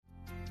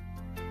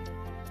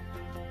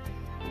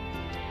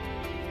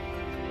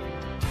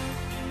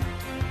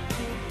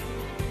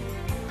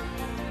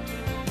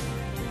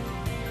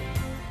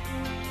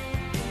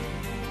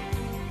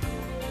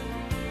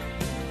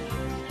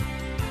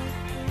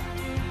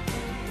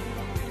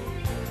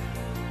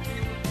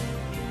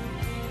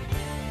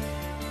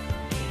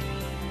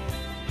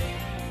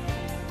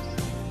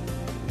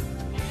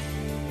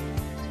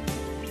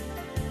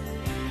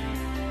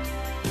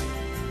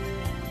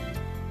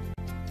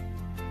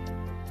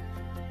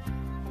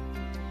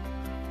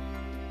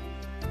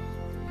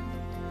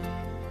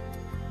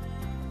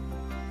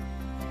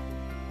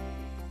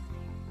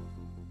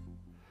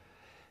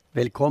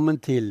Velkommen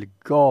til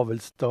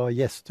Gavelstad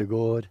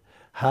gjestegård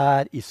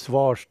her i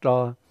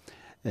Svarstad,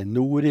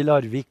 nord i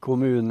Larvik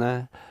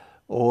kommune.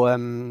 Og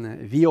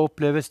vi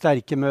opplever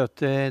sterke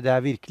møter. Det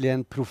er virkelig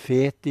en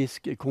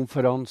profetisk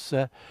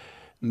konferanse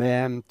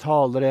med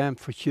talere,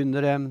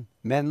 forkynnere,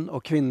 menn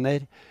og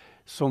kvinner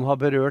som har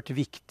berørt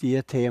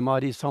viktige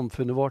temaer i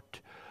samfunnet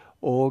vårt.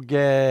 Og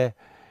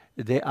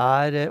det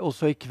er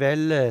også i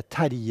kveld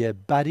Terje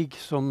Berg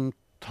som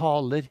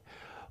taler.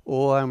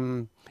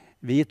 Og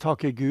vi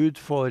takker Gud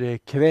for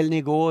kvelden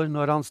i går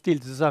når han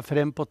stilte seg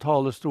frem på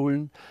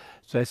talerstolen.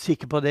 Så jeg er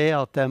sikker på det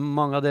at det er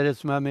mange av dere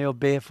som er med og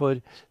be for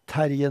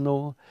Terje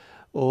nå.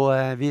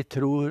 Og vi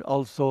tror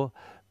altså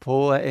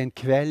på en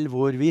kveld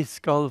hvor vi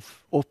skal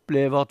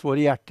oppleve at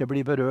våre hjerter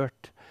blir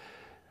berørt.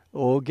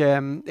 Og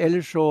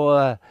ellers så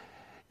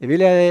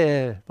vil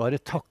jeg bare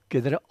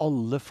takke dere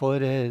alle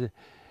for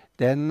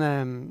den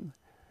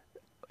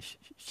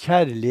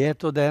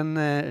kjærlighet og den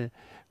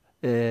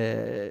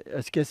hva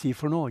skal jeg si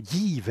for noe?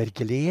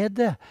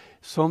 Giverglede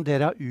som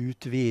dere har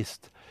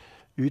utvist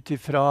ut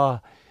ifra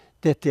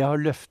dette jeg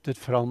har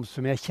løftet fram,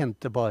 som jeg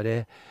kjente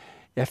bare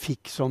jeg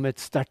fikk som et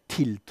sterkt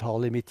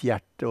tiltale i mitt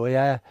hjerte. Og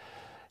jeg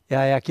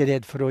er ikke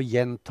redd for å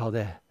gjenta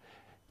det.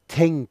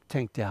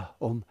 Tenkte jeg,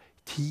 om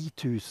 10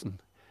 000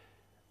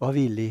 var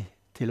villig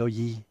til å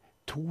gi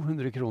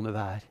 200 kroner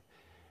hver.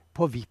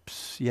 På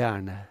Vips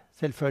gjerne.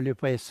 Selvfølgelig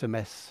på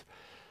SMS.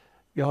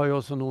 Vi har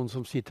jo også noen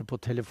som sitter på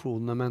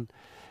telefonene, men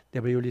det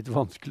blir jo litt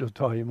vanskelig å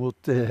ta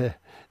imot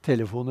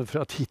telefoner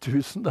fra 10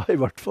 000 da, i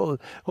hvert fall,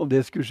 om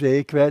det skulle skje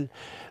i kveld.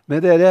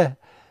 Men dere,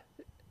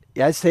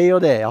 jeg ser jo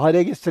det, jeg har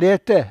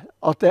registrert det,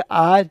 at det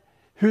er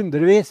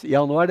hundrevis,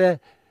 ja nå er det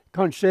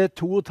kanskje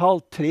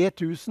 2,5–3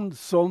 000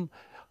 som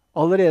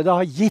allerede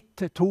har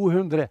gitt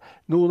 200.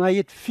 Noen har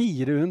gitt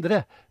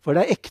 400, for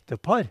det er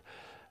ektepar.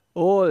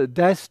 Og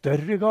det er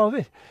større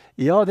gaver.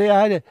 Ja, det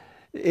er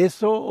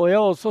og jeg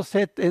har også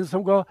sett en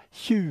som ga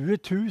 20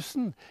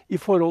 000 i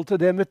forhold til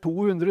det med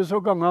 200, så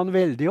ganger han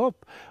veldig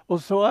opp. Og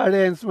så er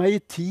det en som har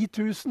gitt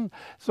 10 000,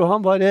 så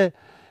han bare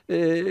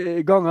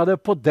ganger det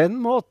på den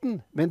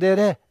måten. Men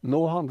dere,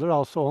 nå handler det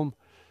altså om,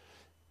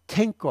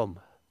 tenk om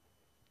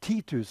 10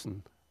 000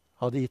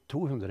 hadde gitt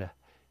 200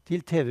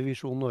 til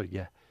TV-visjon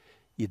Norge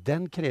i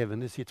den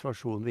krevende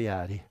situasjonen vi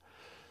er i.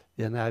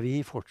 Den er vi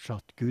i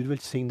fortsatt. Gud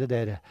velsigne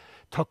dere.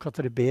 Takk at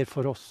dere ber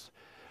for oss.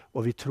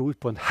 Og vi tror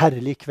på en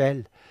herlig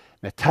kveld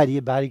med Terje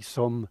Berg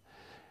som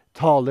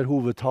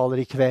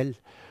hovedtaler i kveld.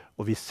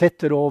 Og vi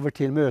setter over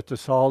til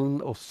møtesalen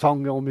og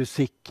sang og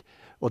musikk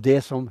og det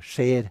som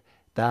skjer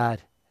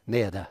der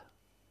nede.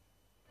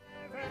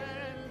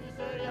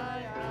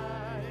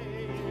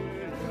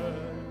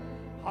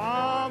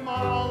 Ham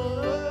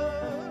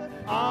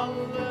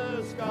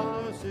alle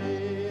skal se.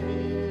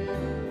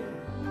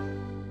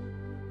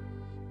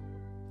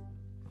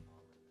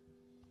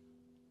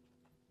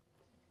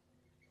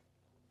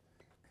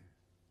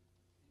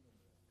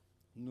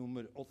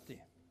 Nummer 80.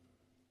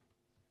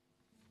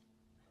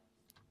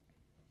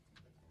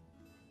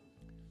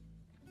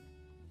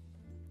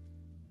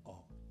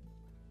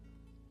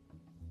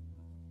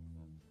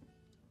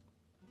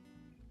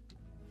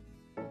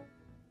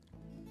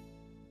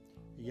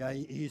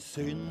 Jeg i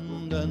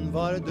synden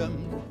var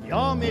dømt,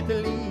 ja mitt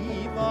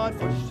liv var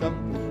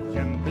forsømt,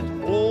 kjempet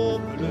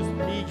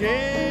håpløst i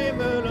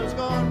djevelens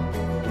garn.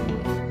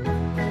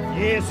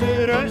 Jesu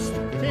røst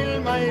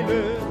til meg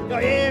lød,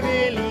 ja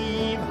evig liv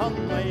han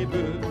meg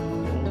bød,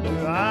 og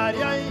nå er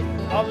jeg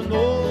av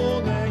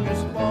nåde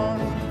Guds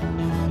barn.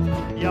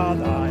 Ja,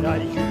 der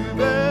er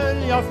jubel,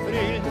 ja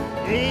fryd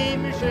i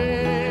min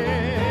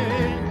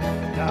sjel.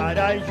 Der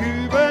er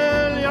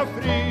jubel, ja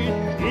fryd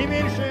i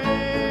min sjel.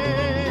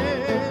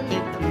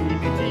 I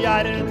mitt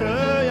hjerte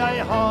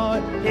jeg har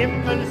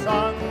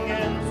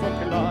himmelsangen så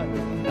klar.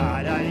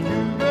 Der er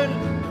jubel,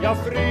 ja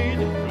fryd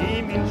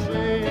i min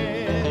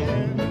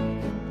sjel.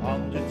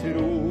 Kan du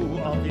tro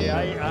at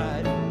jeg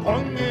er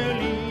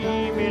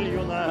kongelig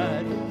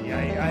millionær?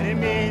 Jeg er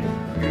mer,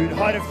 Gud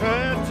har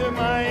født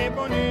meg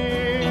på ny.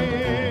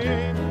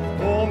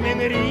 Og min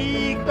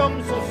rikdom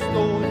så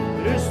stor,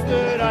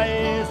 ruster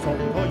ei som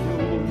på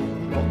jord.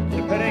 Flott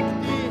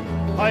prektig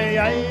har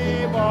jeg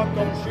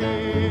bakom sky.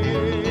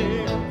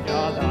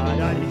 Ja, der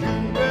er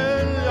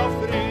jubel, ja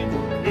fryd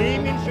i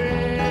min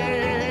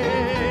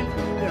sjel.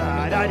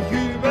 Der er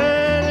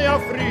jubel, ja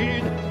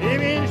fryd i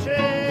min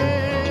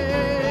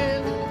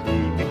sjel. I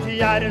mitt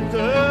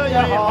hjerte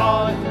jeg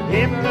har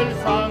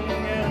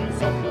himmelsangen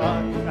så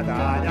klar. Ja,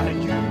 der er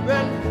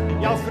jubel,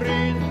 ja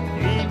fryd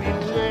i min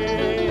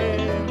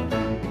sjel.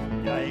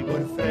 Jeg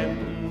går frem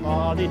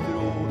av ditt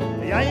ord,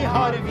 jeg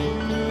har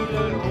hvile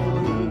og ro.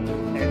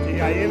 Etter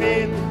jeg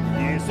vet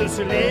Jesus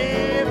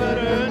lever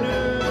nå.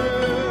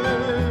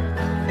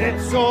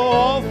 Rett så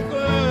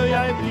ofte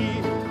jeg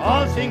blir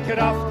av sin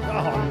kraft da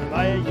han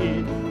meg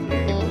gir.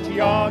 Det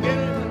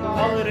bortjager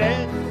all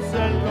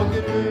redsel og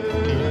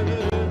grød.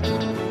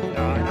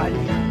 Der er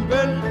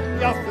jubel,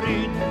 ja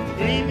fryd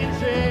i min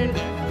sjel.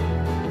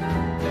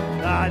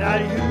 Der er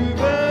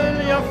jubel,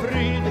 ja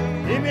fryd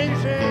i min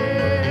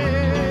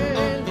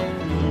sjel.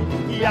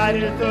 I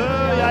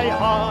hjertet jeg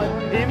har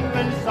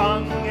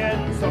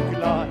himmelsangen så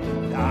klar.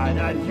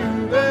 Der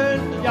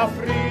jubel, ja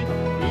fryd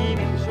i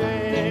min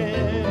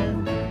sjel.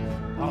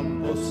 Han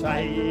og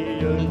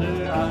seier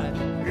det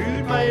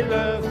Gud meg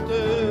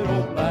løfter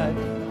og bær.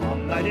 Han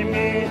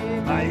med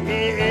meg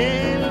i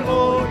eld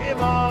og i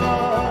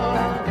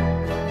vann.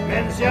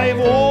 Mens jeg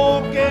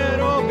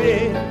våker og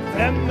ber,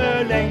 fremme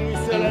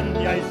lengselen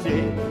jeg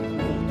ser,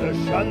 mot det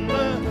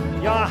skjønne,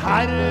 ja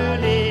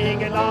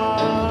herlige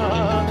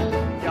land.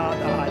 Ja,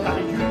 der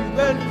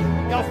jubel,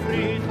 ja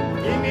fryd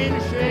i min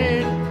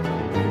sjel.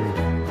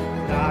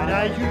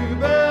 Der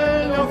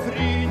jubel og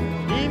fryd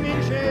i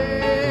min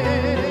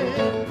sjel.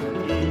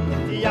 I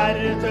mitt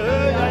hjerte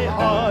jeg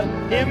har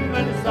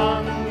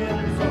himmelsangen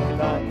så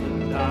klar.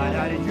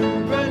 Der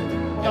jubel,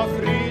 ja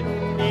fryd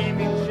i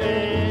min sjel.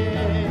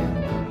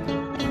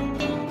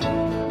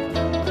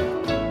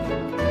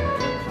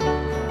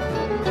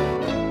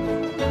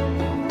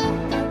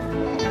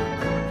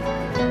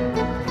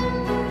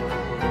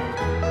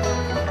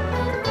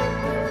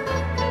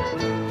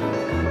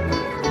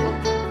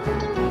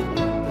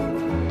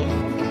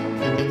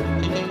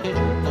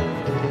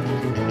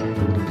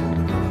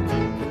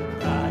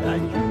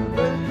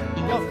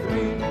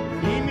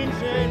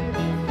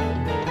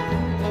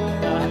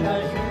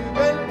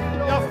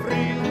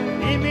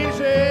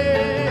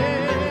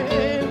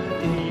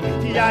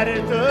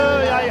 Hjertet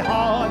jeg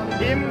har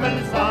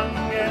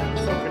himmelsangen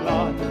så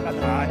klar. Ja,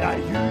 der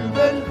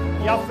jubel,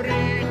 ja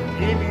fryd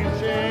i min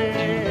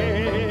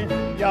sjel.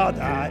 Ja,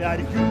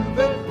 der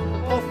jubel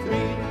og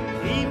fryd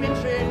i min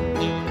sjel.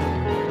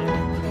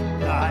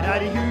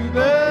 Der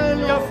jubel,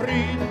 ja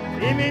fryd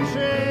i min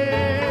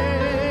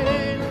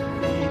sjel.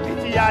 I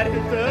mitt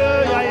hjerte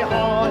jeg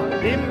har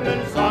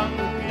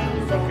himmelsangen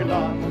så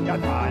klar. Ja,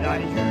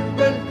 der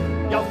jubel,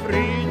 ja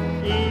fryd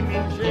i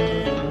min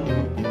sjel.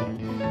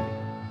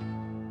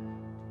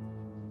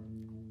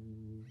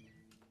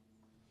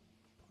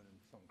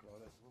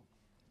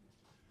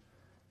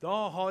 Da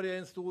har jeg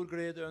en stor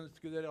glede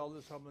ønsker dere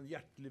alle sammen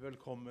hjertelig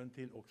velkommen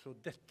til også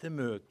dette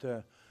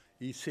møtet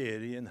i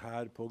serien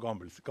her på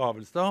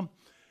Gavelstad.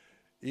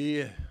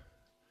 I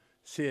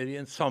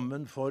serien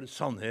Sammen for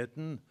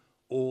sannheten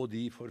og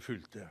de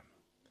forfulgte.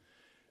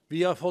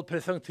 Vi har fått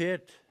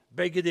presentert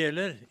begge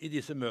deler i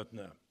disse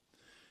møtene.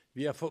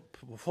 Vi har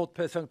fått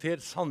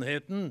presentert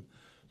sannheten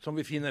som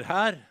vi finner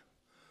her.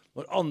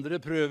 Når andre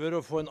prøver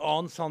å få en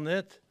annen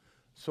sannhet,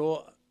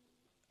 så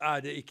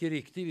det ikke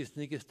riktig hvis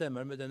den ikke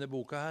stemmer med denne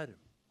boka her.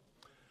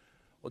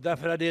 Og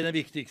derfor det det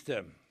viktigste.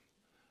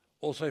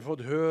 Og så har jeg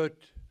fått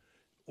hørt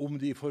om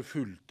de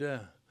forfulgte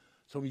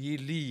som gir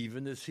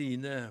livene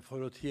sine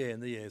for å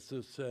tjene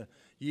Jesus,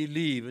 gir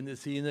livene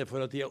sine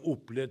for at de har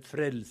opplevd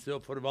frelse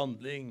og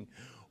forvandling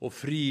og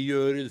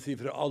frigjørelse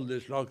fra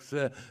alle slags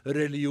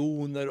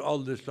religioner og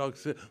alle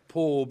slags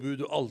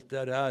påbud og alt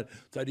det her,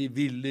 så de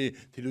villige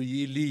til å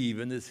gi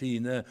livene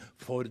sine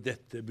for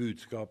dette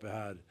budskapet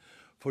her.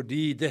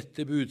 Fordi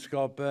dette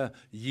budskapet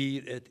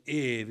gir et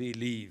evig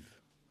liv.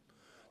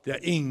 Det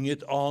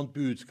inget annet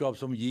budskap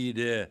som gir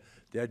det.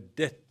 Det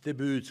dette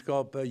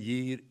budskapet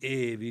gir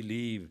evig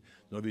liv.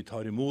 Når vi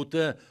tar imot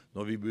det,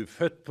 når vi blir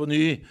født på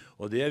ny,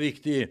 og det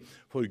viktig.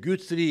 For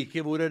Guds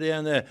rike, hvor det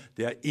henne?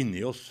 Det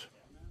inni oss.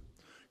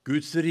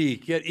 Guds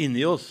rike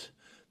inni oss.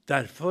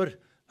 Derfor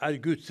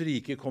Guds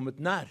rike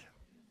kommet nær.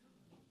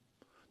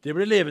 Det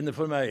ble levende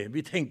for meg.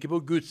 Vi tenker på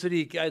Guds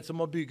rike som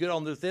man bygger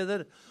andre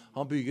steder.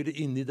 Han bygger det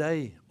inni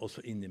deg, og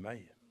så inni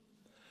meg.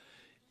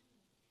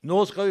 I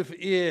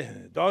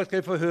dag skal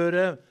vi få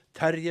høre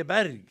Terje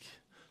Berg,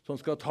 som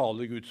skal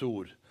tale Guds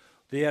ord.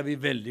 Det vi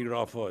veldig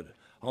glad for.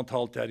 Han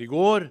talte her i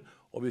går,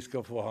 og vi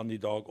skal få han i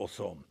dag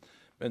også.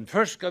 Men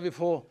først skal vi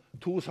få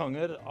 2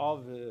 sanger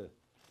av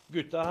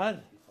gutta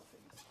her.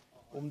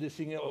 Om de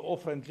synger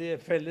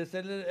offentlig felles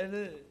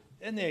eller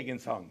en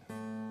egen sang.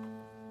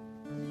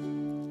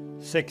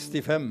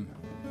 65.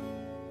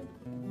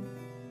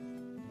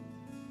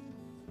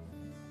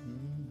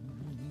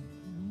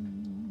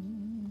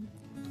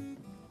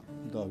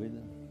 David.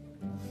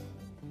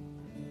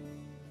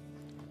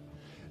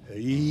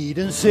 I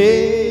den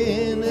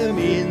sene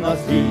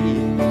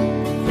minnastid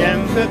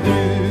kjempet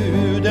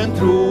bruden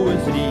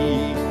troens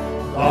strid.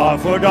 Dag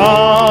for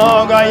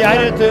dag av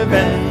hjertet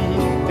venn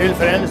til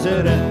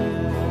frelseren.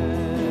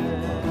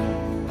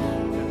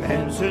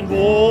 Mens hun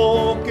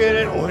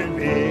våker og hun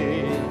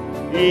ber,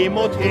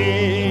 imot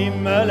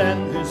himmelen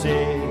hun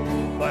ser,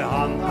 for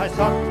han har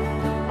sagt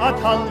at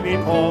han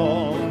vil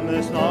komme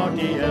snart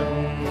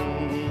igjen.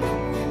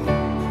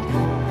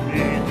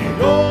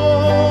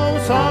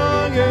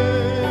 Lovsang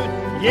ut,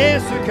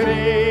 Jesu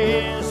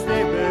Kristi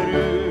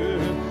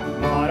brud.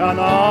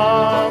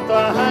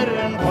 Maranata,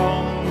 Herren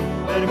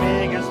kommer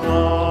meget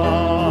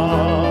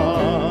snart.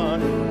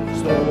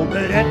 Stå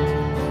beredt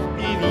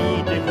i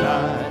hvite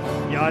klær,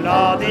 ja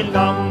la din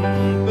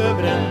lampe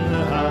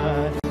brenne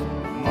her.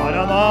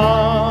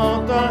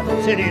 Maranata,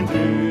 se din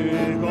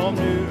brud om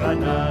du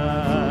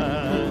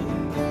nær.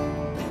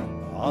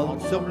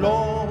 Alt som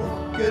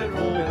lokker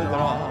og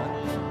bedrar,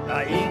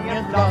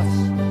 ingen plass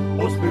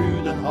hos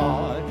bruden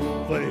har,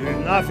 for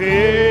hun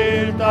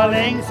fylt av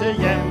lengsel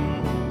hjem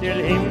til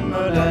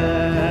himmelen.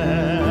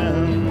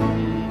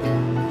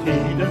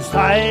 Tidens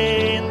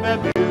tegn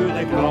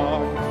bebuder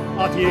klart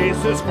at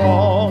Jesus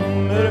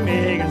kommer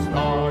meget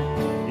snart.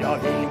 Ja,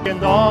 hvilken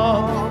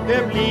dag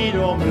det blir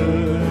å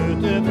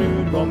møte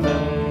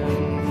brudgommen.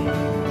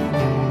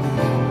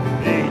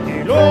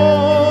 Riktig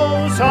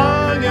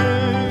lovsanger,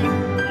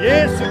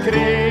 Jesu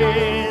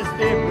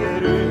Kristi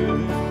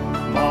brud.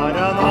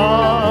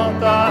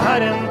 Maranata,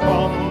 Herren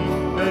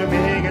kommer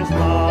meget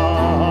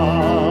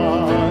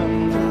snart.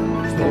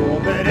 Stå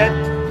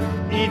beredt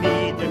i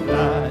hvite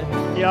klær,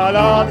 ja,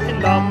 la din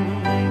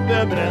lampe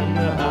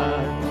brenne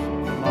her.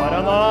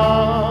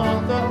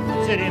 Maranata,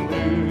 se din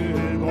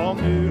brudgom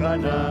nu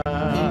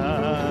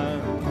nær.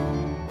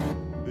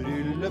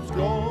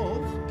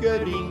 Bryllupsklokke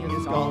ringe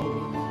skal,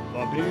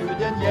 hva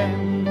bruden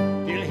hjem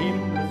til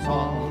himmelen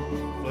sang.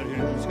 For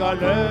hun skal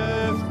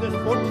løftes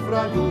bort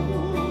fra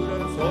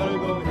jordens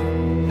sorg og gru.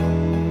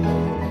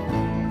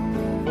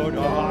 For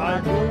da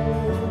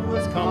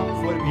troens kamp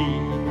forbi,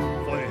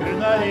 for hun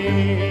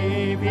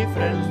evig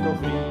frelst og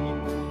fri.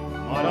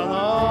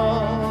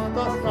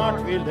 Maranata, snart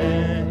vil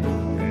det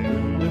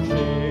under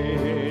skje.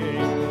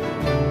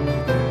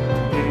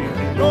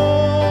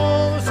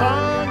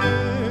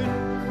 Lovsanger,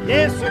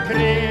 Jesu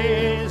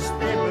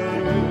Kristi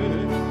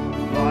brud.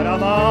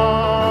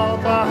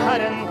 Maranata,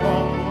 Herren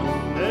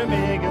kommer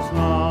meget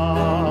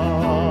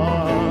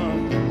snart.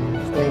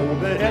 Stå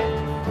beredt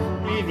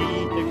i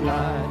hvite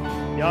klær,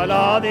 ja,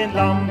 la din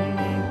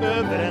lampe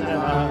brenne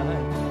her.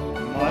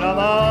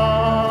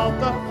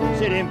 Maranata,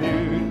 se din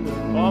brud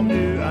om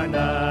du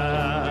nær.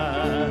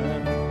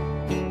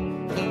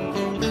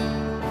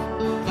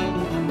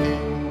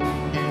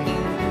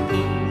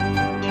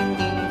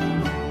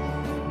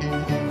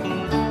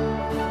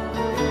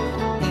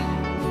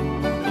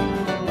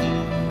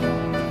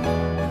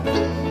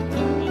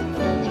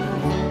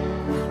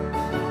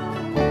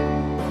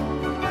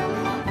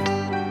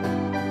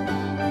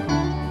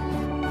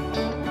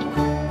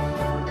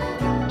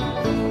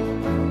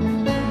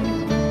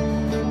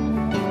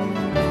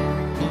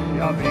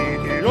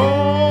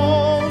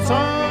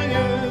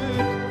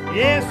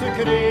 Jesu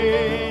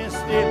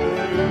Kristi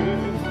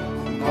brud.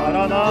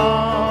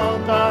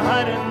 Maranata,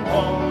 Herren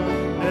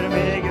kommer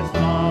meget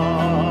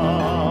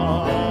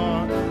snart.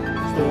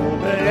 Stå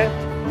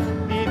beredt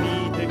i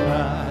hvite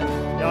klær,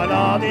 ja,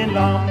 la din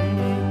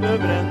lampe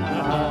brenne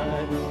her.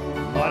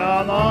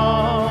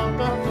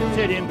 Maranata,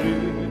 se din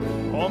brud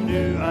om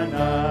du nær.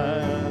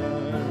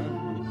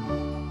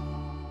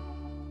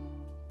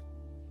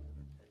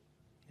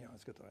 Ja, jeg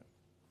skal ta en.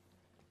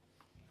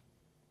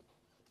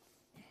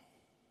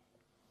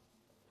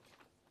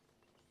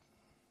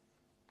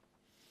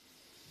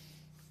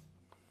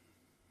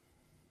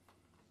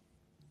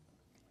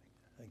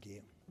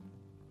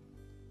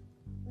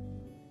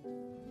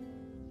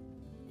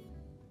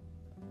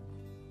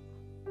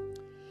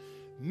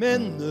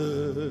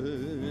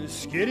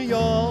 Mennesker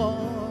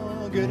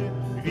jager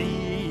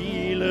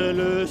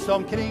hvileløs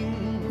omkring.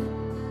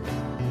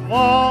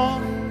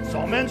 Hva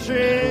som en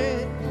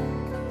skjer,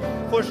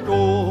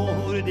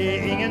 forstår de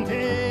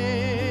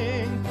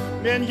ingenting.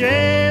 Men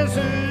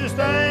Jesus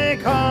deg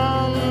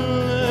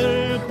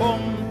kaller,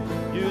 kom,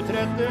 du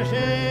trette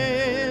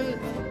sjel.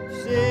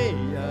 Se,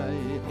 jeg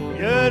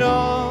gjør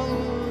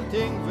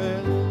allting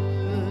vel.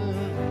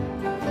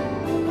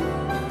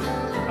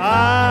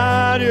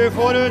 Er du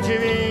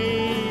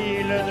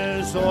fortvilende,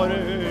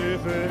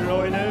 sorgfull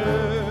og i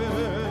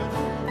nød,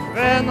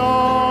 vend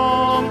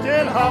om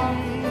til ham,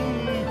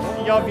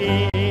 ja,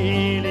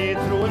 hvil i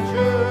troens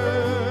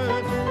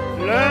kjød.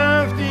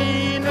 Løft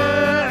dine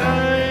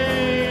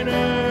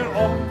øyne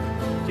opp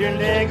til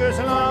det Guds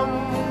lam,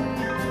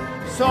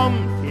 som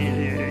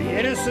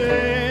tilgir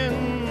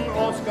synd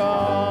og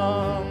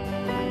skam.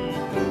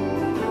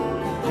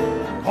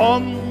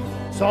 Kom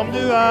som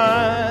du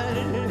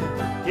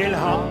til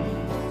ham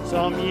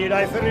som gir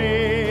deg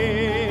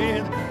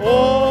fred,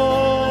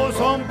 og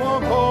som på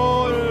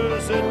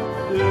korset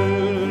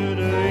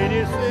døde i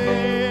ditt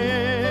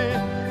sted,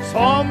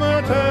 som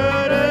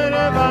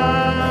tørrer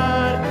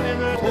hver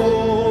en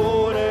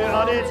tåre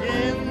av ditt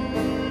kinn.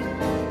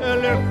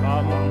 Løft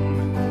ham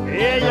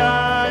med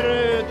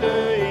hjertet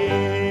inn.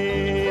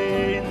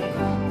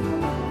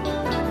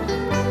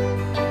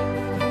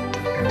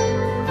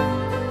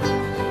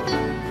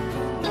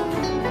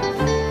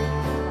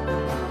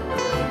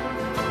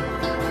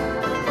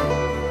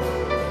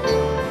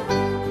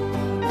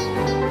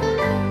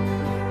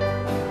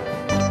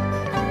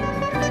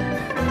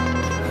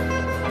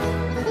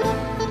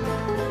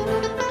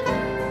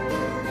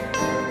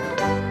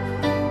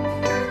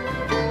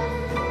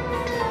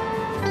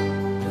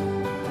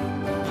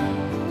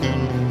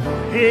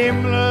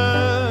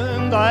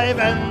 Himmelen deg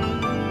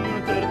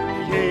venter,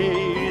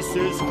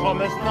 Jesus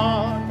kommer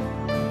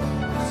snart.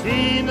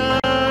 Sine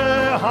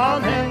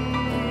han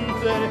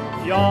henter,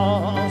 ja,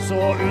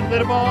 så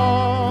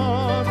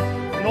underbart.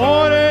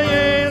 Når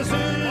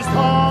Jesus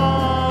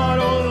tar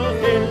oss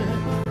til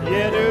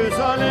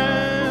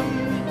Jerusalem,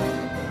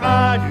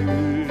 du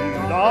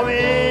da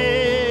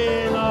ved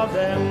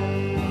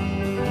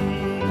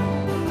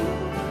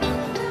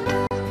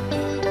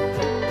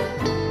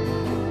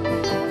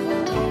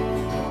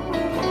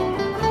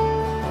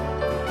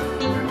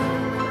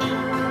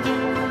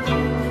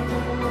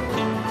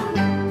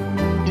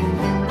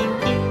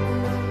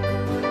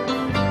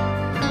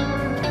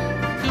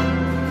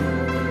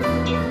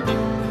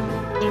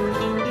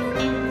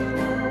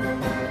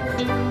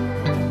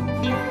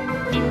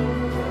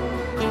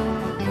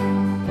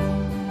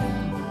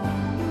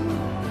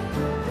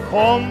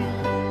Kom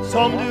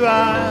som du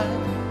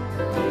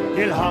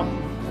til ham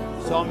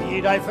som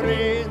gir deg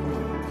fred,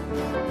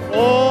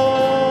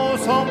 og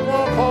som på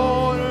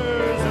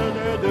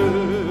korset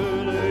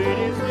døde i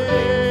ditt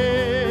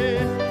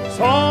sted,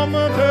 som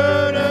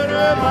fører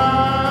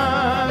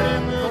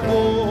verden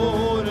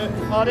våre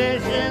av det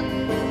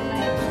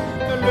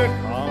kjente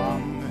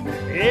lykken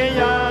i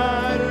hjertet.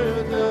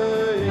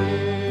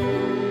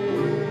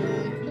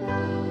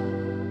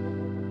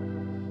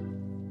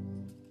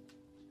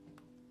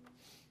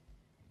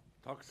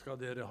 Takk skal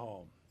dere ha.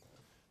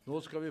 Nå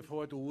skal vi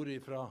få et ord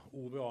fra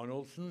Ove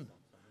Arnoldsen,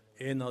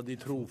 en av de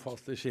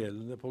trofaste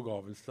sjelene på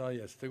Gavelstad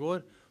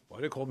Gjestegård.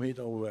 Bare kom hit,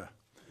 Ove.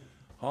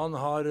 Han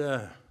har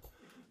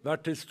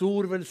vært til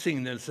stor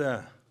velsignelse,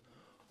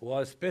 og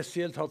har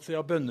spesielt hatt seg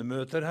av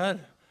bønnemøter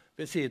her,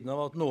 ved siden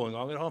av at noen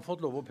ganger har han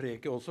fått lov å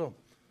preke også.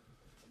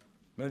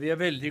 Men vi er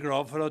veldig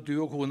glad for at du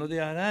og kona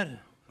di er her,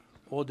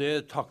 og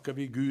det takker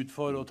vi Gud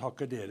for, og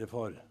takker dere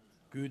for.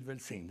 Gud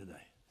velsigne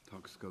deg.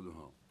 Takk skal du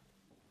ha.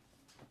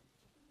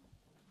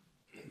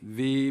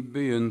 Vi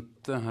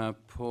begynte her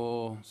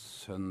på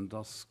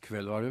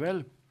søndagskveld, var det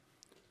vel?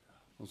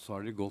 Og så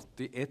har det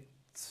gått i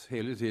ett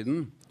hele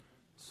tiden,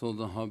 så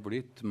det har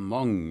blitt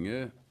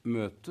mange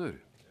møter.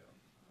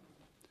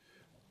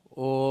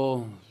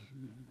 Og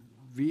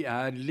vi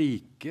er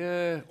like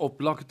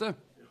opplagte,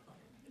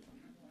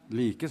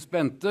 like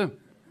spente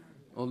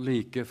og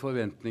like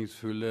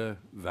forventningsfulle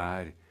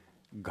hver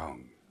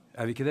gang.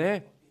 Er vi ikke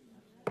det?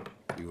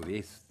 Jo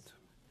visst.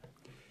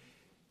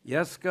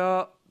 Jeg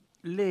skal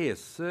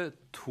lese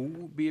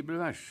 2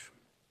 bibelvers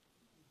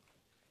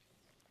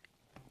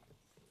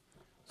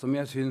som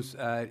jeg synes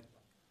er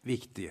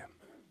viktige.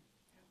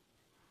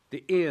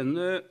 Det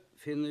ene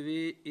finner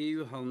vi i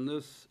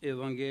Johannes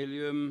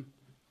evangelium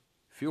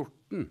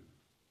 14,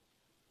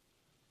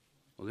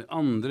 og det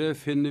andre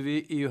finner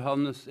vi i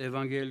Johannes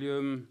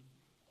evangelium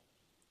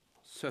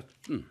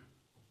 17.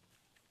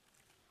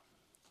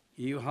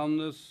 I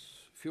Johannes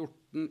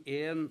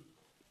 14:1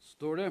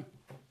 står det: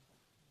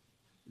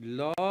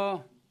 La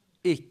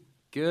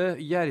ikke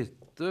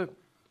hjertet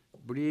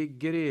bli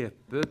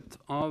grepet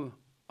av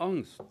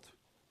angst.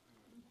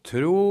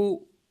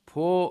 Tro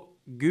på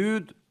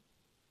Gud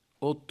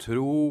og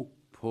tro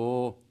på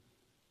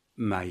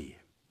meg.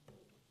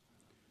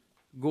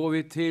 Går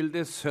vi til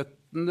det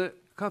 17.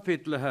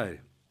 kapittelet her,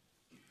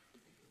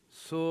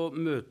 så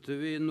møter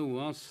vi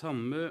noe av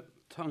samme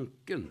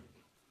tanken.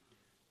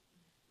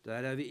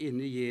 Der er vi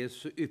inne i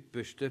Jesu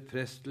ypperste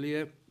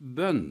prestelige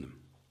bønn.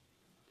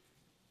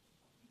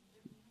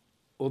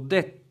 Og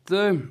dette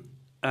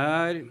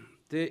er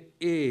det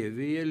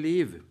evige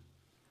liv,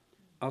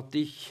 at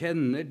de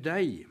kjenner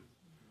deg,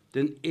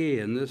 den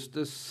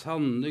eneste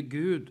sanne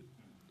Gud,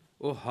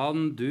 og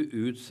Han du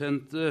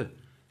utsendte,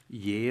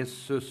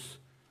 Jesus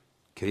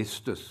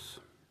Kristus.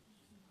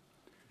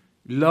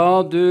 La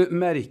du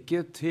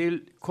merke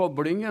til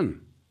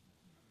koblingen.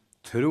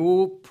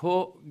 Tro på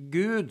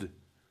Gud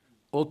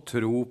og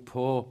tro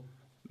på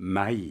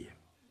meg.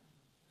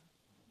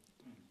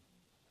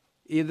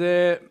 I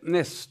det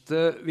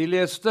neste vi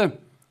leste,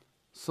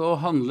 så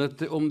handlet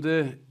det om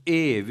det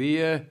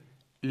evige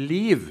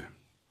liv.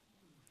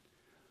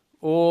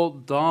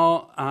 Og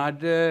da er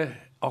det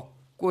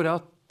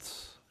akkurat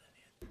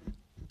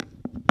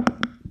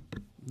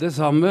det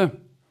samme.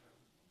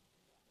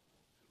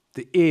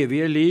 Det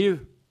evige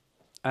liv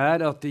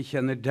er at de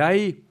kjenner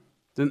deg,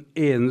 den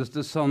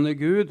eneste sanne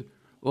Gud,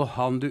 og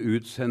Han du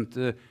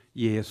utsendte,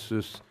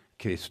 Jesus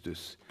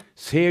Kristus.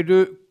 Ser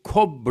du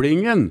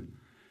koblingen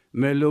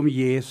mellom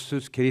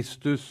Jesus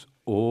Kristus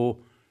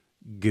og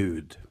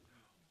Gud?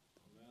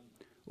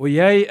 Og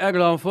jeg er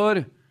glad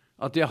for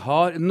at jeg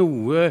har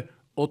noe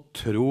å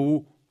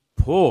tro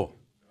på.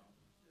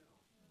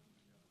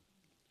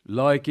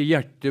 La ikke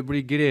hjertet bli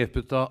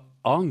grepet av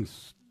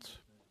angst,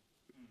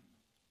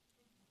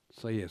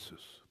 sa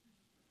Jesus.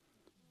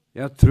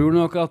 Jeg tror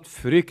nok at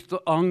frykt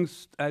og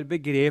angst er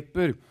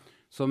begreper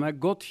som er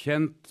godt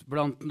kjent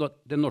blant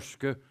det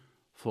norske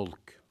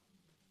folk.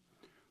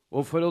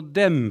 Og for å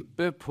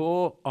dempe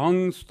på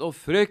angst og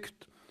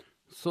frykt,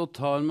 så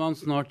tar man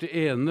snart det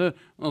ene,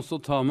 og så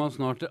tar man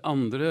snart det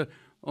andre,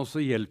 og så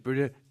hjelper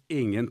det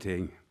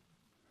ingenting.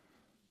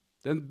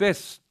 Den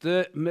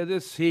beste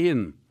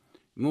medisin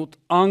mot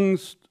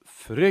angst,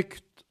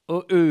 frykt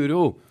og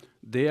uro,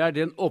 det er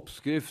den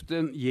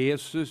oppskriften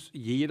Jesus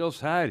gir oss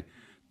her.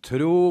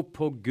 Tro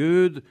på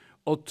Gud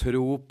og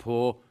tro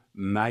på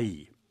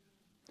meg.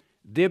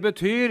 Det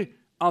betyr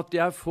at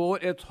jeg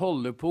får et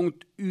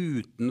holdepunkt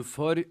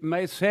utenfor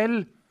meg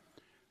selv,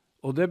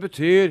 og det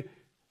betyr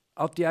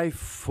at jeg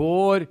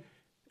får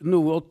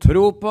noe å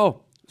tro på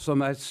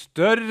som er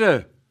større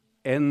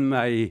enn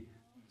meg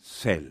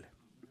selv.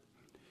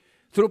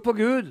 Tro på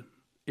Gud,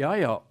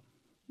 ja,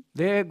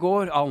 det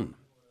går an.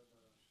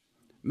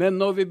 Men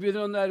når vi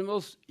begynner å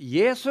nærme oss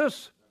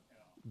Jesus,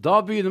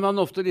 da begynner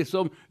man ofte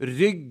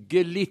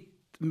rygge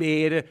litt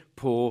mer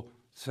på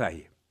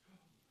seg.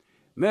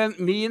 Men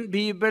min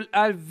bibel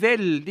er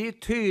veldig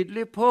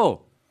tydelig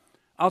på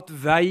at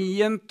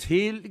veien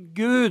til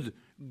Gud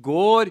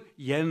går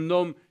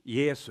gjennom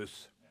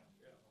Jesus.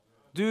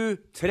 Du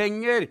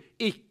trenger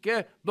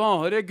ikke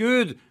bare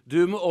Gud,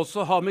 du må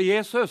også ha med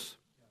Jesus.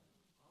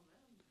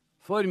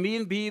 For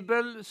min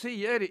Bibel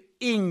sier,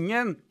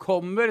 ingen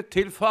kommer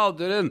til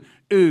Faderen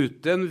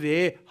uten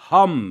ved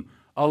ham,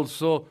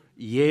 altså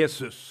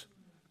Jesus.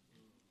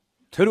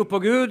 Tro på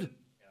Gud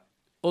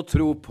og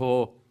tro på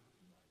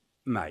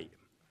meg.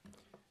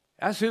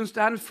 Jeg synes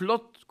det en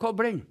flott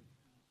kobling.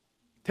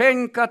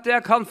 Tenk at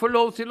jeg kan få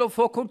lov til å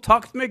få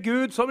kontakt med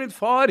Gud som min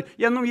far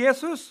gjennom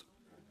Jesus.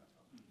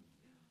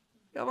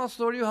 Ja, hva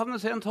står det i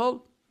Johannes 1,12?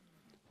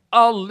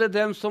 Alle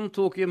dem som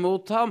tok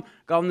imot ham,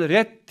 ga han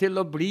rett til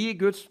å bli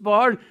Guds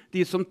barn,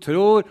 de som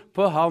tror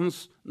på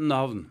hans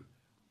navn.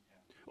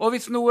 Og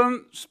hvis noen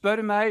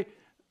spør meg,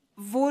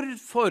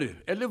 hvorfor,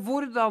 eller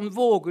hvordan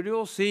våger du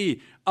å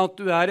si at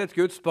du er et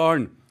Guds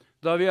barn?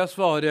 Da vil jeg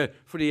svare,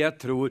 fordi jeg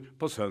tror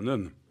på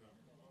Sønnen.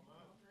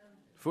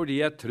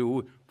 Fordi jeg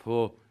tror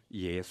på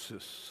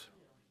Jesus.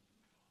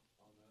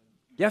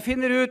 Jeg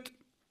finner ut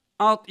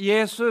at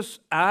Jesus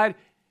er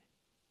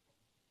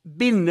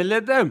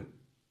bindeleddet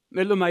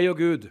mellom meg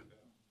og Gud.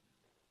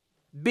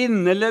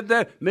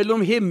 Bindeleddet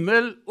mellom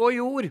himmel og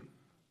jord.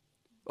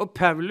 Og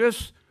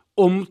Paulus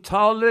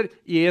omtaler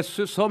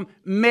Jesus som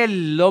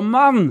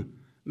mellommann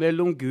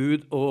mellom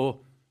Gud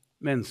og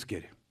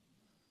mennesker.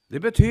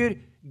 Det betyr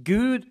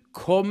Gud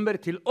kommer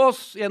til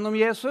oss gjennom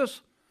Jesus,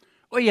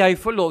 og jeg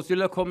får lov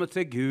til å komme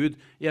til Gud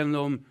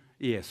gjennom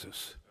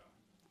Jesus.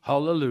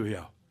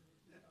 Halleluja.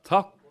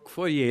 Takk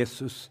for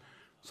Jesus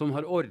som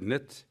har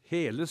ordnet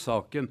hele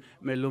saken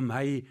mellom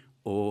meg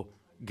og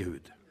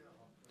Gud.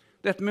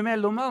 Dette med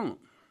mellommann,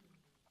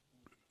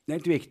 det er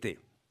helt viktig.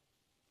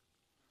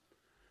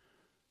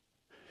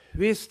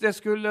 Hvis det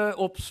skulle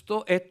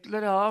oppstå et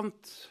eller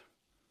annet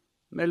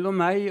mellom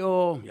meg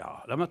og,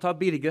 ja, la meg ta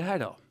Birger her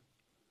da.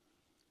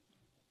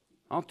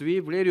 At vi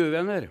blir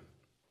uvenner,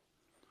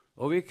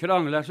 og vi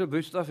krangler så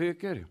busta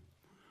fyker,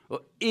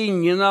 og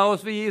ingen av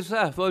oss vil gi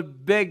seg, for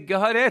begge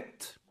har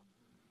rett.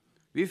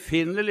 Vi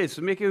finner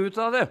liksom ikke ut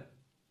av det.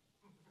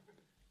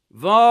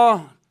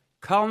 Hva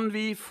kan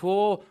vi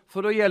få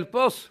for å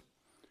hjelpe oss?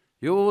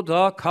 Jo,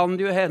 da kan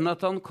det jo hende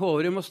at han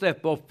Kåre må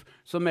steppe opp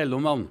som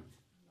mellommann.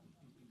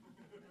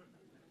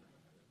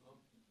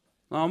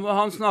 Da må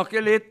han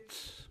snakke litt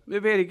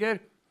med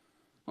Birger,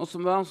 og så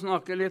må han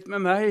snakke litt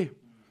med meg,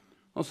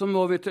 og så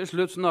må vi til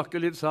slutt snakke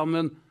litt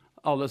sammen,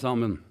 alle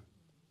sammen.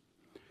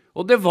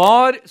 Og det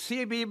var,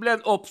 sier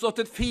Bibelen,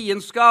 oppstått et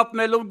fiendskap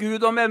mellom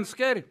Gud og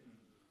mennesker.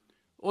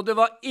 Og det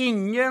var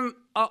ingen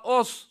av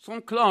oss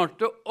som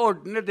klarte å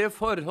ordne det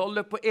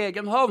forholdet på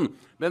egen hånd.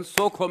 Men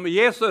så kommer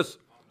Jesus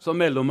som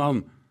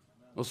mellommann,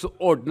 og så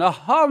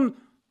ordnet han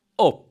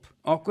opp.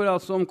 Akkurat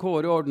som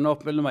Kåre ordnet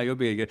opp mellom meg og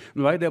Birger.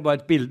 Nå er det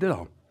bare et bilde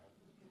da.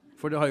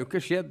 For det har jo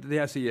ikke skjedd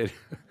det jeg sier.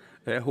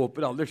 Jeg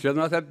håper alle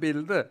skjønner at det er et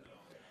bilde.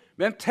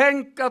 Men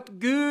tenk at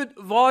Gud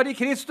var i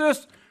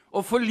Kristus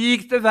og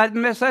forlikte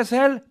verden med seg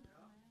selv.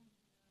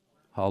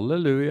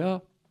 Halleluja.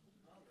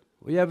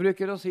 Og jeg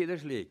bruker å si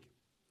det slik.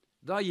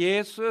 Da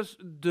Jesus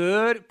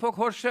dør på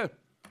korset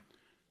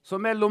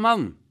som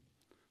mellommann,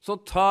 så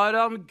tar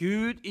han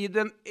Gud i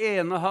den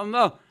ene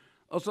handa,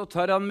 og så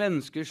tar han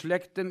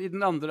menneskeslekten i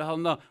den andre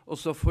handa, og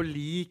så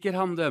forliker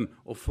han dem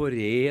og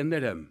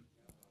forener dem.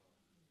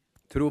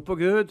 Tro på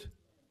Gud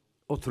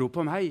og tro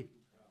på meg.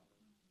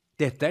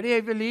 Dette er det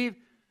evige liv,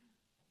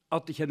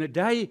 at de kjenner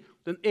deg,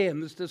 den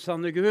eneste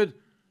sanne Gud,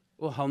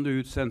 og han du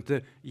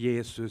utsendte,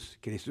 Jesus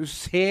Kristus.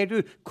 Ser du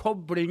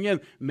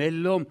koblingen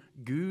mellom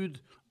Gud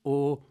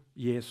og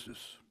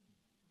Jesus?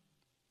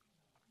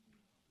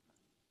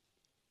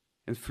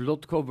 En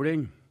flott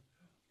kobling.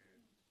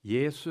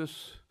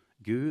 Jesus,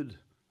 Gud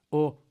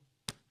og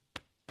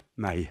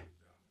meg.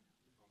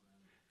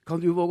 Kan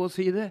du våge å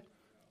si det?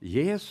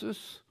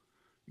 Jesus,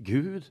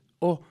 Gud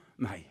og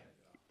meg.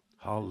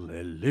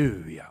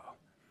 Halleluja.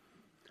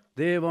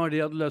 Det var det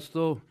jeg hadde lyst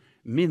til å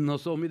minne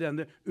oss om i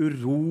denne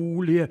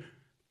urolige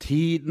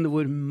tiden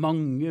hvor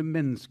mange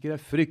mennesker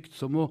er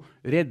fryktsomme og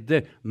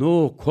redde.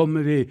 Nå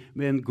kommer vi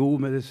med en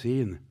god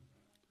medisin.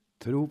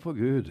 Tro på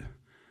Gud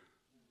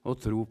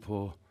og tro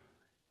på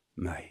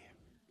meg.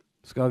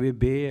 Skal vi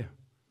be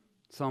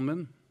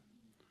sammen?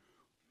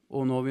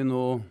 Og når vi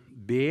nå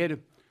ber,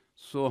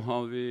 så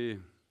har vi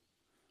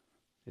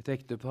et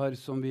ektepar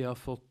som vi har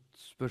fått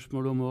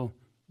spørsmål om å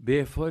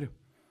be for.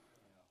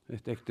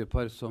 Et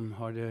ektepar som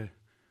har det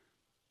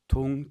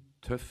tungt,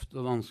 tøft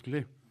og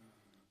vanskelig.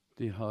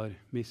 De har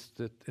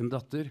mistet en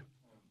datter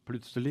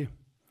plutselig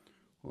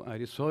og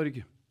er i sorg,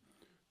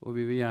 og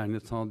vi vil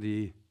gjerne ta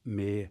de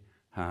med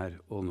her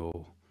og nå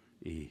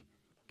i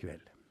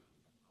kveld.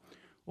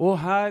 Og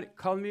her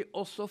kan vi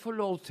også få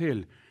lov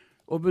til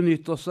å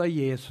benytte oss av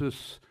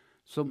Jesus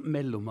som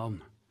mellommann.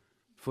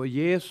 For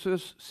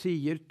Jesus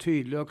sier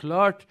tydelig og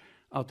klart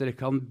at dere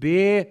kan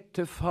be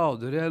til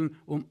Faderen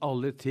om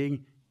alle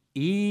ting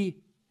i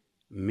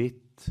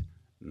mitt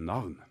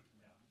navn.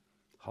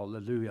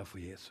 Halleluja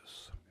for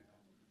Jesus.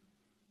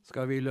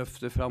 Skal vi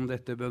løfte fram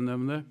dette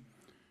bønneemnet?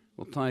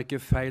 Og ta ikke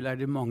feil, er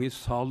det mange i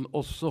salen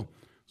også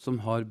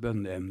som har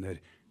bønneemner.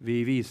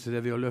 Vi viser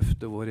det ved å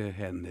løfte våre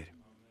hender.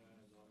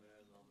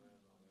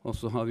 Og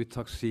så har vi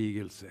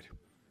takksigelser.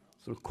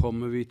 Så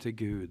kommer vi til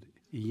Gud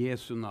i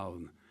Jesu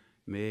navn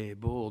med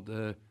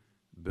både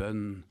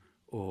bønn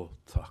og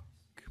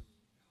takk.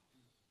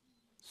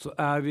 Så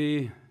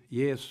vi,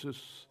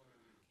 Jesus,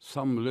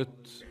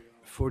 samlet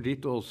for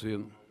ditt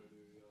åsyn.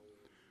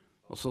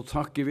 Og så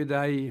takker vi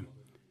deg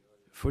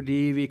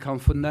fordi vi kan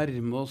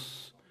fornærme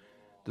oss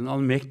den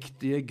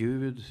allmektige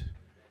Gud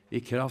i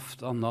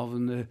kraft av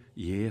navnet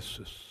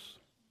Jesus.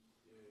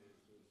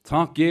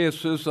 Takk,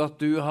 Jesus, at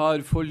du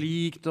har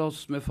forlikt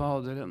oss med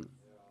Faderen.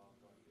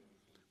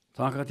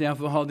 Takk at jeg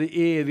får ha det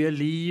evige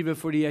livet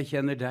fordi jeg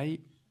kjenner deg.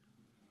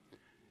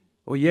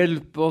 Og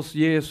hjelp oss,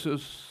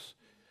 Jesus.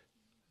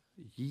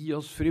 Gi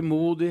oss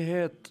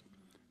frimodighet,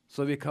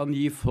 så vi kan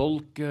gi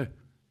folket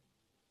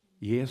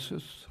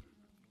Jesus.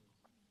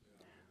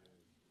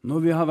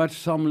 Når vi har vært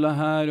samlet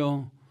her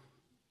og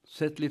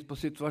sett litt på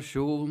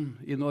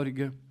situasjonen i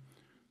Norge,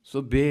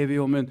 så ber vi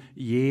om en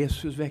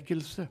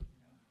Jesus-vekkelse.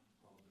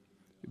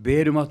 Vi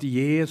ber om at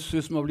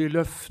Jesus må bli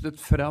løftet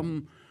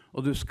fram,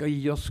 og du skal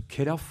gi oss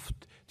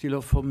kraft til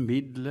å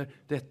formidle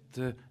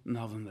dette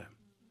navnet.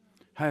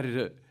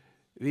 Herre,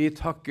 vi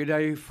takker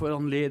deg for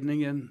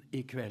anledningen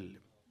i kveld.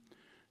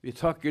 Vi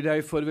takker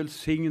deg for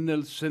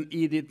velsignelsen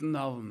i ditt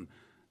navn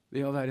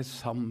ved å være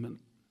sammen.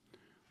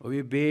 Og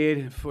vi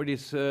ber for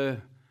disse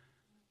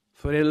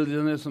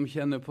foreldrene som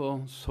kjenner på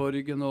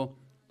sorgen og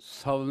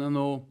savnet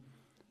nå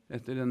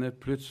etter denne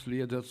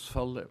plutselige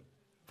dødsfallet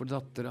for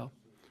dattera.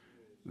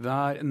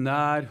 Vær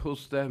nær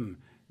hos dem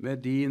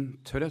med din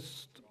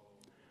trøst.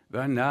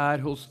 Vær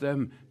nær hos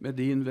dem med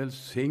din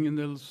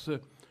velsignelse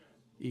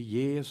i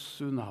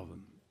Jesu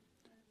navn.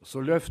 Og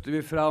så løfter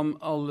vi fram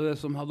alle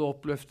som hadde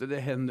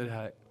oppløftede hender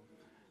her.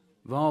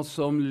 Hva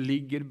som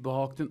ligger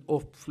bak den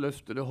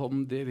oppløftede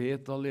hånd, det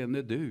vet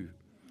alene du.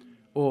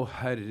 Å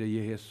Herre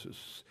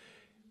Jesus,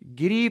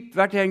 grip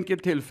hvert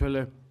enkelt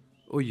tilfelle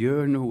og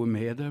gjør noe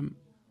med dem.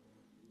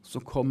 Så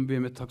kommer vi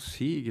med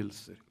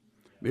takksigelser,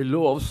 med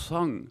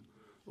lovsang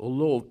og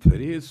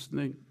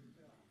lovprisning.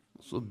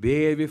 Så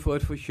ber vi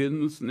for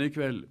forkynnelsen i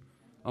kveld,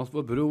 at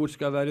vår bror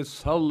skal være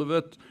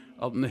salvet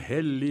av den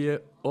hellige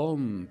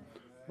ånd,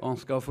 og han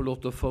skal få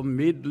lov til å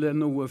formidle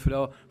noe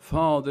fra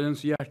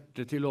Faderens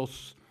hjerte til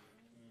oss,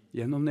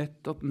 gjennom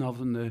nettopp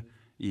navnet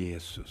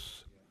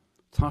Jesus.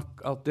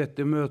 Takk at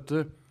dette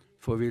møtet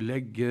får vi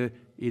legge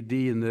i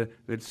dine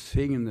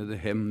velsignede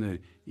hender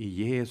i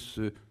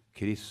Jesu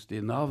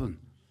Kristi navn.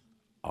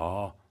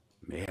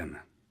 Amen.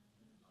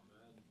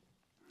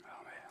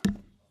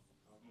 Amen.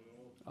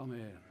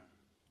 Amen.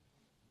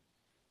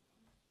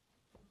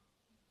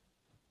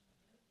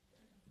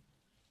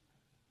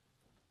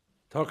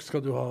 Takk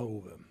skal du ha,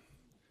 Ove.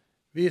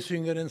 Vi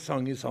synger en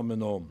sang i sammen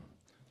nå,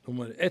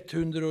 nummer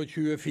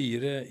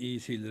 124 i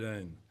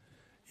Silderein.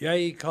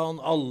 Jeg kan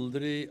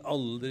aldri,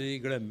 aldri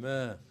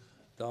glemme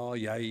da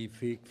jeg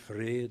fikk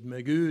fred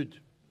med Gud.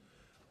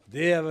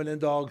 Det er vel en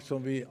dag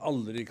som vi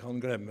aldri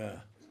kan glemme.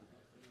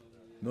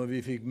 Når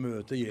vi fikk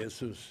møte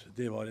Jesus,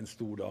 det var en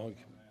stor dag.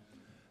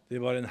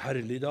 Det var en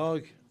herlig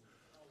dag,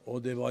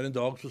 og det var en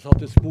dag som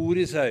satte spor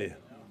i seg,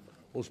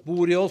 og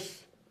spor i oss,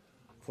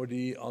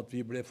 fordi at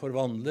vi ble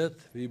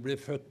forvandlet, vi ble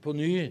født på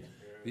ny,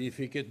 vi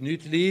fikk et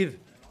nytt liv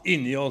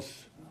inni oss.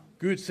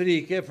 Guds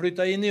rike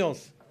flyttet inn i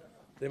oss.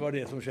 Det var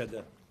det som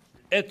skjedde.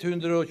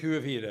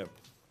 124.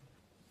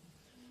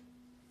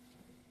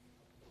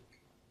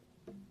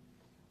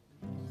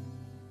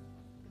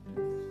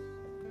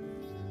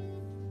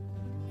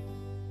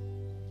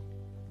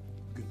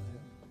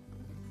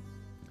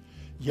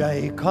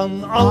 Jeg kan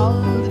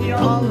aldri,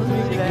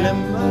 aldri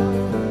glemme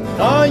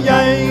da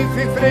jeg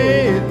fikk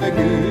fred med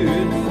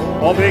Gud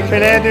og ble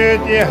kledd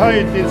ut i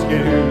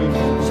høytidsgrud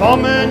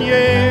som en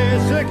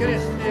Jesu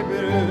Kristi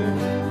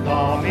brud.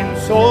 Da min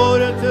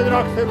sårete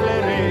drakt ble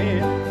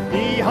ren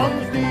i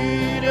hans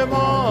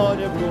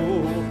dyrebare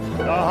blod,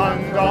 da han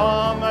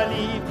ga meg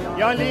liv,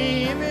 ja,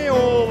 liv i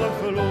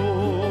overflod.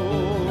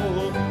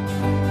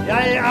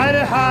 Jeg er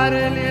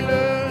herlig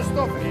løst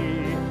og fri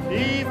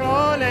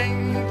ifra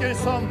lenker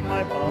som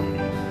meg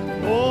bandt,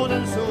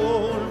 nådens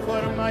sol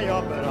for meg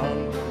har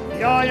brant.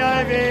 Ja,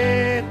 jeg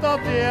vet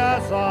at det er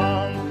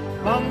sant.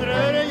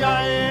 Vandrer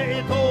jeg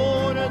i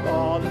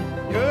tåredalen,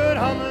 gjør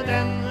han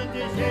den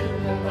til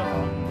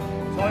kildevann.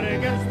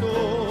 Sorgens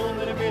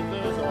toner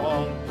byttes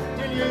om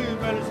til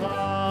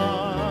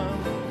jubelsang.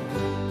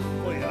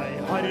 Og jeg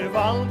har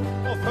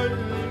valgt å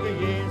følge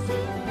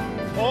Jesus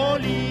på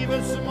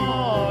livets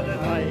smale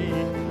vei,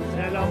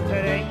 selv om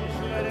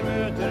trengsler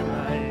møter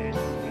meg,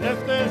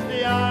 løftes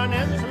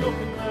stjernens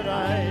lukkende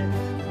regn.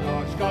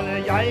 Snart skal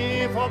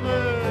jeg få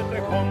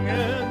møte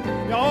kongen,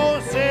 ja,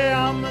 og se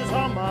ham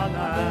som han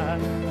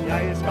er.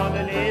 Jeg skal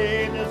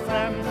ledes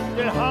frem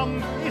til ham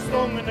i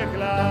stungne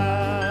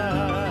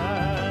klær.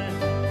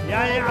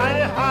 Jeg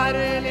er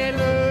herlig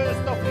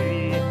løst og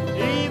fri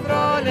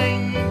ifra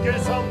lenker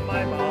som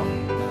meg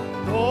bandt,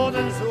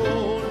 nådens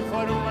sol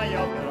for meg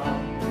har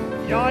brant.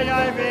 Ja,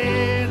 jeg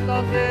vet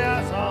at det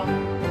er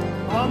sant.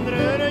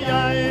 Vandrer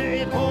jeg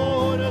i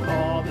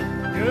tåredalen,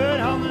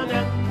 gjør han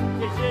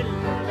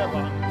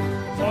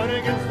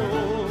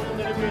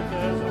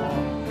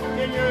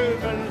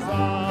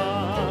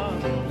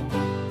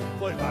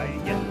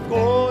Veien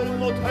går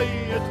mot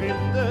høye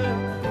tynde,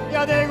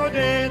 ja det går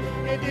den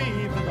I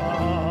dype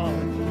dal,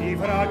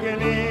 ifra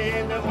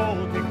glede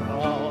og til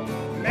kval,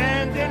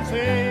 men til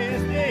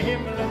sist I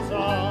himmelens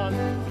sal.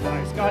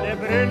 Jeg skal I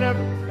bryllup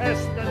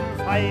festen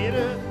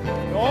feire,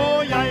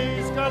 og jeg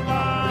skal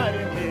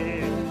være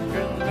med.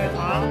 Kun med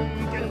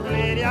tanken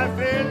blir jeg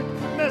fylt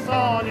med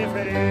salig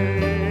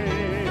fred.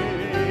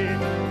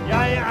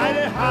 Jeg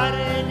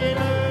herlig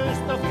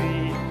løst og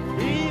fri,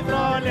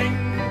 ifra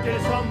lenker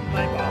som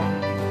meg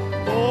bandt.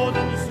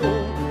 Nåden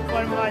sol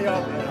for meg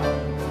og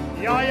brann.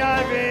 Ja,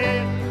 jeg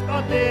vet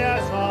at det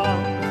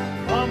sant.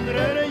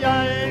 Vandrer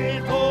jeg I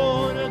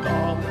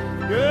tåredal,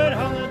 gjør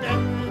han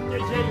den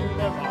til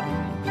kildevann.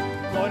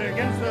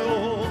 Sorgens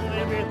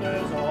soner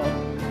byttes om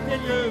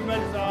til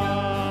jubelsang.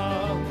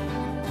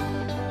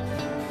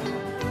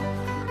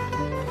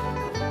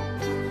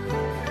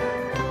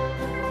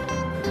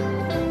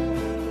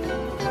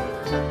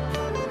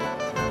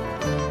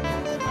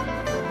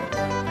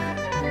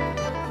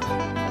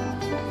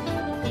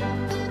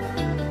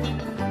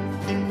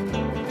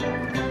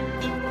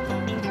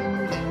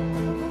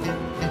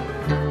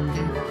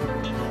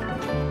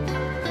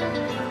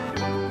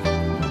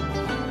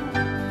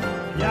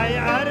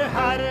 Jeg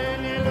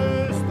herlig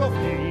løst og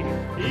fri,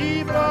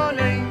 ifra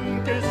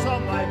lenker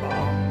som meg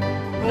bandt.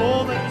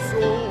 Nådens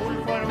sol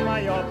for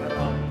meg og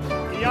brann.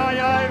 Ja,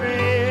 jeg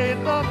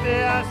vet at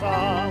det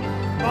sant.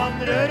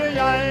 Vandrer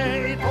jeg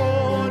I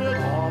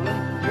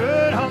tåredalen,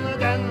 gjør han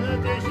den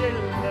til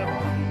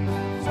kildevann.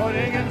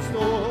 Sorgens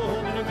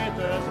toner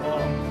byttes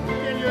om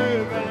til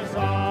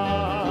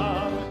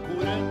jubelsang.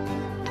 Koret.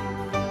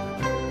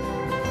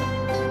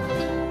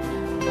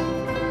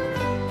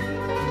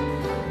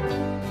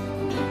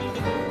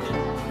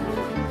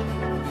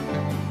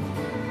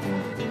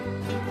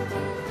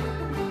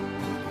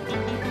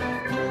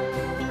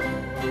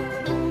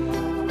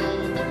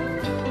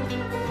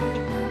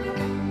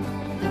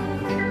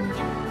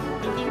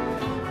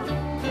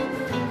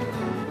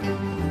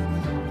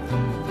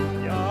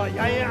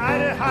 Jeg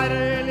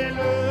herlig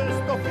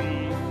løst og fri,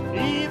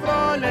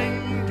 ifra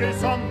lenker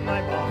som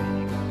meg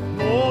bandt.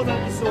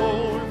 Nådens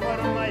sol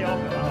for meg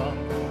og brann.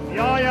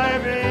 Ja,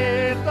 jeg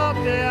vet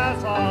at det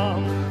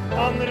sant.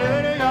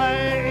 Vandrer jeg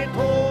I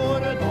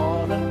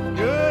tåredalen,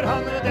 gjør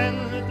han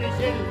den til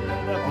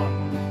kildevann.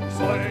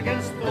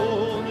 Sorgens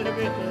toner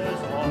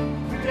byttes om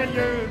til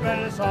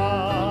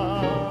jubelsang.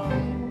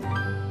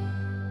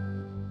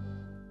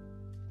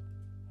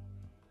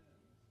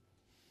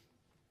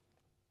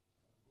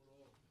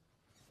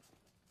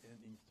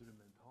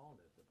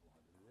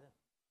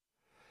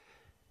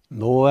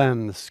 Nå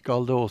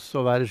skal det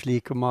også være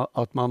slik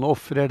at man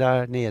offrer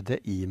der nede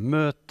I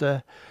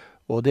møte.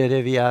 Og dere,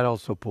 vi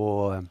altså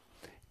på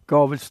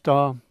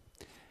Gavelstad,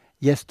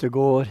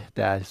 gjestegård,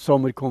 det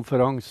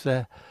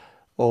sommerkonferanse.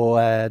 Og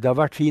det har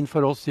vært fint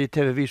for oss I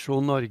TV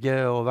Visjon Norge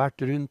og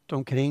vært rundt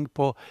omkring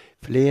på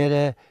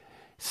flere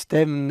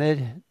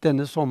stevner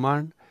denne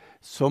sommeren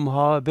som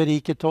har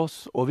beriket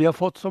oss. Og vi har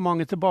fått så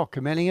mange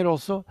tilbakemeldinger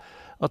også,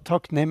 at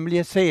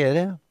takknemlige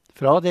seere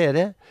fra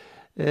dere,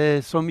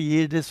 som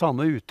gir det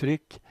samme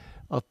uttrykk,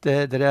 at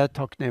dere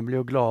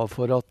takknemlige og glade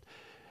for at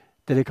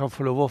dere kan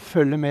få lov å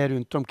følge med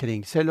rundt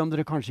omkring, selv om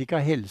dere kanskje ikke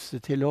har helse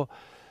til å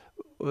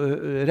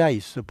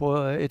reise på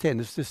et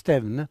eneste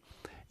stevne,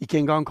 ikke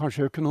engang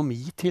kanskje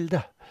økonomi til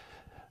det.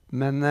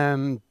 Men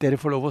dere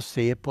får lov å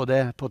se på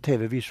det på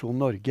TV Visjon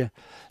Norge.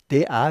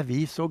 Det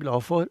vi så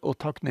glad for og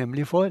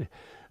takknemlige for,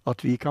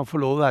 at vi kan få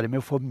lov å være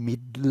med å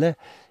formidle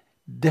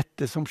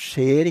dette som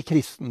skjer I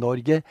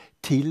Kristen-Norge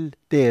til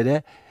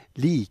dere,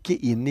 like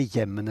inn I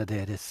hjemmene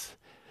deres.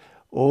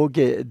 Og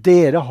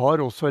dere har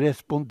også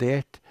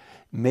respondert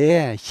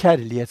med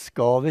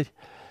kjærlighetsgaver.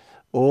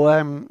 Og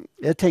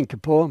jeg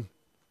tenker på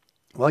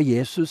hva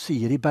Jesus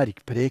sier I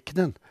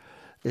bergprekenen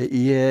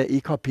I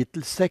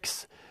kapittel 6.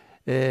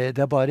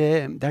 Det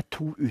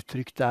to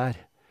uttrykk der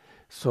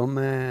som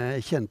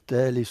jeg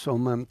kjente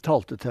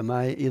talte til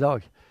meg I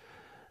dag.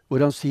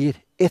 Hvor han sier,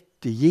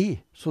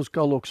 ettergi, så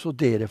skal også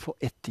dere få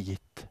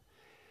ettergitt.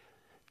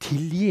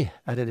 Tilgi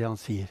det han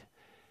sier.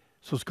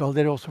 Så skal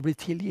dere også bli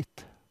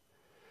tilgitt.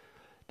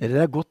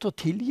 Dere godt å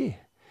tilgi.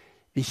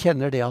 Vi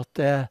kjenner det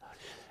at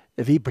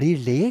vi blir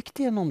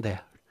lekt gjennom det.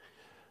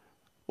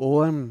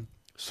 Og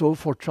så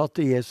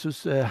fortsatte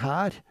Jesus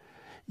her.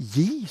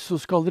 Gi, så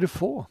skal dere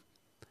få.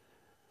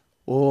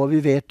 Og vi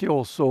vet jo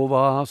også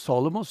hva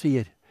Salomo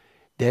sier.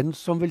 Den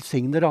som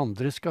velsigner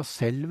andre skal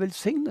selv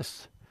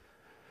velsignes.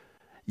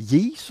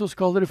 Gi, så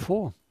skal dere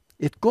få.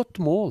 Et godt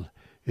mål,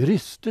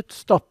 rystet,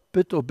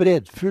 stappet og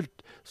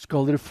bredfullt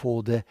skal dere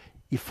få det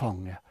I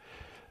fanget.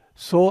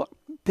 Så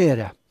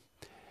dere,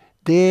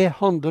 det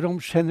handler om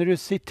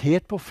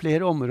generøsitet på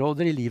flere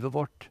områder I livet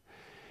vårt.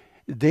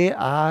 Det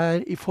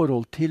I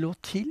forhold til å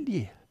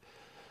tilgi.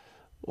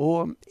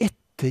 Og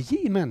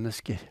ettergi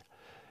mennesker.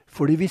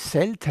 Fordi vi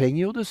selv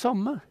trenger jo det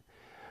samme.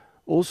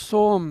 Og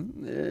så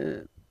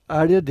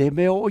det det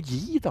med å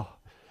gi da.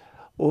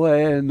 Og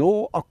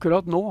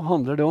akkurat nå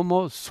handler det om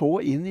å så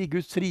inn I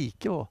Guds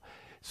rike, og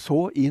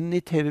så inn I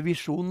TV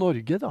Visjon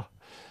Norge da.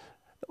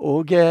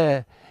 Og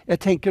jeg Jeg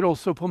tenker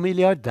også på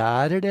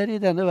milliardærer der i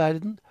denne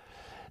verden.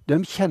 De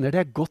kjenner det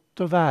er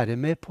godt å være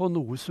med på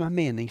noe som er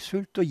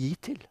meningsfullt å gi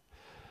til.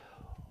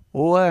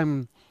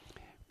 Og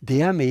det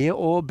er med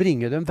å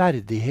bringe dem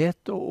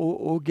verdighet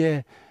og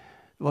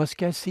hva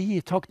skal jeg si,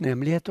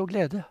 takknemlighet og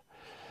glede.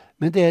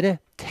 Men dere,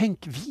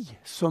 tenk vi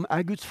som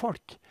er Guds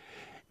folk.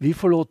 Vi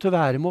får lov til å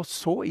være med oss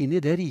så inn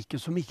i det riket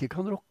som ikke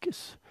kan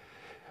rokkes.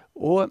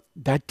 Og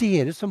det er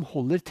dere som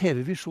holder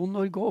TV Visjon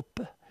Norge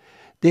oppe.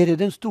 Dere er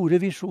den store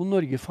Visjon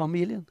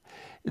Norge-familien.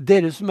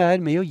 Dere som er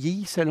med å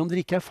gi, selv om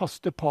dere ikke er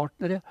faste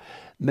partnere.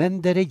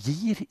 Men dere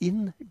gir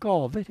inn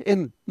gaver,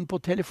 enten på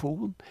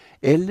telefon,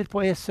 eller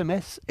på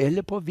SMS,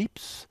 eller på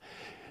Vips.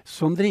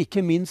 Som dere ikke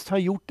minst har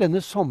gjort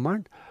denne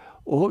sommeren.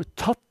 Og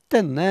tatt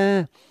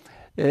denne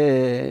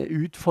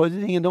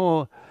utfordringen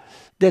og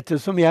dette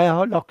som jeg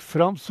har lagt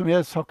fram, som jeg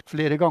har sagt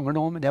flere ganger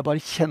nå, men jeg bare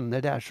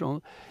kjenner det er så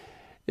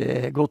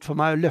godt for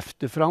meg å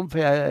løfte fram, for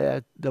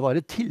det var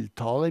et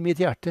tiltale i mitt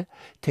hjerte.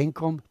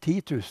 Tenk om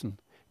 10 000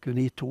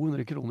 kunne gi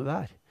 200 kroner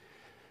hver.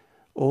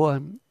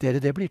 Og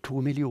dere, det blir 2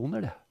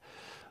 millioner det.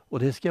 Og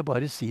det skal jeg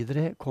bare si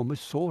dere kommer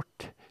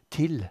sårt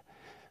til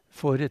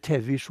for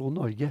TV Visjon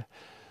Norge.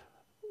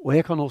 Og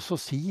jeg kan også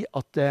si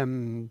at det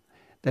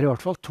er i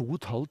hvert fall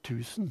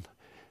 2500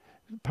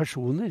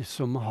 personer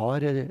som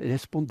har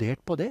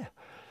respondert på det.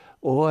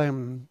 Og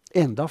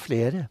enda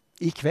flere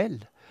i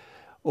kveld.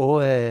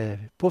 Og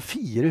på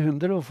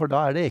 400, for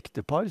da er det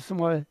ektepar som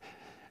har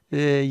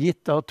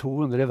gitt da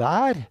 200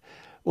 hver.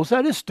 Og så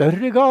er det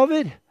større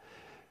gaver.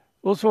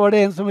 Og så var det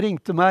en som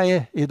ringte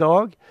meg i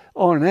dag.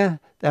 Arne,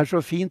 det er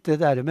så fint det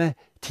der med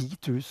 10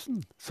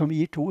 000 som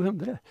gir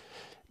 200.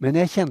 Men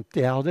jeg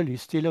kjente jeg hadde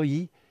lyst til å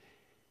gi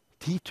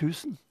 10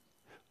 000.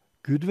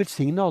 Gud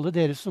velsigne alle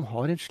dere som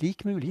har en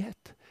slik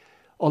mulighet.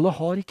 Alle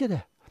har ikke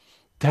det.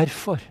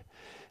 Derfor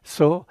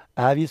så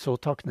er vi så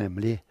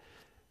takknemlige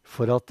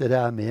for at dere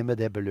er med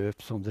det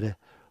beløp som dere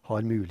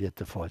har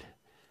muligheter for.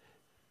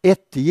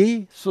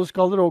 Ettergi, så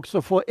skal dere også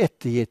få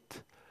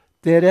ettergitt.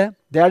 Dere,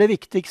 det er det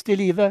viktigste i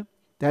livet.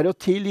 Det er å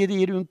tilgi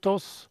de rundt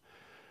oss.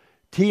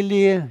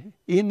 Tilgi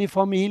inn i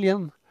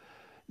familien.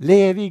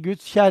 Leve i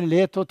Guds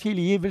kjærlighet og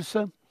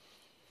tilgivelse.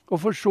 Og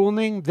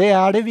forsoning, det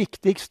er det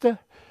viktigste.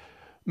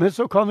 Men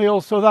så kan vi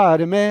også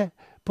være med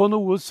på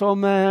noe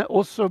som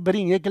også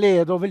bringer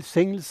glede og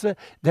velsignelse.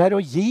 Det er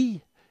å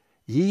gi.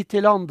 Gi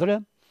til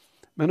andre,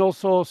 men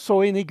også så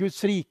inn i Guds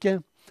rike.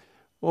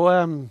 Og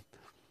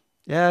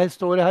jeg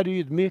står her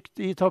ydmykt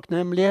i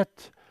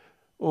takknemlighet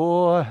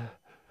og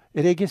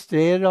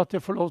registrerer at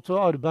jeg får lov til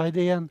å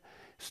arbeide i en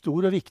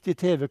stor og viktig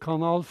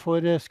TV-kanal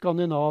for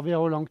Skandinavia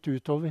og langt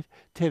utover.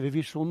 TV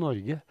Visjon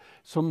Norge,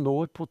 som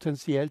når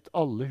potensielt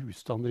alle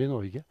husstander i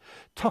Norge.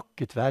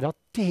 Takket være at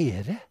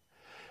dere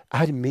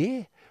er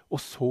med og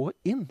så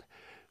inn,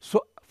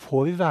 så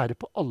får vi være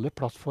på alle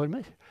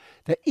plattformer.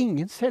 Det er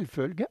ingen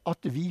selvfølge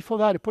at vi får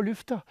være på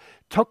lufta.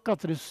 Takk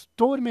at dere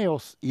står med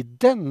oss i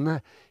denne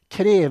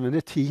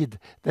krevende tid,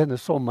 denne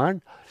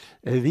sommeren.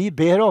 Vi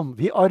ber om,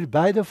 vi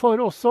arbeider for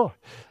også,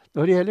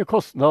 når det gjelder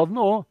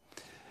kostnadene også.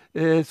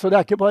 Så det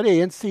er ikke bare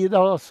en side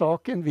av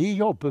saken vi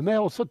jobber med,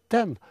 også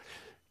den.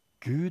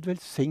 Gud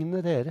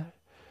velsigne dere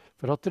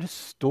for at dere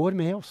står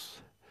med oss.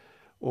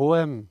 Og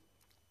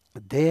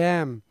det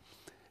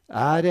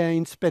er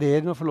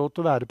inspirerende å få lov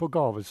til å være på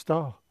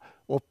Gavelstad,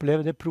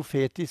 oppleve det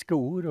profetiske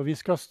ord, og vi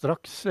skal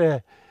straks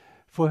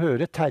få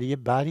høre Terje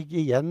Berg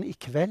igjen i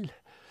kveld,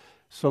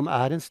 som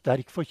er en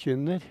sterk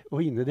forkynner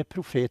og inne i det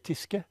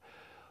profetiske.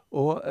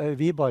 Og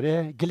vi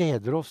bare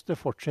gleder oss til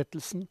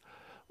fortsettelsen,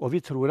 og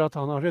vi tror at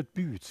han har et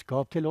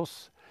budskap til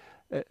oss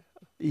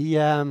i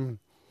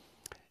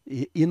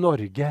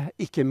Norge,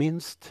 ikke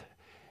minst,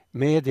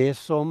 med det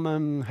som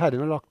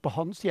Herren har lagt på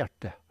hans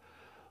hjerte.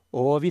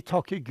 Og vi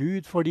takker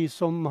Gud for de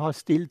som har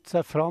stilt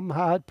seg fram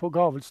her på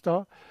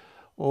Gavelstad,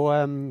 og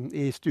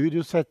i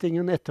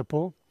studiosettingen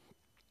etterpå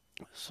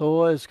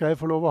så skal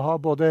jeg få lov å ha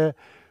både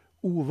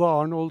Ove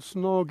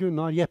Arnoldsen og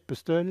Gunnar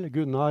Jeppestøl.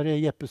 Gunnar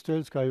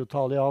Jeppestøl skal jo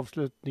tale i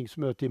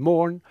avslutningsmøte i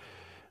morgen,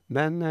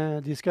 men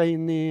de skal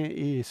inn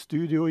i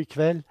studio i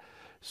kveld.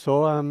 Så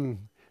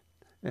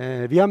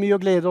vi har mye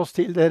å glede oss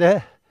til,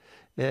 dere.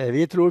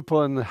 Vi tror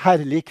på en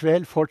herlig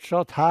kveld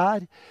fortsatt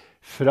her,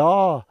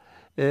 fra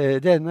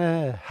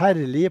denne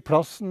herlige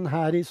plassen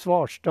her i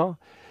Svarstad,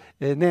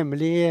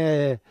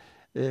 nemlig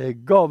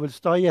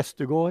Gavelstad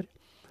gjestegård.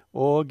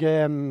 Og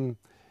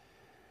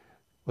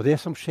det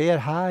som skjer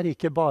her,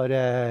 ikke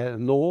bare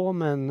nå,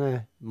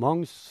 men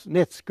Magnus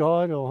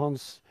Netskar og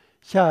hans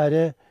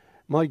kjære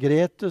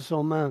Margrethe,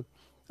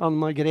 Anne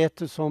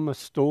Margrethe, som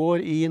står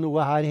i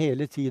noe her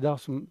hele tiden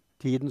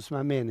som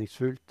er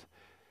meningsfullt.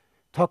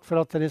 Takk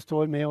for at dere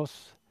står med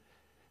oss.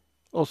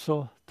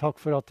 Også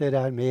takk for at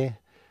dere er med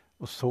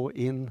og så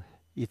inn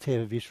i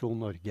TV Visjon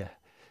Norge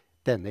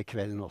denne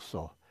kvelden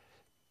også.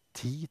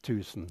 10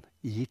 000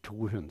 gir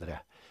 200.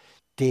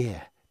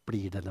 Det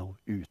blir det noe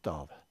ut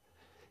av.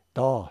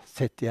 Da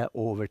setter jeg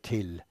over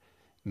til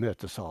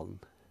møtesalen.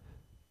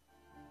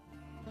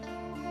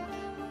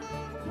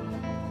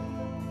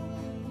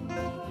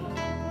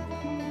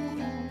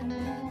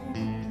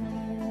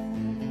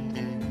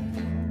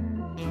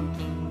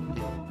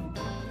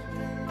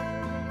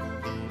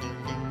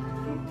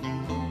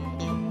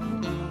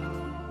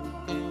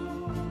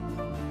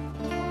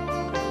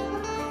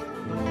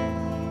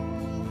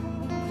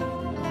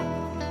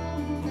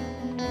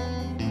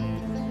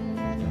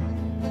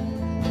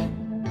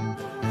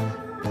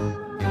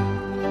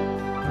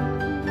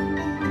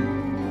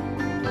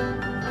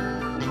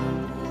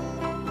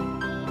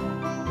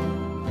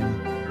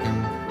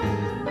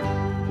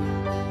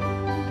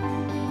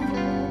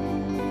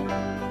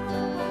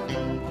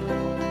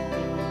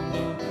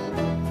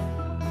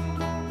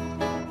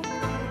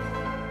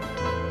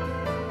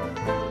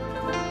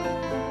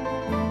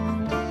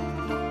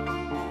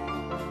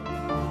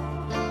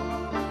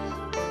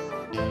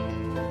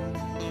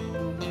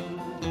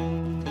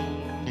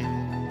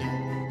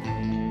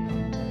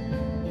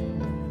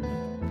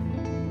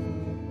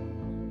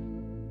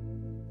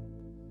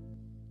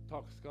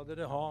 skal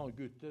dere ha,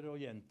 gutter og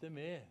jenter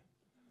med.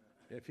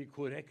 Jeg fikk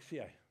korreks,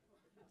 jeg.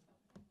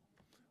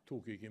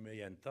 Tok ikke med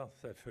jenta,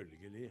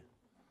 selvfølgelig.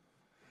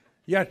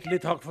 Hjertelig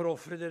takk for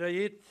offeret dere har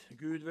gitt.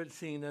 Gud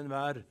velsigne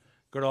enhver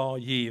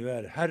glad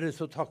giver. Herre,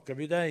 så takker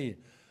vi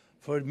deg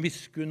for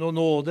miskunn og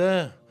nåde,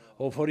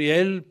 og for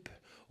hjelp,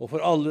 og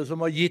for alle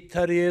som har gitt,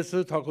 Herre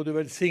Jesus. Takk at du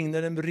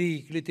velsigner dem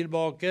rikelig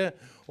tilbake,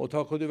 og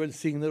takk at du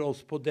velsigner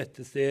oss på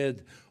dette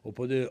sted, og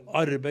på det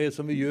arbeidet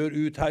som vi gjør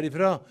ut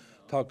herifra.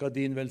 Takk at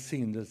din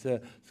velsignelse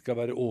skal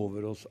være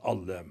over oss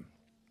alle.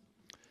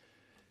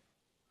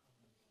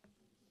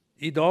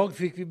 I dag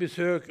fikk vi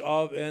besøk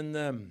av en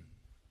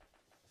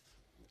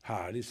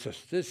herlig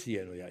søster,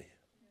 sier nå jeg.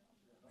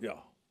 Ja.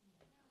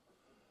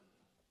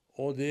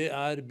 Og det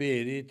er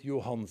Berit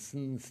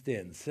Johansen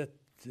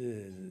Stenseth.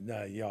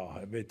 Nei, ja,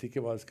 jeg vet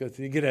ikke hva jeg skal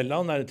si.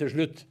 Grelland er det til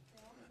slutt.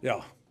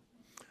 Ja,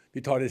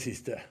 vi tar det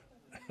siste.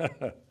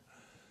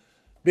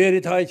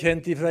 Berit har jeg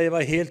kjent ifra jeg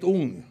var helt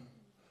ung.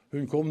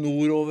 Hun kom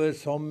nordover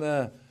som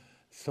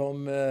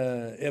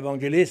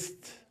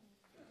evangelist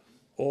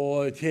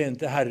og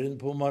tjente Herren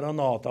på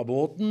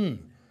Maranata-båten,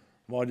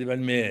 var de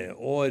vel med,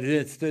 og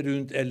reiste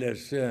rundt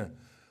ellers.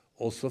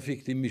 Og så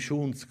fikk de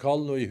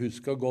misjonskall, og jeg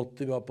husker godt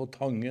de var på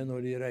Tangen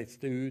når de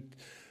reiste ut.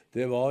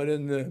 Det var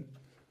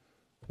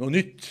noe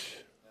nytt.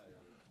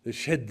 Det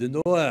skjedde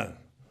noe.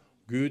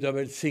 Gud har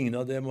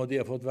velsignet dem, og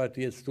de har fått vært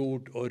i et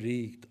stort og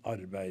rikt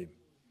arbeid.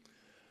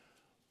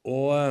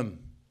 Og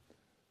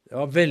jeg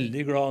var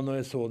veldig glad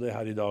når jeg så det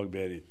her i dag,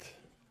 Berit.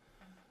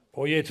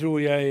 Og jeg tror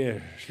jeg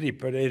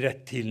slipper deg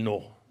rett til nå.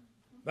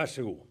 Vær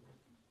så god.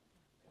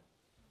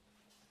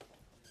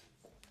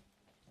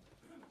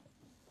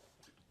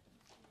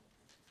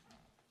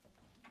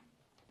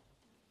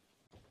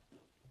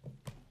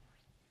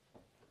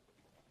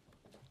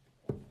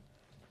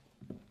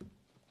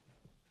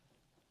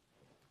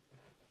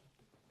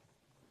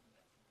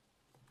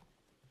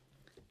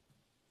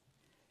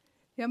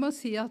 Jeg må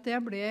si at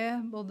jeg ble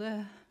både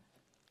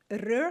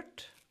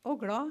rørt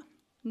og glad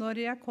når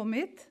jeg kom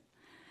hit.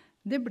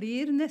 Det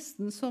blir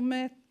nesten som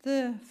et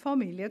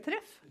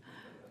familietreff.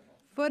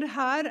 For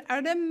her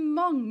er det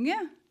mange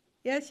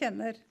jeg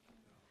kjenner.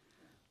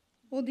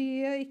 Og de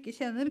jeg ikke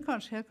kjenner,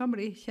 kanskje jeg kan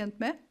bli kjent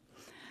med.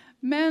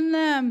 Men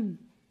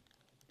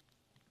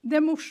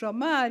det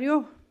morsomme er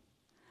jo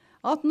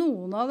at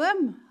noen av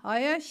dem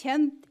har jeg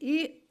kjent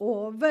i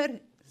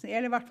over,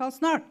 eller i hvert fall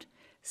snart,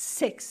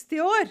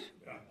 60 år.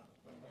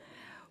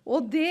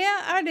 Og det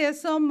er det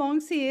som mange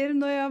sier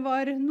når jeg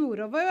var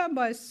nordover. Jeg var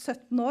bare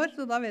 17 år,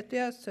 så da vet du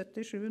jeg er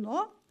 77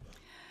 nå.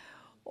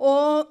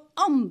 Og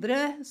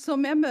andre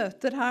som jeg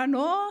møter her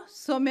nå,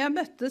 som jeg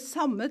møtte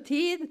samme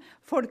tid,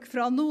 folk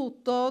fra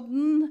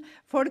Notodden,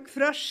 folk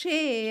fra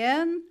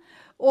Skien,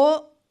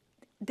 og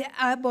det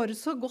er bare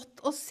så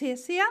godt å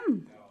ses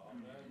igjen.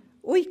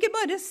 Og ikke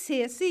bare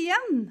ses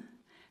igjen,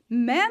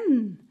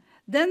 men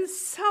den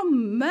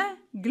samme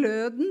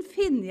gløden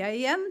finner jeg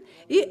igjen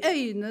i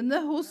øynene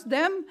hos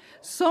dem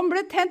som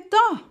ble tent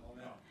da.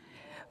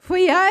 For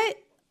jeg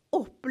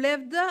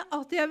opplevde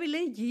at jeg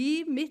ville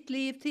gi mitt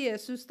liv til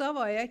Jesus. Da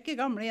var jeg ikke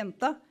gamle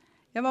jenta.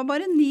 Jeg var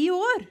bare 9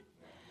 år.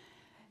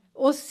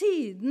 Og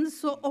siden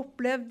så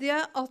opplevde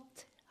jeg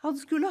at han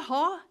skulle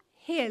ha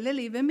hele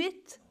livet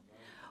mitt.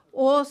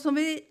 Og som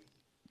vi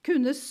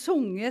kunne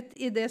sunget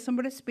i det som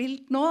ble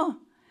spilt nå.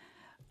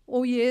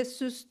 Og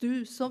Jesus,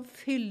 du som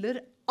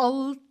fyller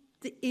alt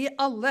i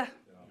alle.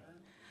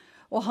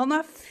 Og han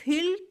har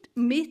fylt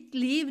mitt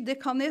liv, det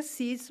kan jeg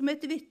si som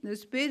et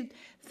vitnesbyrd,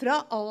 fra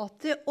A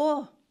til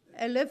Å,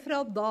 eller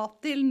fra da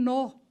til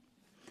nå.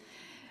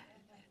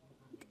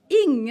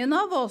 Ingen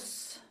av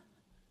oss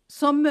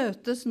som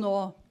møtes nå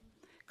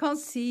kan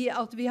si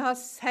at vi har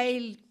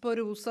seilt på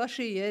rosa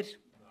skyer.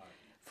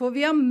 For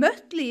vi har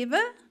møtt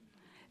livet.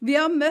 Vi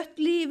har møtt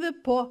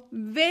livet på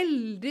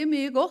veldig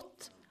mye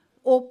godt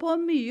og på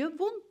mye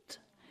vondt.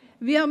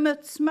 Vi har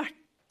møtt smerte.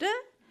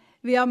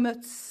 Vi har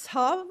møtt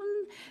savn,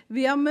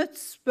 vi har møtt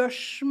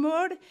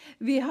spørsmål,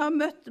 vi har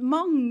møtt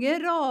mange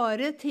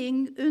rare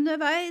ting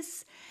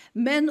underveis,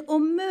 men å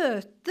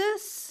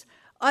møtes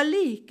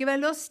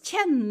allikevel oss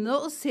kjenne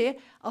og se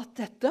at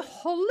dette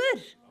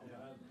holder.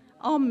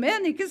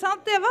 Amen, ikke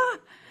sant, Eva?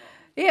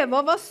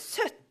 Eva var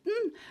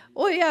 17,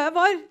 og jeg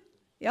var,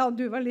 ja,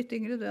 du var litt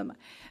yngre du enn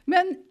meg,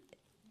 men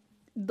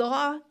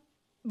da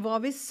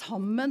var vi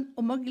sammen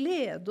om å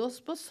glede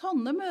oss på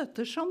sånne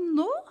møter som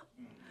nå.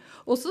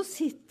 Og så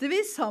sitter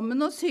vi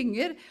sammen og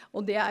synger,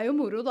 og det er jo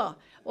moro da,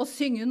 å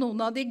synge noen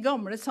av de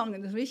gamle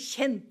sangene som vi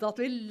kjente at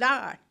vi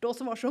lærte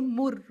oss, som var så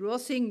moro å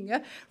synge,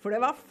 for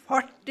det var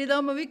fart i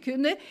dem, og vi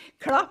kunne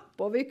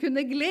klappe, og vi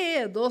kunne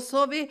glede oss,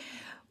 og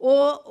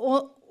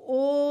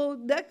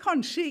det er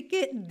kanskje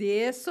ikke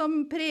det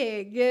som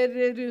preger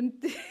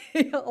rundt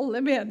i alle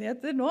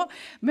menigheter nå,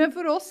 men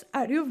for oss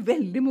er det jo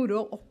veldig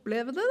moro å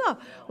oppleve det da,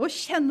 og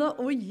kjenne,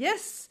 og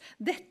yes,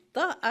 dette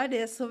er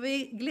det som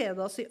vi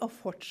gleder oss i, og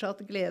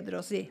fortsatt gleder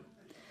oss i.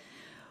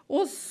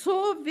 Og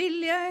så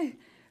vil jeg,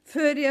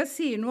 før jeg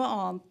sier noe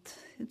annet,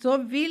 så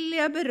vil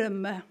jeg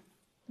berømme,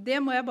 det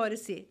må jeg bare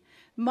si,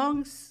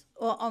 Mangs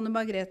og Anne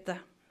Margrethe,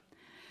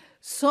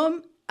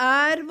 som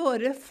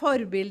våre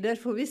forbilder,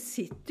 for vi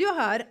sitter jo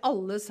her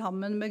alle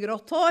sammen med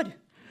grått hår.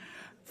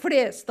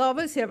 Fleste av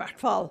oss i hvert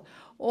fall.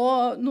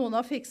 Og noen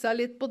har fikset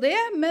litt på det,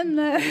 men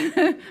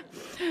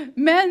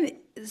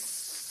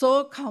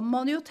så kan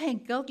man jo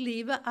tenke at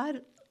livet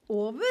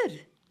over.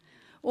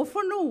 Og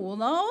for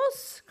noen av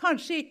oss,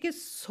 kanskje ikke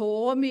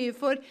så mye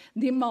for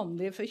de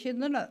mannlige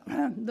forkynnerne,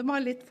 de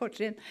har litt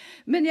fortrinn.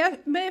 Men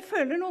jeg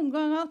føler noen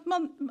ganger at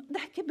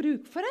det ikke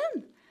bruk for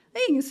en.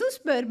 Det ingen som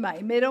spør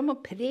meg mer om å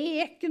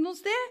preke noe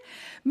sted.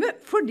 Men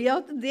fordi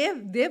at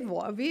det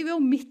var vi jo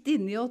midt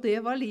inne i, og det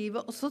var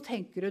livet. Og så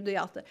tenker du det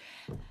at,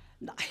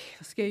 nei,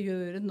 hva skal jeg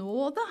gjøre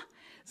nå da?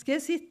 Skal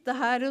jeg sitte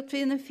her og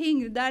tvinne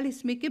fingre? Det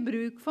liksom ikke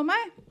bruk for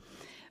meg.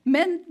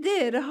 Men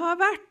dere har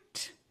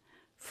vært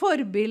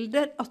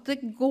forbilder at det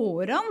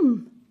går an.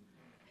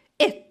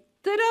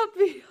 Etter at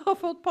vi har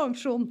fått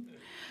pensjon,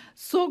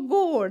 så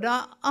går det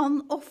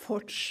an å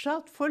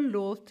fortsatt få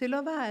lov til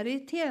å være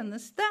i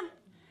tjeneste.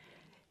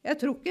 Jeg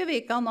tror ikke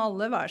vi kan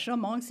alle være så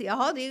mange sier,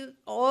 ja, de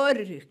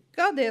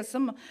orker det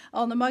som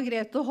Anne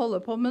Margrethe holder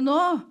på med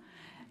nå.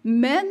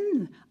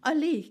 Men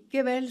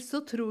allikevel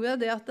så tror jeg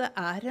det at det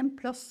en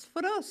plass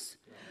for oss.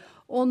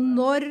 Og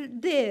når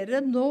dere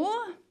nå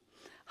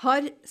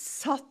har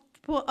satt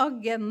på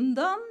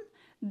agendaen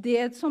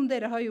det som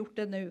dere har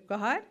gjort denne uka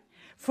her,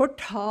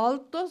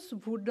 fortalt oss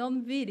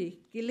hvordan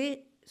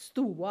virkelig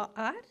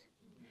stoda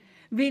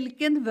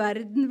hvilken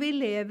verden vi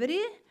lever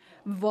i,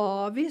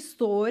 hva vi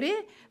står i,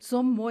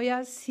 så må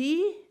jeg si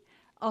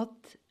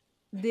at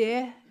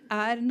det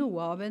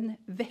noe av en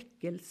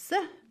vekkelse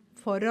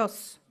for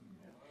oss.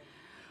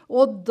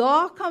 Og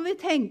da kan vi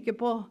tenke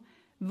på,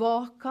 hva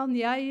kan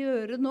jeg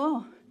gjøre nå?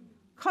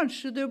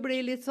 Kanskje du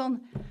blir litt sånn,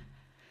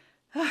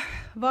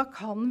 hva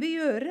kan vi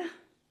gjøre?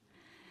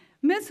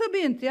 Men så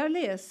begynte jeg å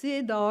lese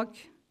i dag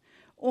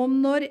om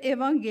når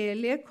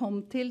evangeliet kom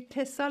til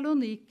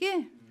Tessaloniki.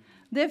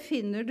 Det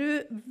finner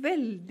du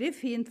veldig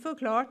fint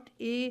forklart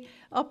i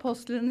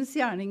Apostlenes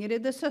gjerninger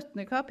i det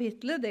 17.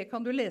 kapitlet. Det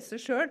kan du lese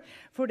selv,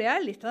 for det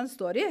litt av en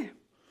story.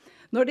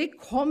 Når de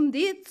kom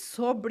dit,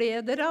 så ble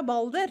det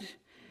rabalder.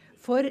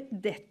 For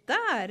dette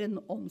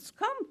en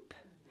åndskamp.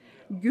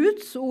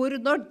 Guds ord,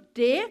 når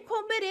det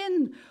kommer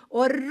inn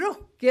og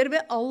rokker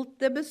ved alt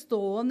det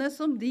bestående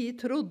som de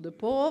trodde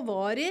på og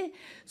var i,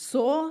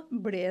 så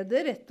ble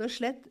det rett og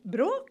slett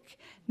bråk.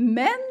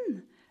 Men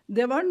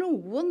det var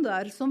noen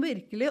der som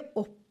virkelig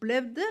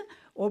opplevde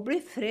å bli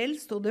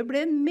frelst, og det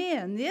ble en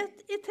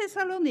menighet i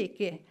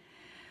Tessaloniki.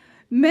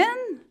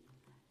 Men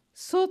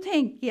så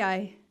tenker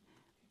jeg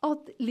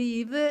at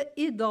livet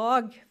i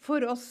dag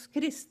for oss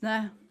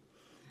kristne,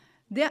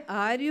 det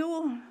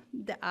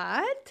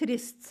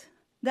trist.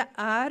 Det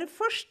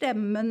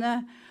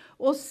forstemmende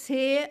å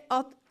se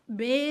at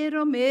mer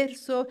og mer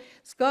så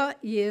skal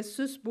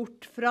Jesus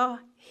bort fra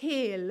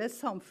hele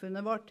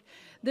samfunnet vårt.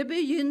 Det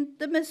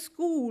begynte med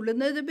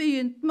skolene, det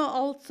begynte med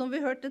alt som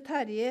vi hørte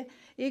Terje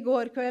i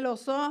går kveld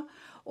også.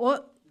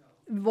 Og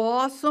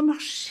hva som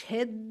har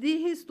skjedd i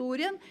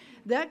historien,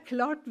 det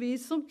klart vi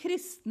som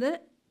kristne,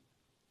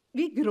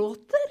 vi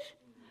gråter.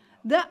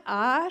 Det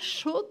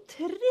så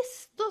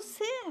trist å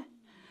se.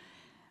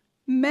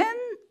 Men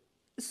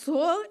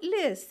så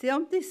leste jeg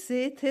om disse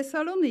i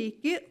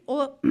Tessaloniki,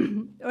 og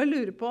jeg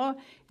lurer på,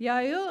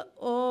 jeg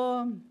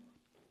og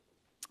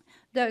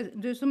det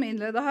du som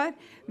innleder her,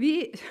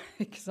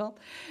 ikke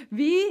sant?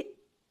 Vi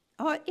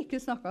har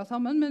ikke snakket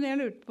sammen, men jeg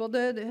lurte på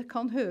det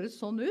kan høres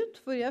sånn ut,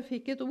 for jeg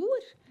fikk et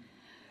ord.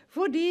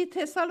 Fordi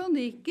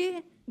Tessaloniki,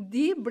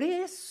 de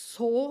ble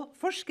så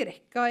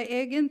forskrekket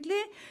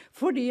egentlig,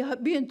 for de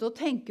begynte å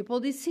tenke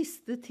på de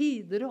siste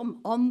tider om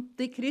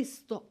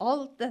antikrist og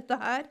alt dette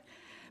her.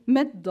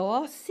 Men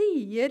da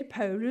sier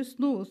Paulus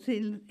noe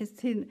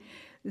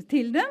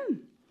til dem.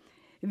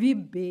 Vi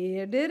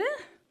ber dere,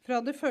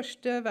 fra det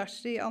første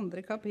verset i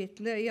 2.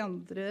 kapitlet i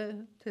 2.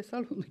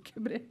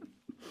 Tessalonikerbrev.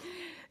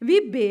 Vi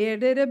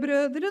ber dere,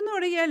 brødre,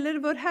 når det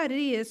gjelder vår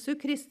Herre Jesu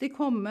Kristi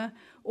komme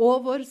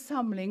og vår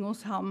samling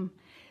hos ham.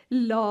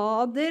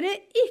 La dere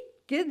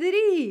ikke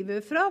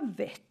drive fra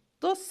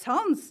vett og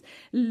sans.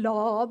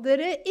 La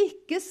dere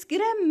ikke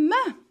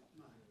skremme.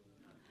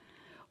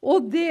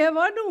 Og det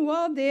var noe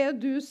av det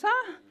du sa.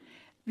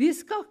 Vi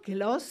skal ikke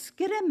la oss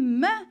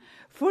skremme,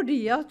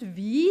 fordi at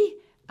vi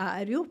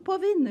jo på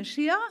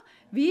vinnersida.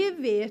 Vi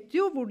vet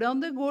jo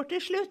hvordan det går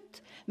til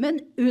slutt. Men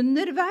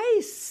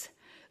underveis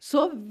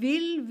så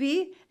vil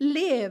vi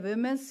leve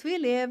mens vi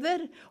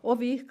lever, og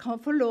vi kan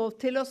få lov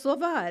til oss å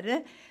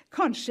være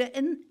kanskje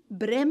en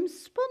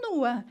brems på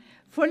noe.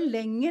 For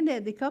lenger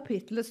nede i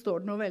kapitlet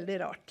står det noe veldig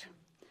rart.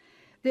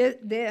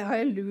 Det har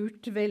jeg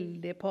lurt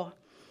veldig på.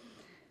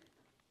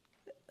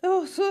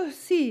 Og så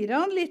sier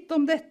han litt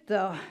om dette.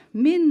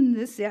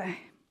 Minnes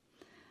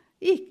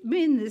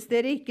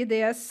dere ikke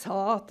det jeg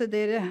sa til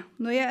dere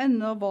når jeg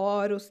ennå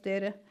var hos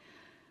dere?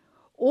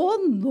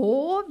 Og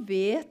nå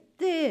vet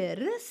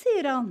dere,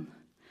 sier han,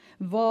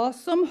 hva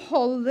som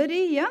holder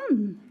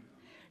igjen,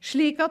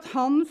 slik at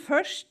han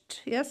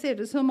først, jeg ser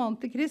det som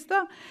antikrist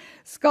da,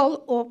 skal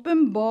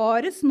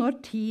åpenbares når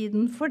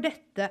tiden for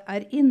dette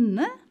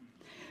inne.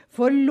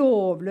 For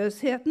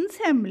lovløshetens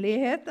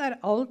hemmelighet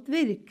alt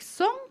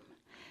virksom,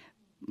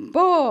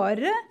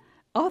 bare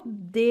at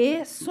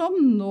det som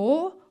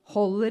nå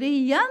holder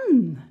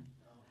igjen,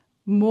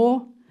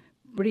 må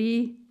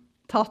bli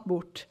tatt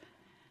bort.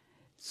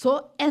 Så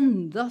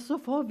enda så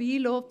får vi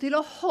lov til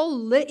å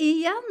holde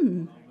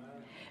igjen.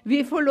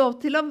 Vi får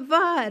lov til å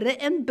være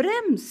en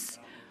brems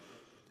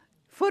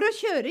for å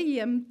kjøre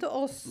hjem til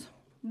oss,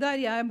 der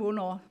jeg bor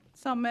nå,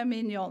 sammen med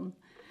min John.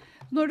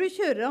 Når du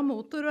kjører av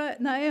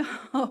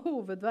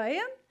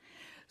hovedveien,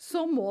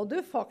 så må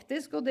du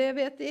faktisk, og det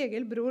vet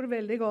Egil Bror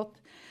veldig godt,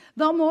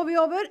 da må vi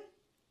over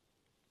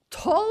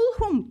 12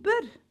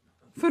 humper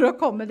for å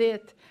komme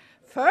dit.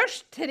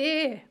 Først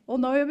 3, og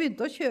når vi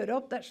begynte å kjøre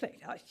opp, der slik,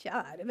 ja,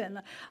 kjære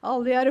venner,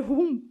 alle de her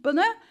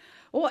humpene,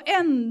 og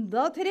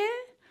enda 3,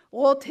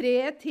 og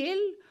 3 til,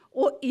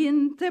 og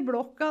inn til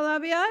blokka der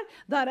vi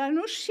der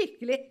noen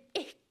skikkelig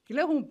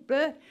ekle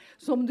humper,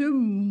 som du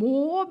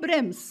må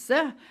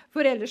bremse,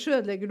 for ellers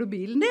ødelegger du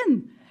bilen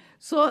din.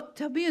 Så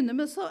til å begynne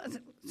med så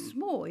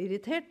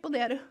småirritert på de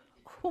her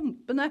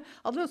humpene,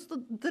 hadde lyst til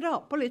å dra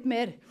på litt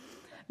mer.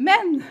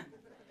 Men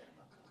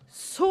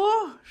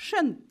så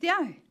skjønte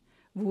jeg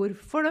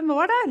hvorfor de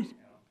var der.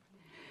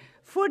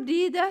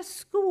 Fordi det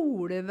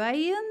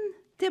skoleveien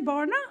til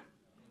barna.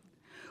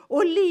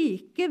 Og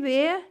like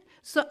ved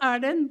så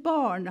det en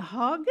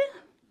barnehage.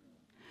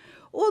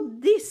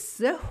 Og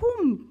disse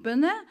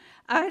humpene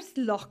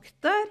lagt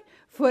der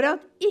for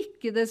at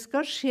ikke det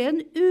skal skje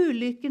en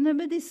ulykkene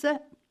med disse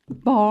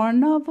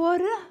barna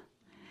våre.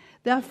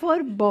 Det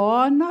for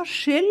barnas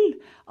skyld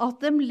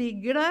at de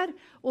ligger der,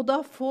 og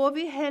da får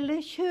vi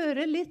heller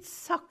kjøre litt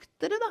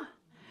saktere da.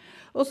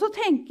 Og så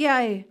tenker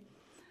jeg,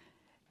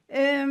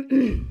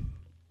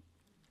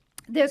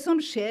 det som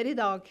skjer i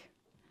dag,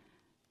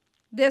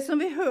 det som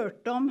vi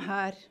hørte om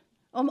her,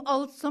 om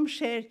alt som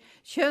skjer,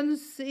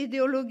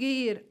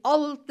 kjønnsideologier,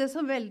 alt det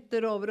som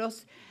velter over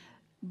oss,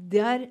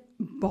 det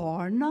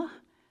barna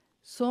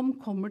som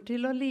kommer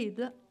til å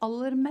lide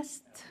aller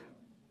mest.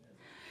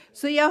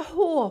 Så jeg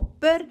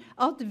håper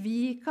at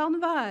vi kan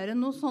være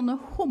noen sånne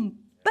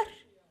humper,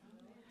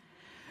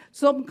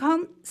 som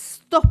kan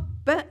stoppe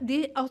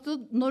altså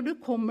når du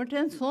kommer til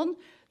en sånn,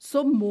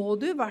 så må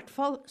du i hvert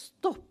fall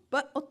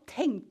stoppe og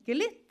tenke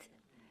litt.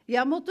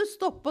 Jeg måtte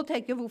stoppe og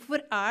tenke, hvorfor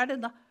det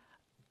da?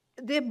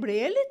 Det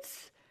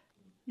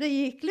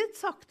gikk litt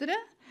saktere,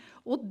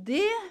 og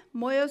det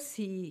må jeg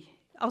si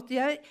at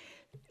jeg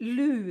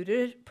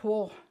lurer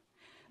på.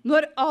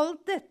 Når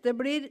alt dette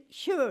blir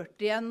kjørt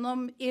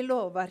gjennom i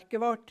lovverket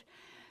vårt,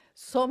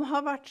 som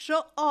har vært så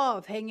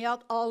avhengig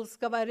av at alt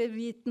skal være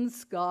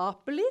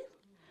vitenskapelig,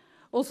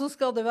 og så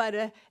skal det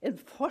være en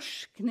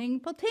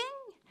forskning på ting,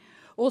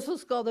 og så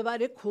skal det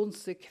være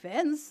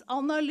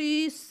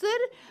konsekvensanalyser,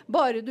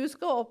 bare du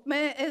skal opp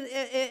med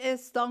en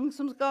stang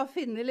som skal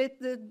finne litt,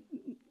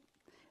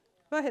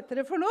 hva heter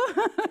det for noe?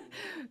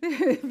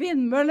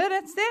 Vindmøller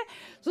et sted,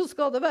 så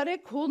skal det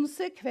være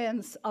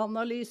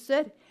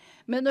konsekvensanalyser.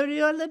 Men når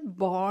det gjelder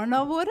barna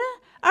våre,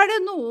 det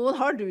noen,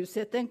 har du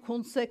sett en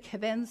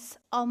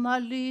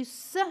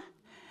konsekvensanalyse?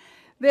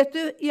 Vet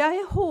du,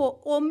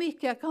 om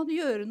ikke jeg kan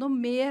gjøre noe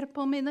mer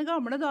på mine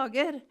gamle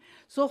dager,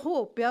 så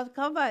håper jeg at det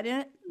kan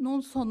være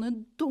noen sånne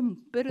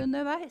dumper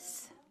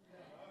underveis.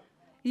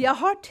 Jeg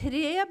har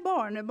 3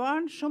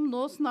 barnebarn som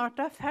nå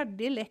snart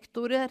ferdige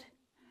lektorer.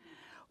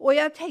 Og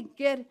jeg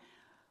tenker,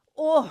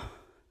 og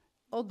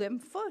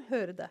dem får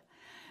høre det.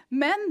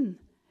 Men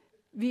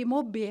vi må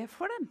be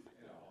for dem.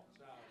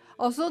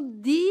 Altså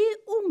de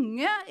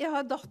unge, jeg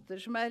har datter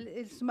som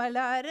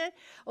lærer,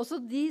 altså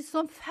de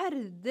som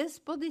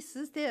ferdes på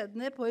disse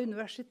stedene, på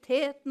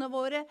universitetene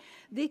våre,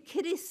 de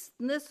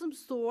kristne som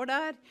står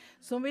der,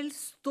 som vil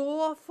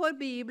stå for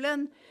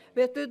Bibelen,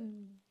 vet du,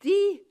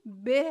 de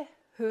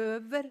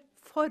behøver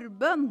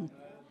forbønn.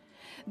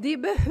 De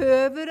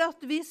behøver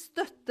at vi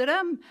støtter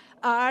dem,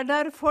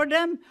 der for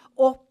dem,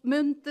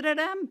 oppmuntrer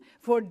dem,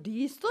 for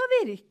de står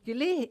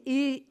virkelig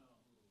i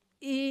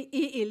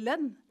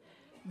ilden.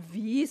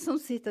 Vi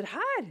som sitter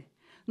her,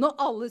 når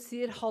alle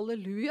sier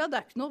halleluja,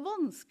 det ikke noe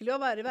vanskelig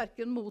å være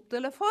hverken mot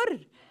eller for.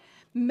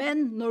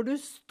 Men når du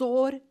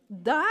står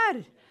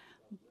der,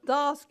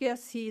 da skal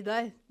jeg si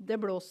deg, det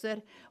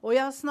blåser. Og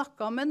jeg har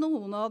snakket med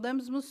noen av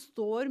dem som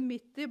står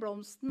midt i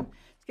blomsten.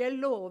 Skal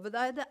jeg love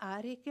deg, det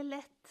ikke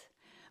lett.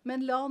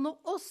 Men la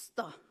nå oss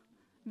da,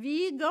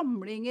 vi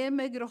gamlinger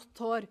med grått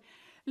hår,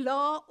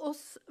 la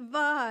oss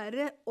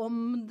være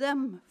om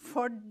dem,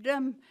 for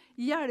dem,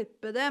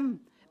 hjelpe dem,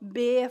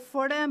 be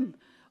for dem,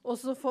 og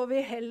så får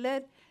vi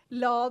heller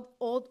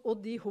og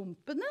de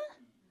humpene,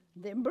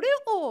 den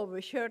blir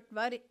overkjørt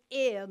hver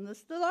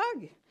eneste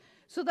dag.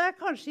 Så det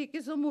kanskje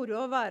ikke så moro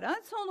å være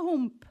en sånn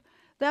hump.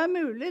 Det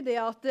mulig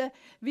det at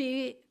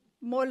vi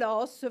må la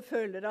oss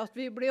føle at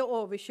vi blir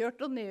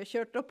overkjørt og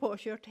nedkjørt og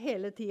påkjørt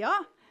hele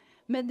tiden.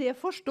 Men det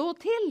får stå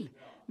til.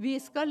 Vi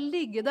skal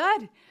ligge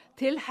der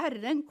til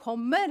Herren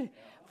kommer,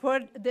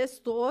 for det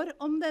står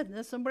om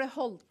denne som ble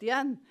holdt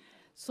igjen.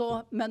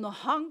 Så, men når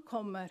han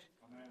kommer,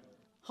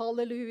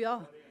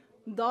 halleluja,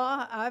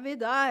 da vi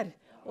der,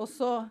 og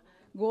så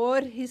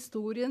går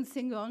historien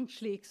sin gang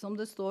slik som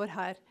det står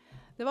her.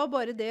 Det var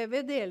bare det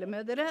vi deler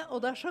med dere,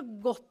 og det så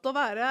godt å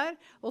være her,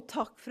 og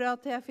takk for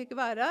at jeg fikk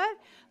være her.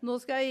 Nå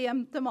skal jeg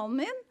hjem til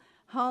mannen min.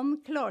 Han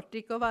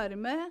klarte ikke å være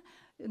med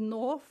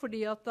nå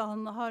fordi at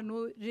han har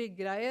noen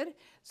ryggreier,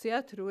 så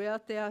jeg tror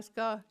at jeg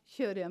skal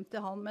kjøre hjem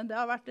til han. Men det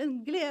har vært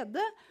en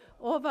glede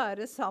å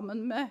være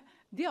sammen med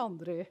de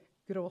andre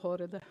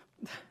gråhårede.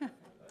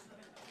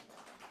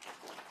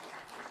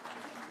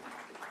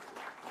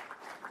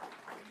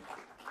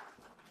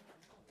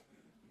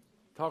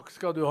 Takk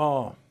skal du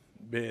ha,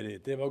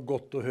 Berit. Det var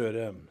godt å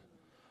høre.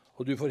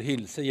 Og du får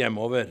hilse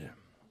hjemover.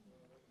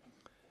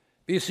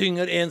 Vi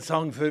synger en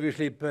sang før vi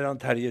slipper han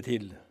Terje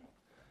til.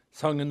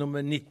 Sangen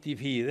nummer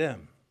 94.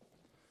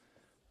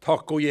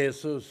 Takk, o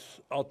Jesus,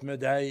 at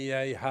med deg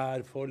jeg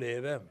her får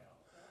leve.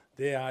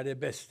 Det det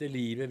beste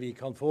livet vi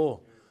kan få.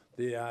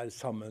 Det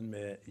sammen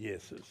med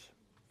Jesus.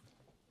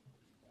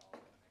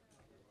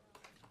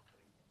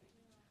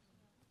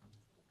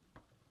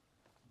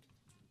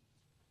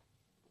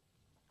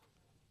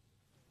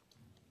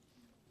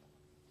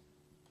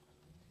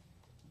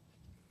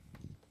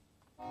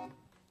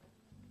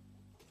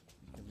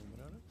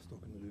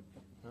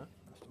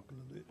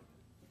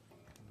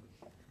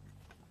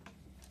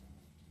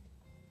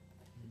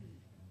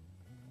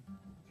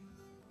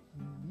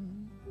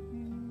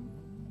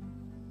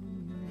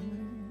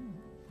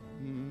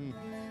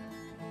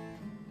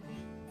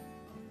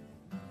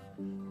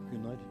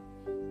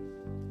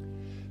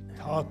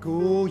 Takk,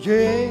 o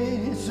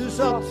Jesus,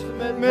 at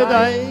med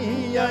deg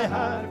jeg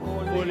her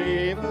får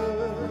leve.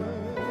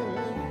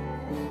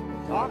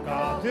 Takk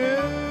at du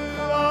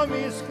av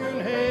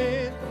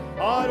miskunnhet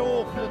har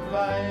åpnet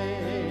vei.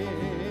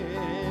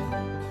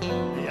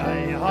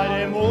 Jeg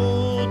har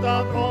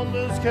mottatt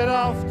åndens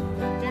kraft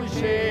til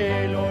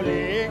sjel og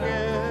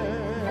lege.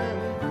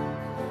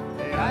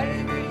 Jeg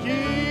vil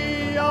gi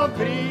all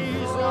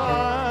pris og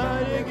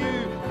ære,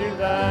 Gud, til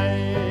deg.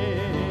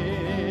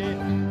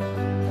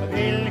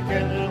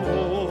 Hvilken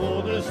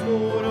nåde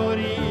stor og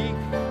rik,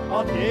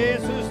 at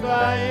Jesus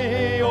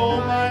deg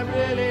og meg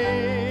ble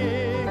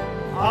lik.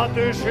 At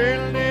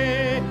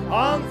uskyldig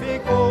han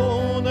fikk gå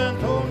den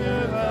tunge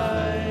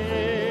vei.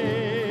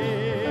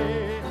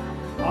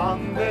 Han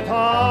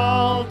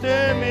betalte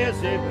med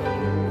sitt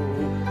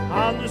blod,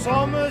 han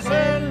som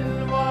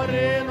selv var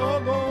ren og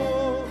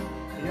god.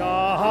 Ja,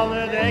 han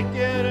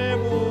dekker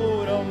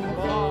bord om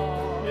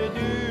bare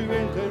du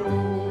vil tro.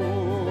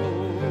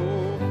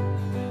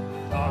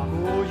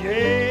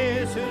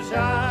 Jesus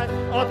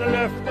at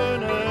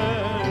løftene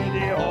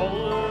de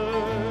holder.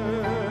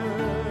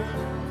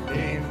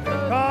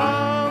 Intet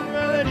kan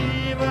vel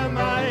rive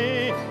meg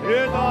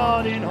ut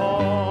av din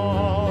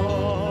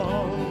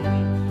hånd.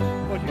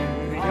 For du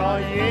har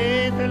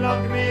gitt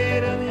langt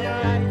mer enn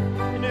jeg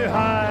nu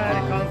her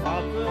kan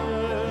fatte.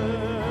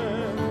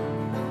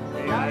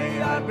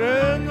 Jeg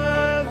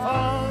bundet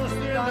fast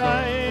til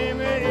deg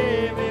med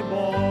evig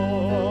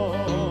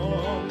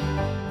bånd.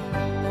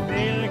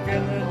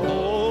 Hvilken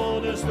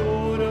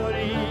stor og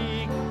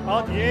rik,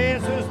 at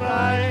Jesus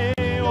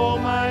deg og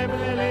meg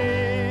ble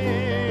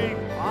lik.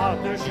 At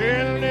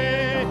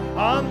uskyldig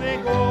han vil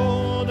gå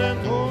den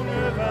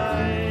tunge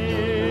vei.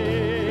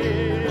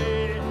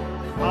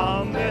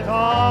 Han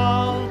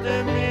betalte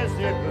med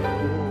sitt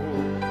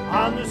blod,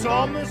 han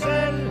som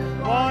selv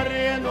var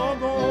ren og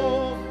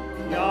god.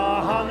 Ja,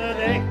 han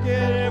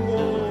dekker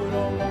bord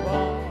om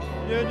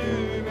bare du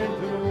vil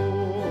tro.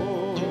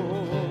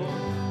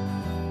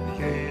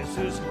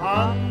 Jesus,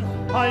 han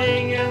har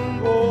ingen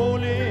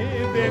bolig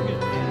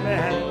bygd med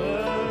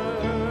hender.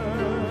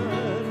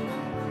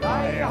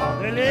 Nei, han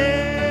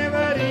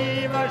lever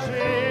i hver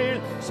sjel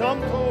som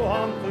på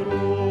han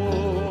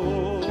tror.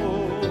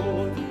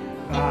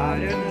 Hver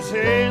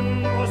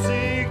synd og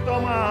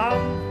sykdom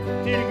han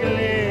til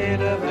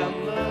glede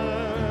vender.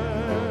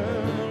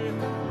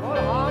 For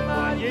han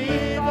har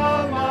gitt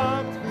all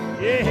makt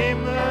i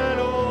himmel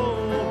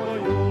og på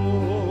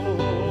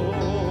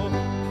jord.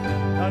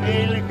 Da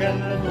hvilken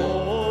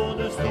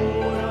nåde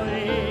stor og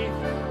rik,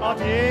 at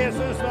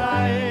Jesus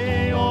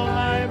deg og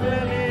meg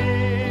ble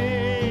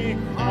lik.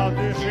 At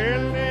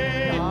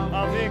uskyldig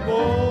han fikk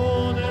gå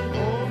den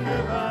tunge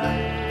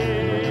vei.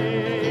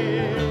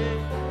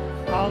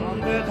 Han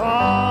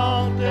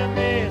betalte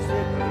med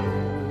sitt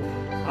blod,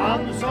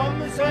 han som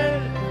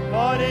selv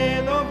var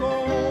ren og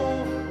god.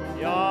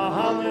 Ja,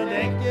 han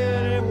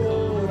dekker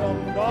bord om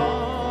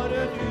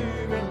bare du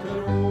vil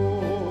tro.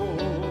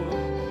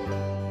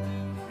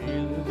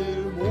 Vil du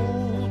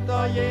motta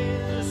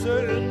Jesu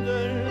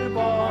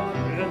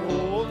underbare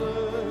nåde?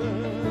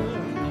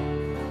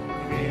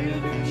 Vil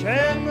du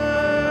kjenne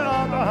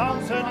at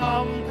hans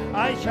navn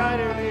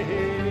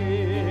kjærlighet?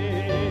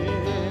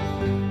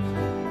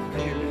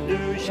 Vil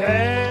du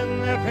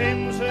kjenne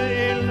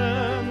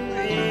pinseilden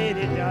i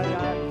ditt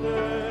hjerte?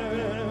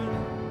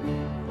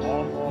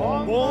 Kom og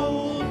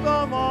motta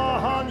hva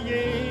han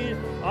gir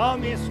av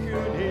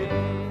miskunnhet.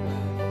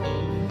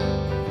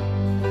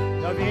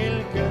 Ja,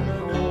 hvilken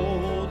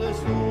nåde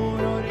stor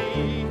og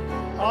rik,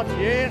 at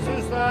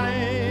Jesus deg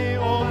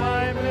og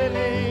meg ble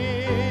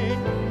lik.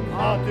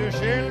 satt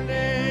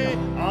uskyldig,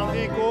 han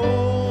fikk gå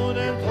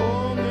den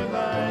tunge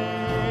vei.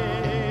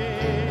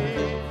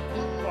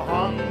 For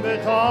han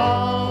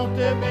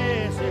betalte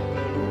med sitt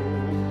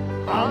blod,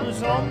 han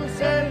som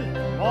selv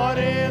var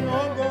ren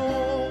og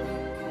god.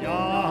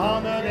 Ja,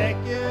 han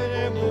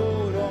dekker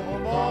bord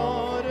om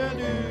bare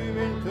du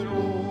vil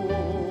tro.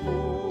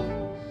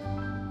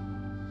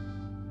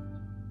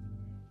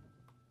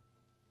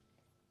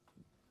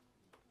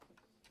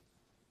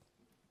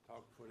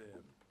 Takk for det.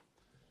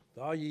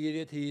 Da gir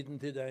jeg tiden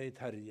til deg,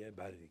 Terje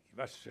Berg.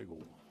 Vær så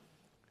god.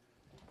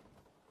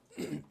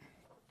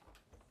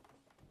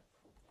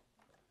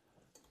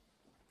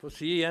 Få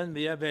si igjen,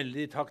 vi er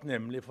veldig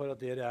takknemlige for at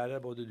dere er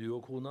her, både du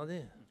og kona di.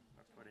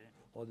 Takk for det.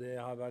 Og det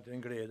har vært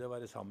en glede å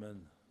være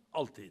sammen.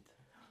 Alltid.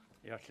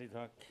 Hjertelig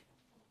takk.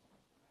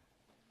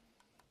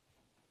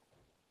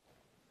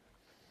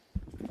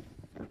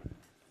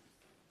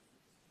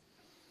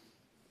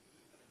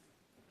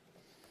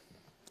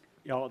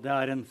 Ja, det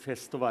er en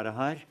fest å være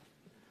her.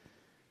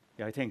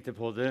 Jeg tenkte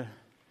på det.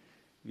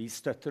 Vi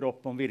støtter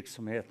opp om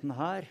virksomheten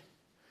her,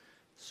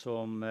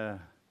 som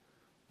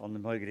Anne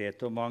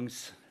Margrethe og Mangs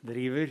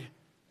driver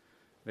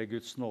ved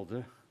Guds nåde.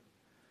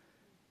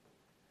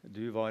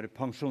 Du var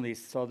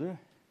pensjonist, sa du?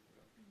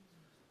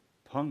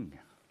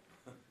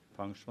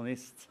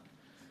 Pensjonist.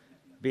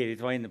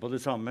 Berit var inne på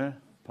det samme.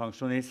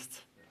 Pensjonist.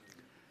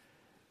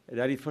 Det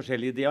er litt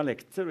forskjellige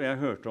dialekter, og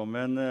jeg hørte om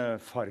en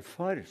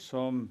farfar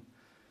som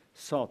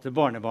sa til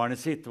barnebarnet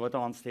sitt, det var et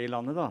annet sted i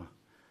landet da,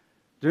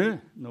 du,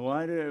 nå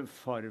er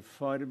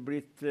farfar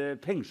blitt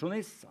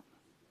pensjonist, sa han.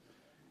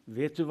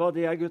 Vet du hva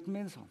det er, gutten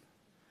min, sa han.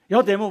 Ja,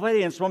 det må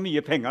være en som har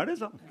mye penger, det,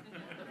 sa han.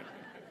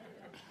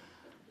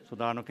 Så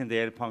det er nok en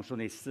del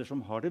pensjonister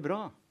som har det bra.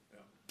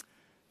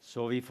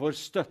 Så vi får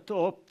støtte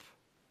opp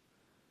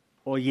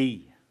og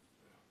gi.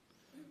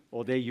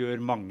 Og det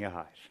gjør mange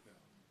her.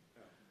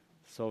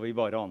 Så vi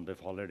bare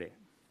anbefaler det.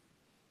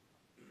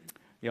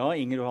 Ja,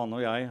 Inger Johanne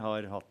og jeg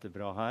har hatt det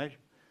bra her.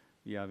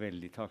 Vi er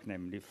veldig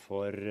takknemlige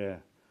for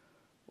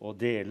å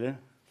dele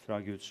fra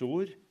Guds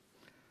ord.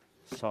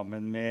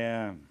 Sammen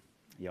med,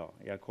 ja,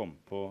 jeg kom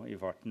på i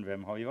farten,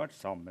 hvem har vi vært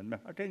sammen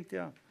med her, tenkte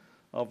jeg.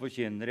 Av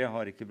forkynnere, jeg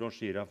har ikke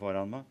brosjyra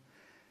foran meg.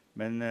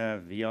 Men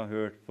vi har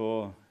hørt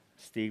på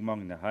Stig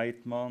Magne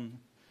Heitmann,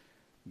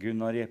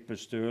 Gunnar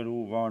Jeppestøl,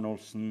 Ove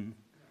Arnoldsen,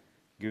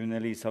 Gunn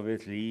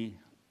Elisabeth Lie,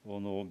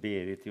 og nå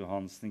Berit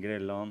Johansen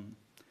Grelland.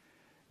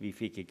 Vi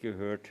fikk ikke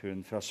hørt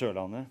hun fra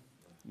Sørlandet.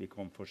 Vi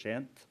kom for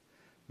sent.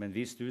 Men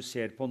hvis du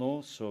ser på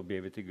nå, så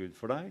ber vi til Gud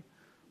for deg,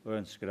 og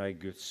ønsker deg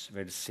Guds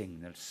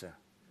velsignelse,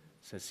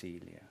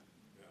 Cecilie.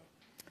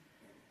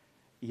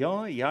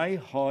 Ja, jeg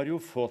har jo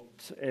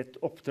fått et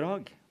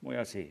oppdrag, må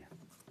jeg si.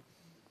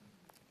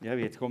 Jeg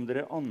vet ikke om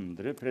dere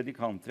andre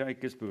predikanter, jeg har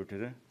ikke spurt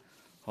dere,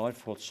 har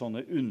fått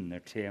sånne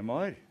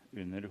undertemaer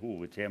under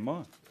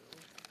hovedtemaet.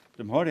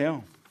 De har det, ja.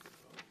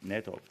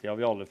 Nettopp, det har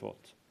vi alle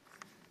fått.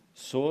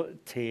 Så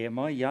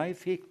temaet jeg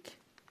fikk,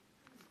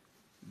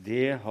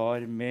 det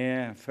har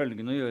med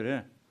følgende å gjøre.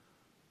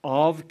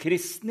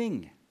 Avkristning,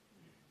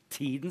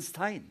 tidens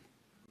tegn.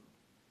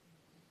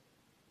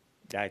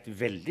 Det er et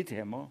veldig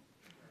tema,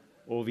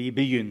 og vi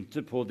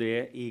begynte på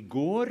det i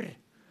går,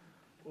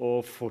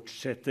 og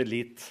fortsetter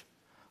litt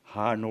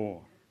her nå.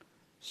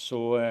 Så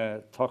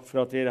takk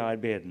for at dere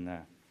er bedende.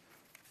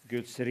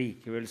 Guds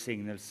rike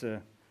velsignelse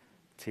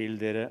til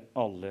dere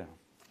alle.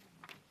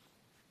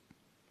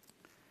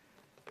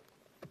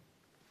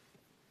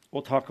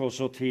 Og takk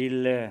også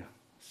til,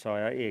 sa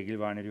jeg, Egil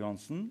Werner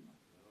Johansen.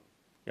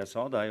 Jeg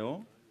sa deg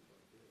også.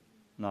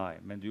 Nei,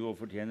 men du også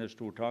fortjener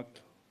stor takk.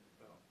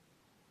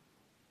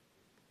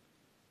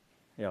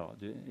 Ja,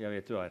 jeg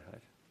vet du er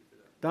her.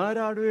 Der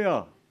er du, ja.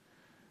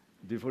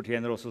 Du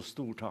fortjener også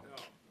stor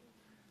takk.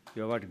 Du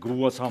har vært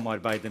god å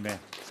samarbeide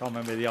med,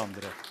 sammen med de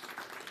andre.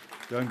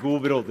 Du er en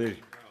god broder.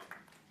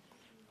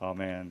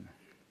 Amen.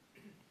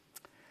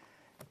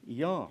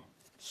 Ja,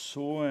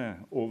 så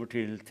over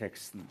til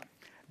teksten.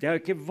 Det er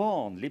jo ikke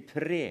vanlig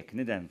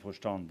preken i den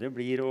forstand. Det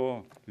blir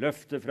å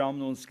løfte fram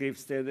noen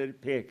skriftsteder,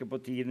 peke på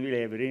tiden vi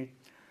lever i,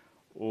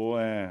 og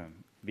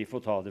vi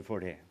får ta det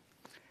for det.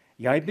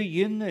 Jeg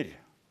begynner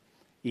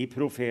i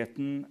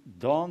profeten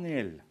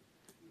Daniel,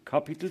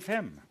 kapittel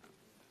 5.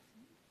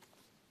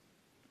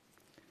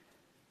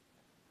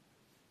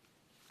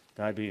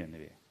 Der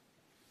begynner vi.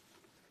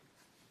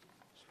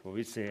 Så får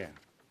vi se.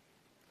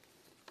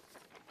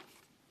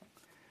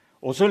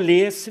 Og så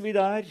leser vi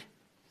der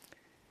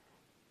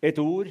et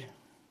ord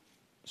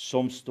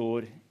som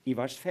står i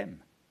vers 5.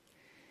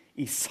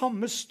 I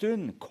samme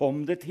stund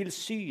kom det til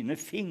syne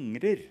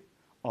fingrer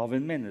av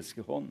en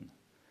menneskehånd,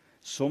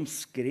 som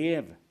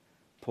skrev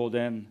på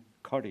den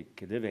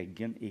kalkede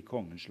veggen i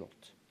kongens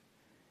slott,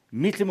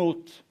 midt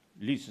imot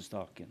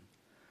lysestaken.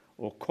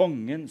 Og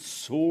kongen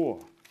så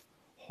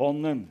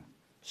hånden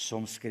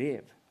som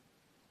skrev.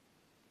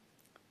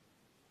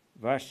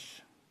 Vers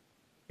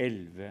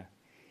 11.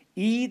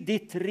 I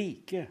ditt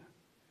rike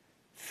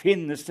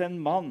finnes det en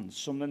mann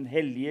som den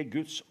hellige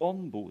Guds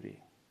ånd bor i.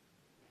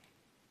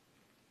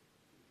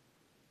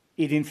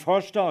 I din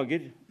fars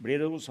dager ble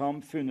det hos ham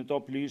funnet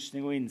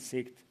opplysning og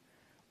innsikt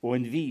og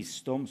en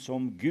visdom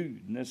som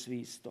gudenes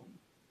visdom.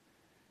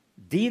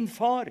 Din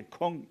far,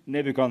 kong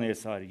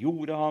Nebukadnesar,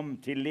 gjorde ham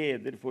til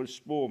leder for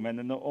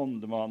spåmennene og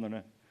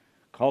åndemanerne,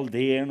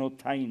 kaldeerne og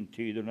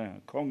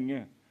tegntyderne,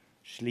 konge,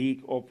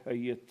 slik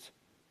opphøyet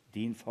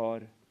din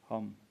far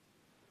ham.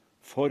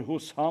 For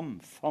hos ham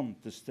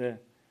fantes det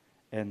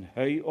en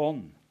høy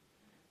ånd,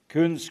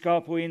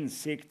 kunnskap og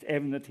innsikt,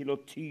 evne til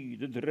å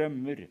tyde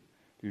drømmer,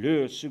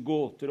 løse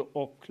gåter og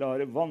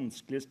oppklare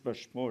vanskelige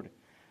spørsmål,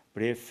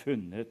 ble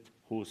funnet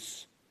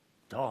hos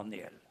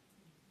Daniel.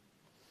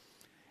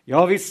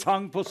 Ja, vi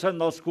sang på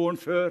søndagsskolen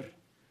før,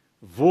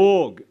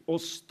 våg å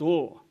stå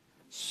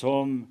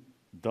som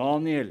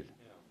Daniel,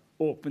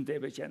 åpent er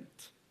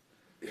bekjent.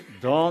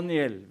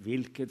 Daniel,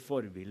 hvilket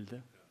forbilde.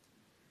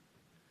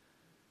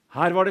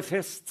 Her var det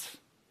fest.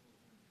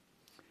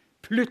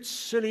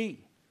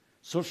 Plutselig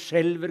så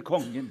skjelver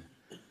kongen,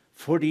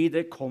 fordi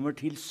det kommer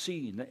til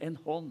syne en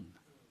hånd.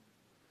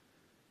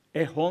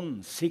 En hånd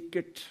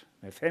sikkert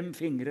med 5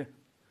 fingre,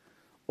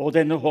 og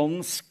denne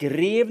hånden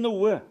skrev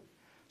noe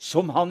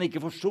som han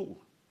ikke forstod.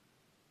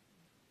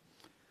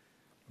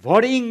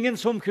 Var det ingen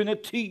som kunne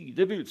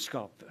tyde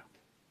budskapet,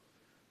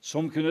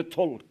 som kunne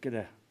tolke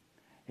det?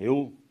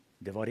 Jo,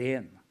 det var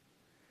en.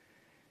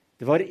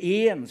 Det var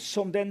en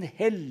som den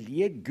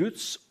hellige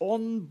Guds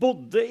ånd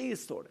bodde i,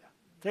 står det.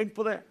 Tenk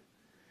på det.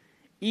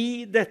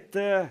 I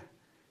dette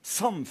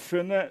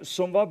samfunnet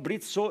som var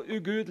blitt så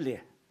ugudelig,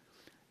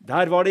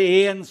 der var det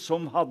en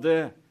som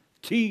hadde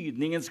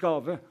tydningens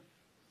gave,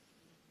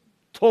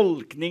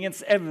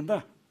 tolkningens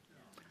evne.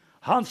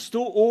 Han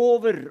stod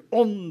over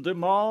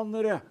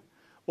åndemanere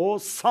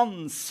og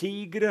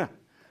sannsigere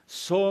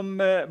som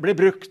ble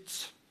brukt,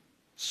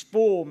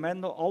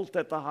 spåmenn og alt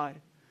dette her,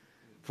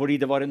 fordi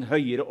det var en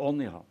høyere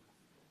ånd i ham.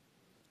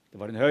 Det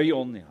var en høy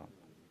ånd i ham.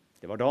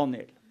 Det var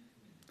Daniel.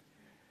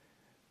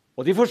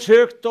 Og de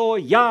forsøkte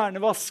å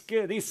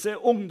hjernevaske disse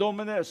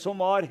ungdommene som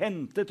var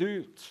hentet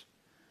ut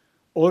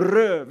og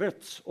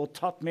røvet og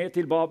tatt med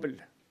til Babel.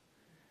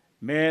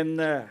 Men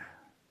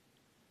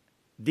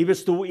de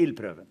bestod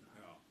ildprøven.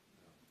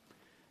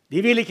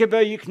 De ville ikke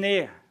bøye kne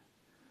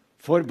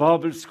for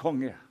Babels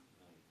konge.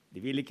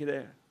 De ville ikke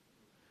det.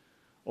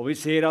 Og vi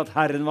ser at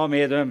Herren var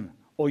med dem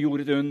og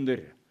gjorde et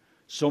under,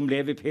 som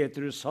Levi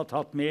Petrus har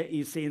tatt med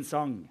i sin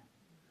sang.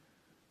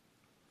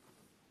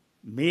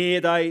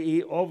 Med deg i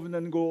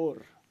ovnen går,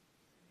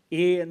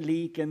 en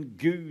lik en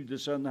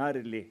gudesønn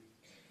herlig,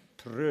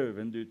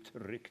 prøven du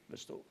trygt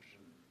består.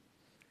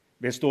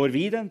 Består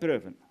vi den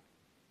prøven?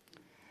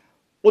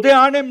 Og det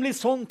er nemlig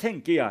sånn,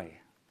 tenker jeg,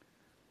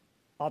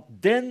 at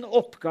den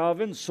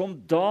oppgaven som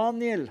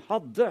Daniel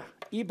hadde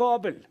i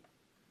Babel,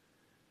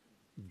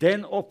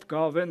 den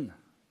oppgaven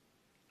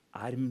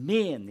er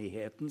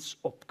menighetens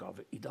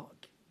oppgave i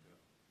dag.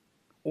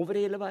 Over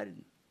hele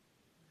verden.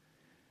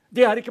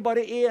 Det er ikke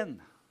bare én.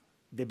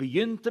 Det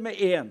begynte med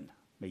én,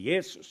 med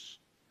Jesus.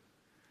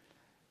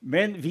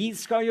 Men vi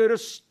skal gjøre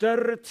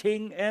større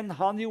ting enn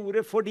han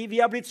gjorde, fordi vi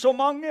er blitt så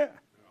mange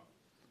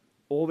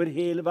over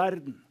hele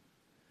verden.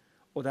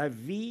 Og det er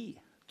vi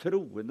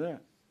troende,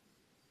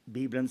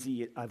 Bibelen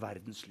sier, er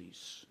verdens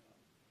lys.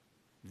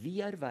 Vi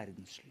er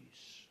verdens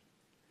lys.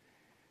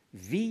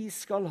 Vi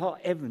skal ha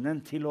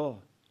evnen til å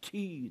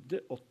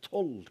tyde og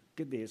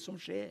tolke det som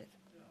skjer.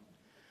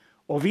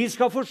 Og vi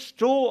skal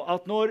forstå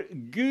at når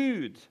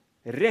Gud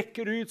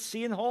rekker ut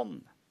sin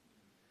hånd,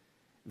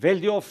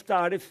 veldig ofte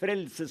er det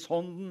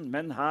frelseshånden,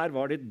 men her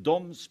var det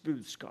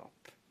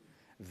domsbudskap.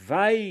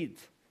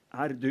 Veid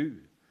er du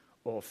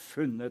og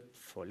funnet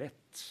for lett.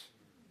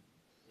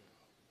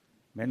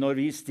 Men når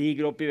vi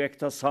stiger opp i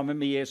vekta sammen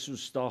med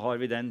Jesus, da har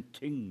vi den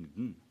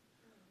tyngden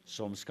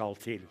som skal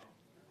til.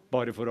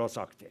 Bare for å ha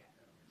sagt det.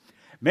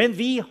 Men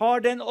vi har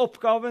den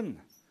oppgaven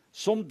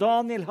som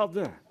Daniel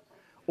hadde.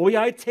 Og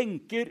jeg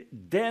tenker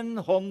den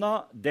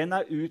hånda, den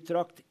er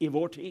uttrakt i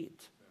vår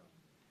tid.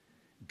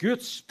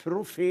 Guds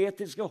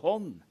profetiske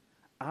hånd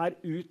er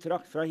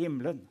uttrakt fra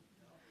himmelen.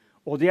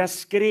 Og det er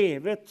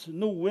skrevet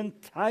noen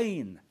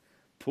tegn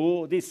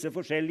på disse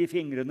forskjellige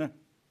fingrene.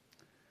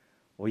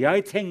 Og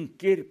jeg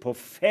tenker på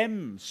 5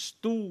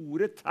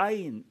 store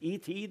tegn i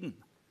tiden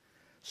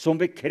som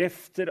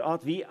bekrefter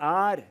at vi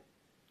er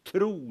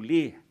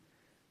trolig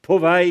på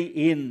vei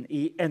inn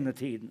i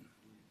endetiden.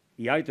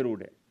 Jeg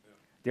tror det.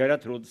 Det har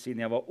jeg trodd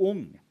siden jeg var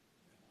ung.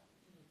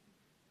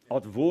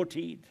 At vår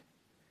tid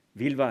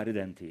vil være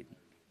den tiden.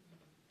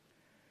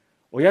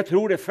 Og jeg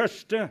tror det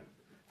første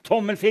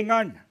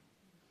tommelfingeren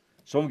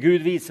som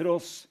Gud viser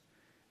oss,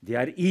 det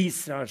er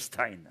Israels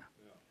tegn.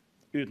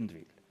 Uten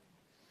tvil.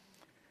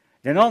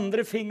 Den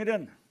andre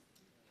fingeren,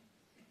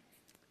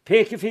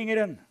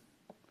 pekefingeren,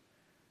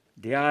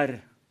 det er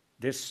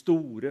det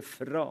store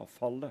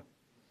frafallet.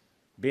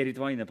 Berit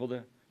var inne på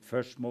det.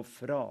 Først må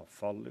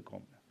frafallet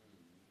komme.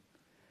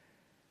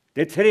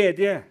 Det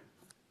tredje,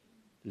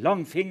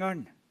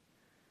 langfingeren,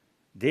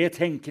 det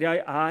tenker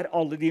jeg er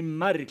alle de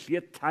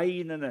merkelige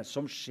tegnene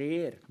som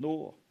skjer nå.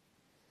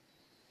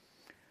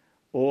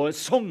 Og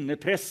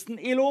sognepresten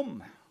i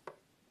Lom,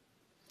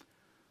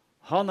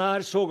 Han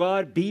er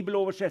sågar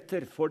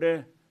bibeloversetter for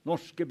det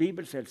norske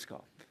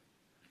bibelselskap.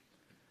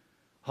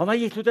 Han har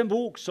gitt ut en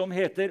bok som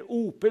heter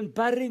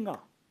Åpenbaringa.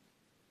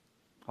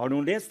 Har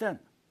noen lest den?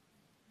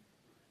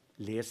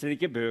 Leser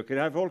ikke bøker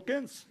her,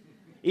 folkens?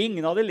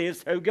 Ingen hadde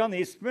lest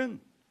haugianismen.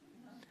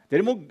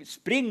 Dere må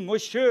springe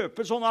og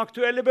kjøpe sånne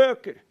aktuelle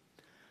bøker.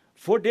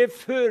 For det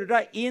fører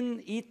deg inn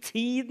i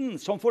tiden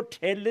som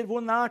forteller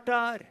hvor nært det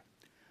er.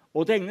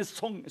 Og denne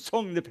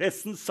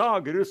sognepresten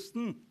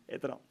Sagerusten,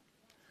 heter han.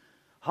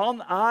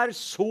 Han er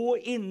så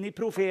inne i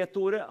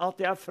profetordet at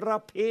det er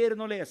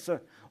frapperende å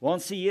lese. Og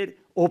han sier,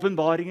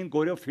 åpenbaringen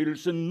går i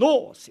oppfyllelse nå,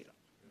 sier han.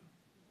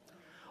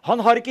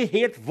 Han har ikke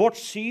helt vårt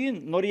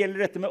syn når det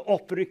gjelder dette med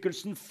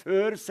opprykkelsen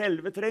før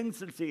selve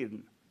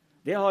trengselstiden.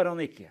 Det har han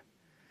ikke.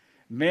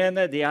 Men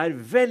det er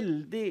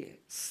veldig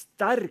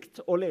sterkt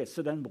å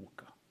lese den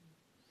boka.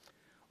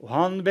 Og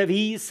han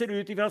beviser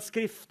ut ifra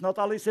skriften at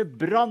alle disse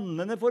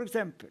brannene, for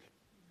eksempel,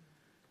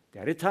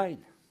 det er et tegn.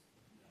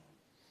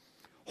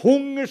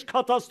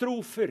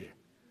 Hungerskatastrofer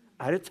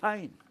er et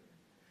tegn.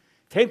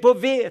 Tenk på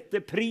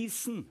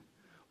hveteprisen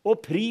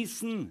og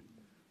prisen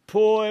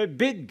på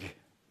bygg.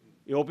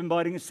 I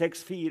Åpenbaringen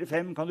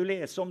 6:4-5 kan du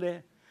lese om det.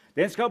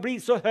 Den skal bli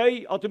så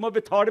høy at du må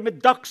betale med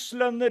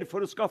dagslønner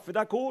for å skaffe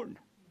deg korn.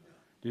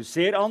 Du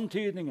ser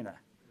antydningene.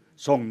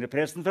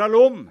 Sognepresten fra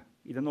Lom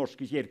i den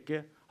norske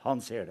kirke,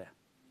 han ser det.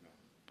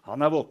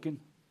 Han er våken.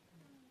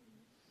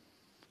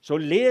 Så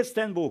les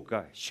den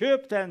boka.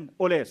 Kjøp den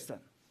og les den.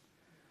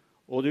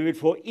 Og du vil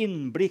få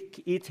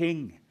innblikk i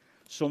ting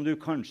som du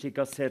kanskje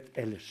ikke har sett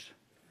ellers.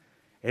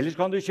 Ellers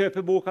kan du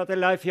kjøpe boka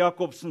til Leif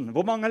Jacobsen.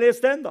 Hvor mange har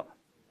lest den da?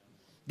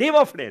 Det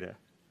var flere.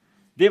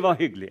 Det var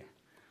hyggelig.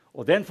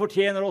 Og den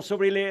fortjener også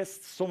å bli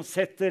lest, som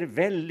setter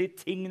veldig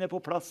tingene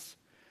på plass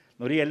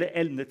når det gjelder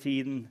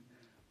endetiden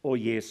og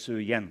Jesu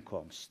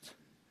gjenkomst.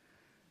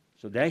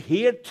 Så det er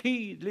helt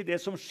tydelig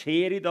det som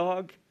skjer i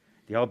dag.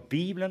 Det har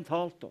Bibelen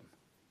talt om.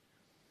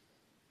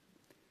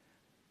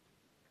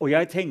 Og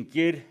jeg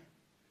tenker,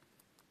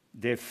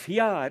 det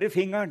fjerde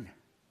fingeren,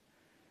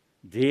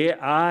 det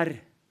er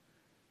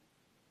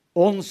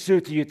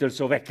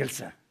åndsutgytelse og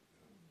vekkelse.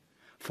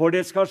 For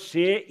det skal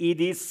skje i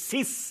de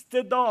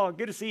siste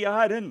dager, sier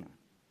Herren,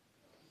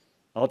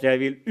 at jeg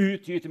vil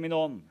utgyte min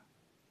ånd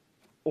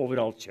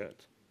over alt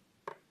kjød.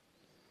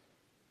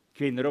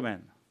 Kvinner og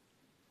menn.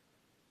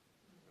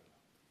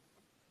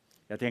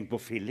 Jeg tenker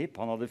på Philip,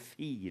 han hadde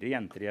 4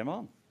 jenter hjemme,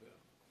 han.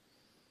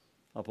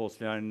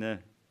 Apostelgjern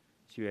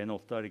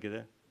 21,8, er det ikke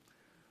det?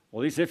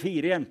 Og disse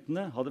 4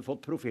 jentene hadde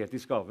fått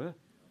profetisk gave.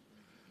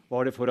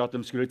 Var det for at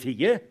de skulle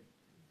tie?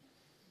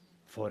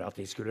 For at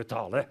de skulle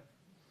tale.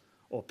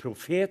 Og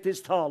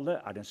profetisk tale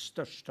er den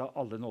største av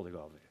alle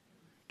nådegaver.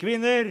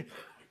 Kvinner,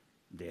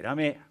 dere er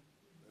med.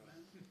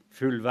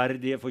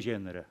 Fullverdige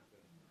forkynnere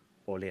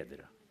og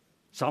ledere.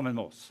 Sammen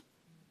med oss.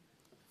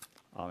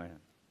 Amen.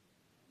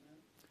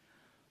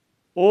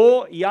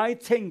 Og jeg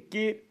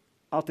tenker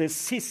at det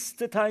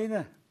siste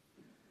tegnet,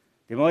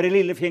 det må være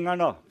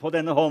lillefingeren da, på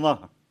denne hånda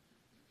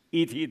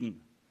i tiden.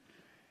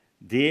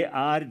 Det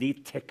er de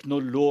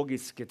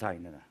teknologiske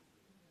tegnene.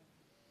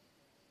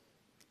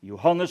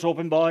 Johannes'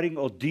 åpenbaring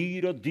og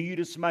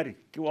dyrets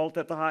merke og alt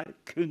dette her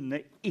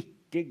kunne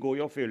ikke gå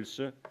i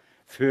oppfyllelse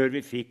før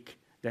vi fikk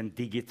den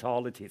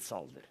digitale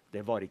tidsalder.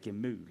 Det var ikke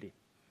mulig.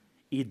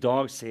 I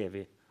dag ser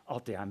vi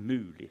at det er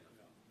mulig.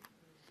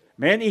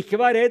 Men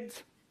ikke vær redd.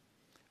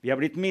 Vi har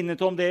blitt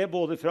minnet om det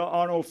både fra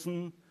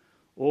Arnolfsen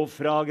og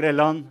fra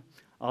Grelland,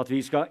 at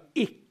vi skal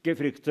ikke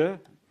frykte,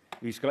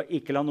 vi skal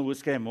ikke la noe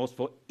skremme oss,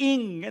 for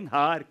ingen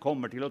her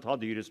kommer til å ta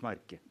dyrets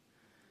merke.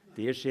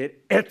 Det skjer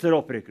etter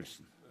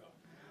opprykkelsen.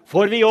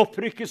 For vi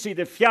opprykkes i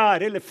det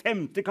 4. eller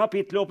 5.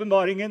 kapittel i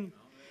åpenbaringen.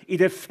 I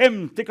det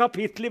 5.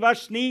 kapittel i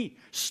vers 9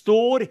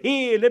 står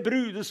hele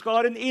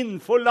brudeskaren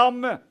innenfor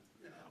lammet.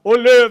 Og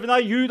løven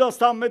av Judas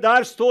stamme,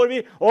 der står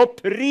vi og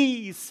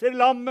priser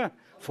lammet,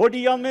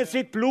 fordi han med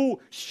sitt blod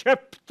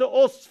kjøpte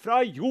oss fra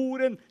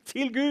jorden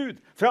til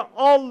Gud, fra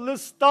alle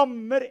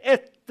stammer,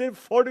 etter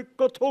folk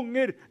og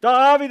tunger. Da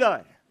er vi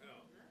der.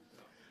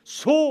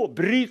 Så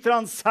bryter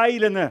han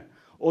seilene,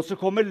 og så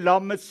kommer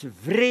lammets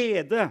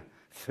vrede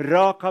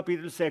fra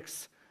kapittel 6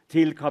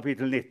 til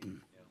kapittel 19.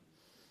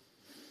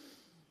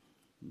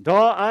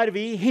 Da er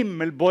vi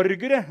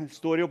himmelborgere,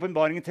 står i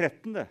åpenbaringen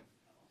 13.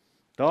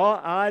 Da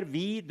er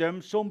vi dem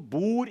som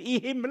bor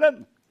i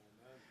himmelen.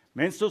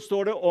 Men så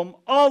står det om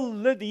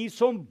alle de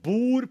som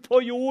bor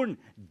på jorden,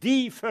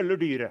 de følger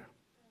dyret.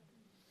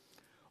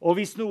 Og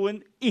hvis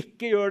noen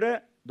ikke gjør det,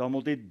 da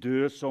må de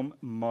dø som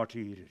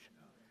martyrer.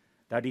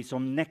 Det er de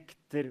som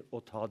nekter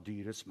å ta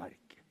dyrets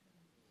merke.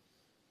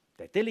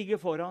 Dette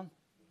ligger foran.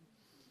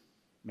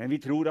 Men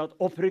vi tror at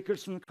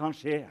opprykkelsen kan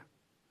skje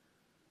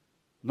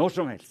når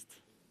som helst.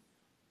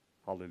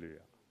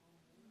 Halleluja.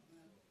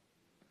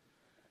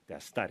 Det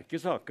er sterke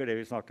saker det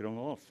vi snakker om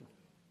nå. Altså.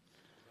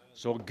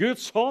 Så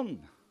Guds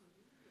hånd,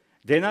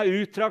 den er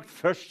uttrakt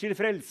først til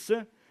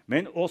frelse,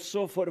 men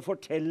også for å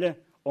fortelle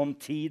om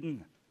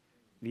tiden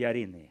vi er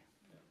inne i.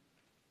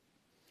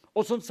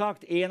 Og som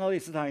sagt, en av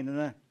disse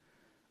tegnene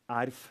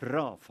er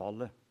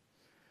frafallet.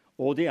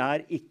 Og det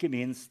er ikke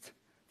minst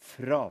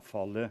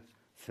frafallet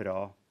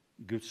fra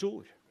Guds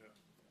ord.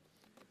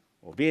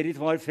 Og Berit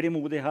var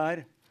frimodig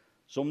her,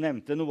 som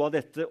nevnte noe av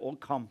dette og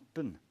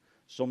kampen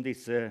som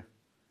disse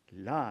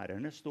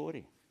lærerne står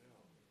i.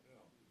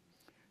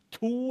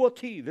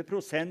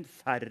 22%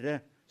 færre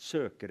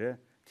søkere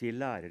til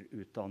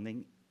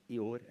lærerutdanning i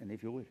år enn i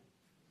fjor.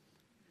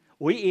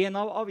 Og i en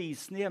av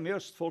avisene hjemme i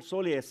Østfold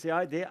så leser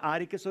jeg, det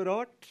er ikke så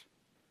rart,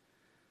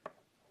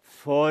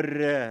 for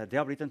det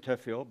har blitt en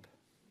tøff jobb.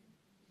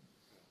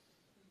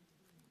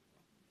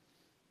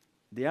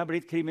 Det har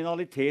blitt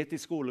kriminalitet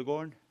i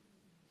skolegården.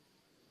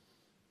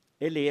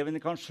 Elevene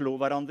kan slå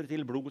hverandre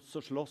til blods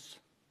og slåss.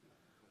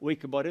 Og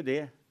ikke bare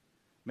det,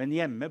 men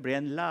hjemme ble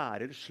en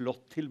lærer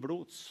slått til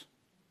blods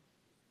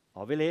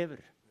av elever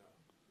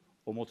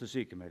og måtte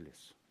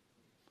sykemeldes.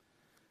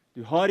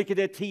 Du har ikke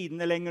det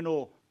tidene lenger nå,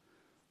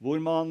 hvor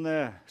man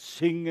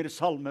synger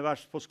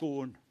salmevers på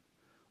skolen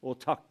og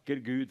takker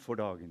Gud for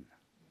dagen.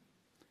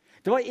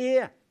 Det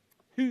var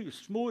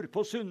husmor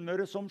på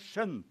Sunnmøre som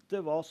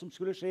skjønte hva som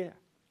skulle skje.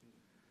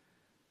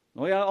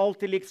 Nå har jeg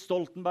alltid likt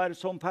Stoltenberg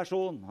som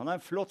person. Han er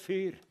en flott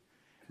fyr.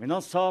 Men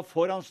han sa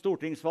foran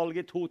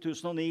stortingsvalget i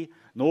 2009,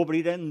 nå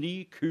blir det en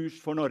ny kurs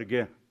for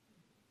Norge.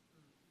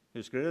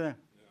 Husker dere det?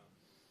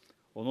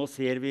 Og nå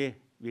ser vi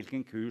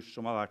hvilken kurs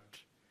som har vært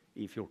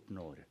i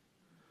 14 år.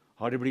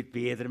 Har det blitt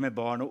bedre med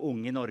barn og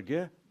unge i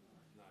Norge?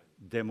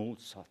 Det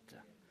motsatte.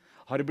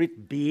 Har det blitt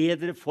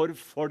bedre for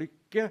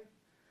folket?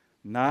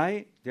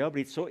 Nei, det har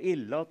blitt så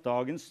ille at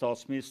dagens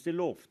statsminister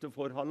lovte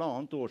for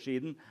 1,5 år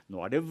siden,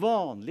 nå er det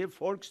vanlige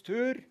folks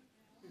tur.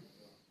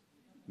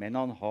 Men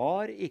han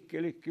har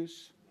ikke lykkes.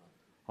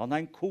 Han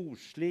er en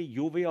koselig,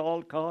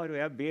 jovial kar, og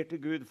jeg ber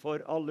til Gud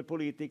for alle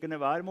politikerne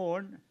hver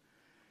morgen.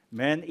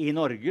 Men i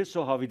Norge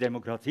så har vi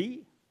demokrati,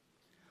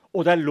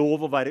 og det er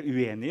lov å være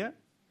uenige.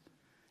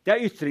 Det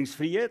er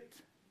ytringsfrihet.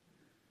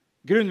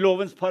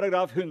 Grunnlovens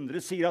paragraf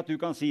 100 sier at du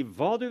kan si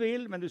hva du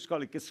vil, men du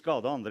skal ikke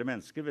skade andre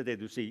mennesker ved det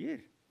du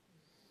sier.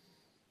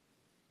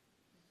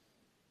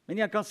 Men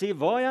jeg kan si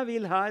hva jeg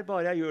vil her,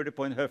 bare jeg gjør det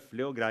på en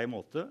høflig og grei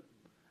måte.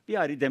 Vi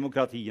er i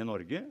demokrati i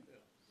Norge.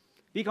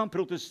 Vi kan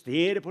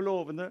protestere på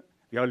lovene.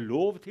 Vi har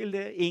lov til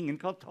det. Ingen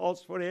kan ta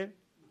oss for det.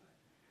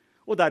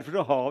 Og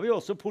derfor har vi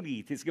også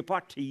politiske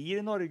partier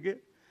i Norge,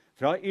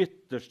 fra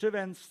ytterste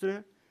venstre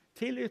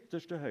til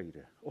ytterste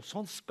høyre. Og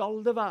sånn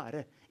skal det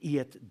være i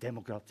et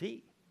demokrati.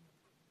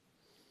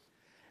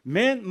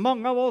 Men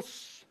mange av oss,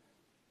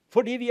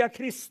 fordi vi er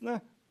kristne,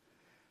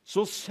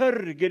 så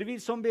sørger vi,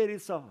 som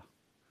Berit sa,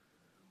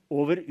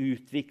 over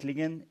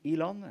utviklingen i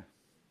landet.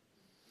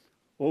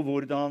 Og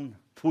hvordan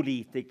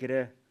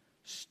politikere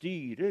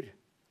styrer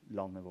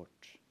landet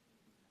vårt.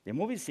 Det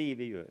må vi si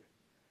vi gjør.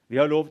 Vi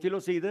har lov til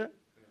å si det,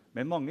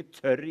 men mange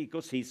tør ikke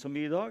å si så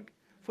mye i dag,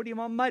 fordi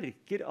man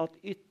merker at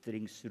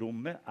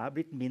ytringsrommet er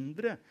blitt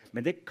mindre.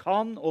 Men det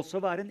kan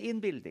også være en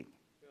innbildning.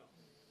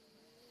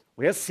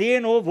 Og jeg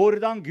ser nå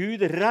hvordan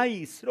Gud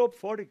reiser opp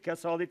folk, jeg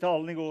sa det i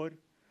talen i går,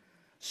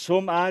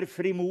 som er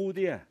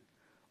frimodige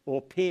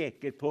og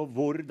peker på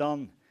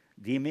hvordan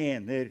de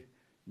mener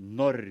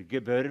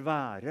Norge bør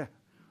være,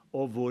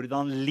 og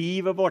hvordan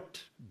livet vårt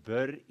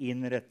bør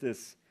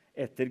innrettes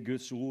etter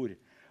Guds ord.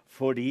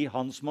 Fordi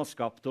han som har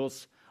skapt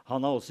oss,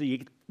 han har også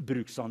gitt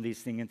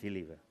bruksanvisningen til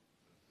livet.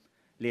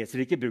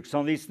 Leser ikke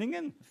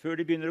bruksanvisningen før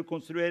de begynner å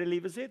konstruere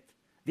livet sitt?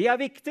 Det er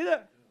viktig det,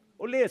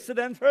 å lese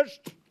den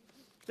først.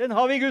 Den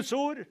har vi i Guds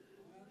ord.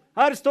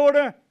 Her står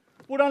det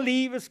hvordan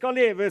livet skal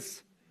leves.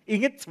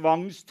 Ingen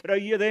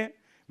tvangstrøye det,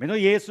 men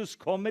når Jesus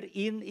kommer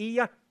inn i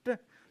hjertet,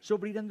 så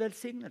blir det en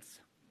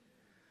velsignelse.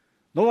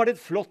 Nå var det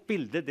et flott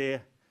bilde det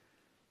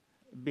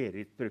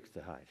Berit brukte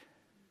her.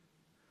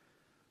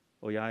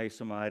 Og jeg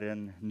som er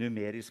en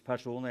numerisk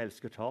person og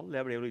elsker tall,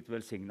 jeg ble jo litt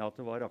velsignet at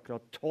det var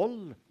akkurat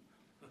 12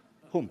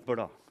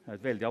 humper da.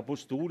 Et veldig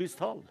apostolisk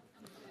tall,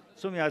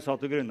 som jeg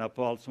satt og grunnet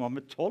på alt som har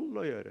med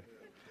 12 å gjøre.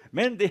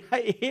 Men det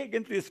jeg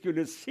egentlig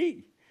skulle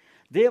si,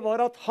 det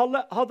var at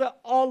hadde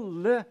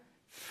alle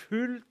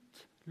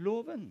fulgt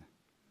loven,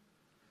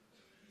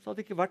 så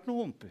hadde det ikke vært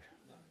noen humper.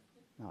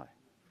 Nei.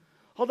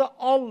 Hadde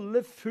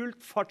alle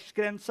fulgt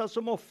fartsgrensa,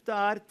 som ofte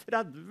er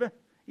 30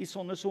 i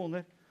sånne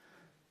zoner.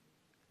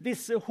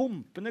 Disse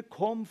humpene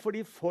kom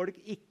fordi folk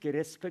ikke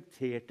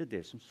respekterte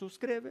det som stod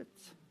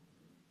skrevet.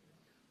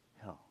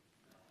 Ja.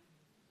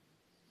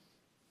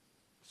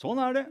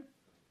 Sånn er det.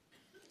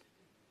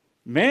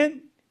 Men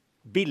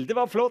bildet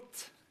var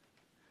flott.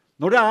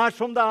 Når det er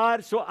som det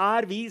er, så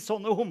er vi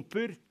sånne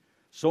humper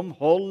som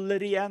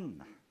holder igjen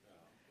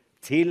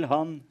til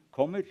han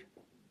kommer.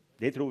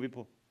 Det tror vi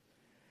på.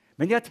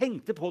 Men jeg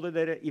tenkte på det,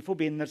 dere, i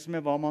forbindelse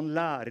med hva man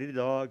lærer i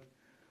dag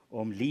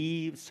om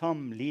liv,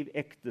 samliv,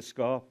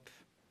 ekteskap.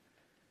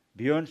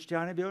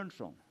 Bjørnstjerne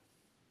Bjørnson,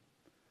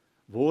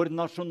 vår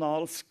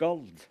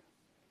nasjonalskald,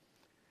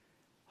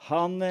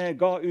 han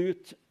ga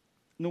ut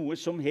noe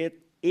som het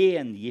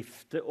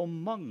engifte og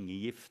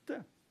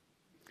mangegifte.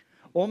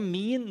 Og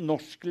min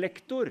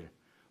norsklektor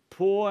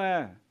på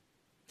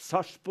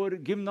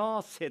Sarpsborg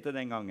gymnas, het det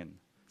den gangen,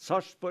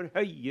 Sarpsborg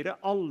Høyere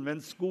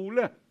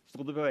Allmennskole,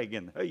 stod det på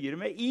veggen. Høyere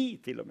med I,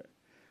 til og med.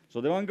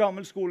 Så det var en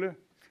gammel skole.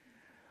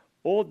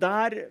 Og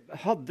der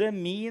hadde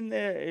min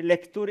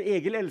lektor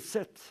Egil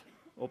Elseth,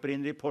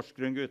 opprinnelig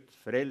Porsgrunn-gutt,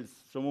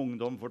 frelst som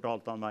ungdom,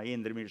 fortalte han meg,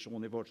 Indre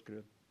Misjon i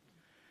Porsgrunn.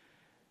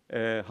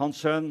 Hans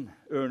sønn,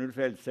 Ørnulf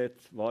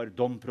Elseth, var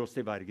domprost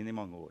i Bergen i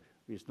mange år,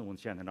 hvis noen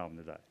kjenner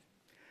navnet der.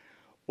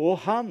 Og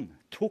han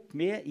tok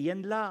med i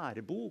en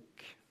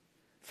lærebok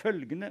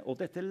følgende, og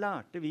dette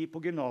lærte vi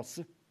på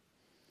gymnaset.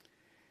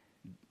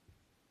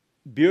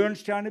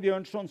 Bjørnstjerne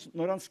Bjørnson,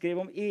 når han skrev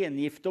om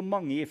engifte og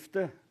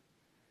mangegifte,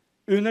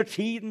 under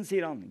tiden,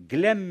 sier han,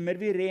 glemmer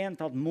vi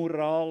rent at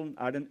moralen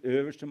er den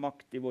øverste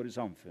makt i våre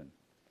samfunn.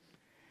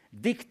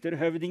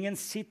 Dikterhøvdingen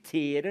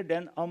siterer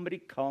den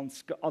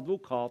amerikanske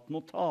advokaten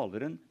og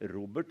taleren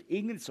Robert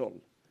Ingersoll,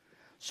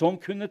 som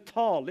kunne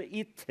tale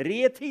i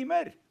 3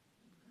 timer.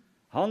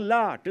 Han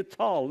lærte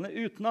talene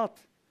utenat.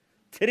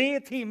 3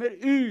 timer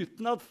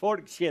uten at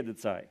folk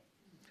kjedet seg.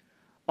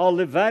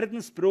 Alle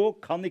verdens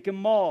språk kan ikke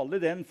male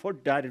den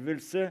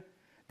fordervelse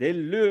det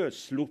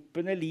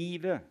løsluppende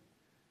livet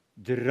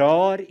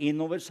drar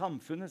innover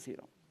samfunnet, sier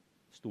han.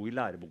 Sto i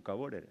læreboka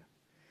vår, dere.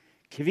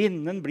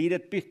 Kvinnen blir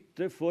et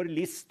bytte for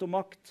list og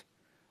makt.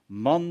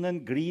 Mannen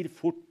glir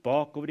fort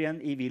bakover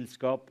igjen i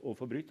villskap og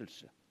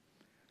forbrytelse.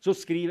 Så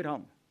skriver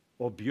han,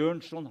 og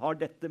Bjørnson har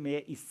dette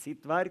med i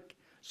sitt verk,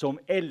 som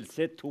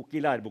Elseth tok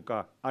i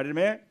læreboka. Er dere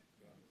med?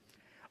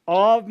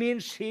 Av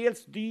min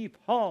sjels dyp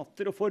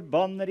hater og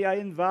forbanner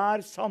jeg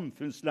enhver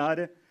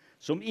samfunnslære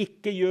som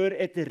ikke gjør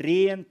et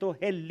rent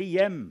og hellig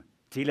hjem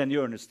til en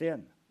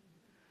hjørnesten.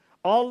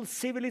 All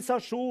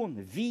sivilisasjon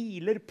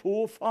hviler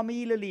på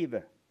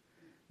familielivet.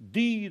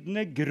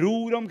 Dydene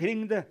gror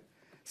omkring det,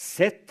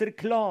 setter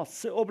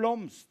klase og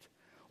blomst,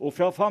 og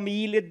fra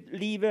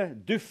familielivet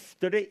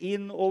dufter det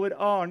inn over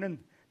arnen,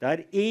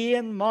 der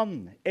en mann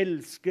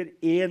elsker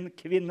en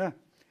kvinne.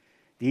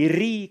 De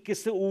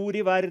rikeste ord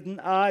i verden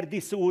er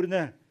disse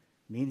ordene: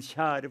 min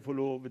kjære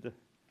forlovede,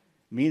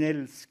 min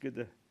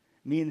elskede,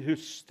 min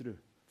hustru,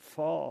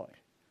 far,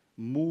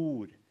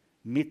 mor,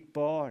 mitt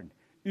barn.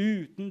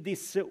 Uten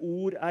disse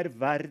ord er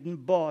verden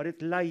bare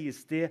et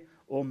leiested,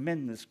 og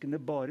menneskene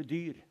bare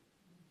dyr.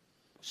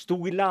 Sto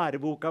i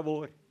læreboka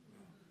vår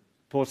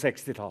på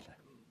 60-tallet.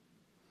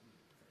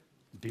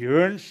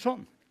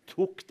 Bjørnson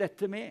tok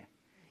dette med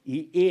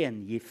i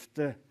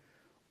engifte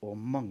og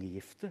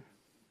mangegifte.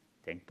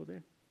 Tenk på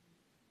det.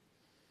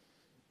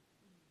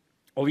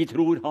 Og vi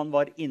tror han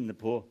var inne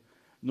på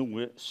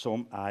noe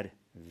som er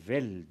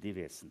veldig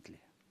vesentlig.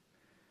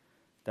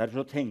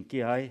 Derfor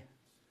tenker jeg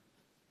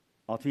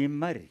at vi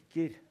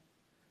merker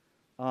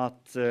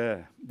at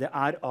det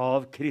er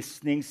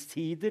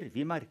avkristningstider.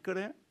 Vi merker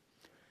det.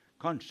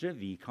 Kanskje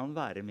vi kan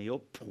være med å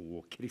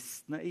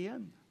påkristne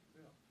igjen.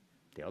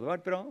 Det hadde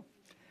vært bra.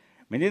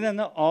 Men i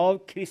denne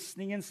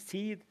avkristningens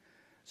tid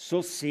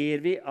så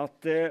ser vi at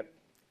det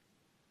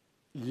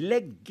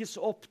legges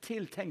opp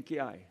til,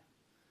 tenker jeg,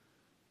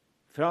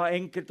 fra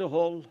enkelte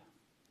hold,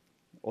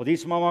 og de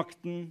som har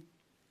makten,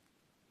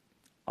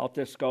 at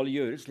det skal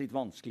gjøres litt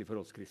vanskelig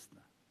for oss kristne.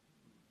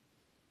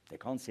 Det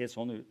kan se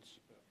sånn ut.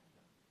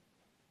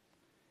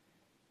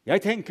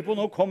 Jeg tenker på,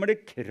 nå kommer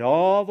det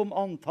krav om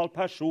antall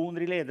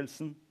personer i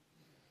ledelsen.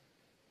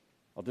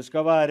 At det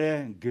skal være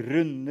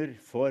grunner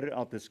for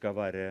at det skal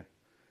være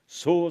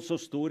så og så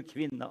stor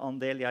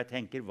kvinneandel. Jeg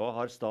tenker, hva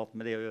har staten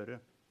med det å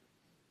gjøre?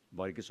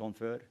 Var ikke sånn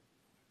før.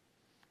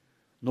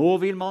 Nå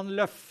vil man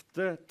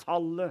løfte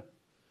tallet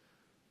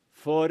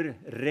for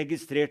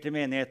registrerte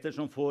menigheter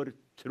som får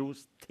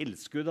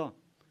tilskudd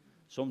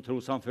som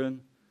trossamfunn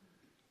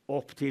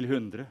opp til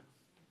 100.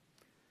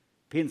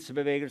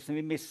 Pinsebevegelsen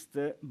vil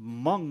miste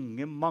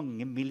mange,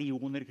 mange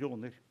millioner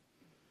kroner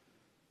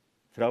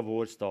fra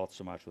vår stat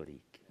som er så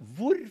rik.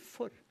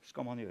 Hvorfor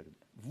skal man gjøre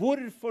det?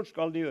 Hvorfor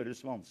skal det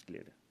gjøres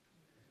vanskeligere?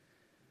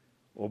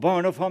 Og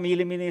barne- og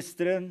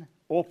familieministeren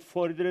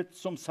oppfordret,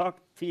 som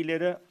sagt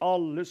tidligere,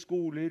 alle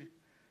skoler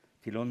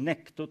til å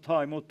nekte å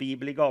ta imot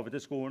Bibel i gave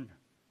til skolen.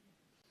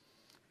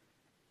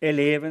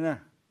 Elevene,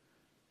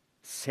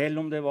 selv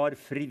om det var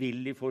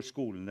frivillig for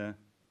skolene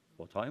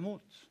å ta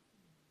imot.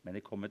 Men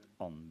det kom et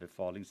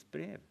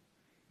anbefalingsbrev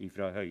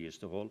fra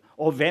høyeste hold.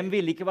 Og hvem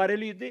ville ikke være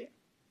lydig?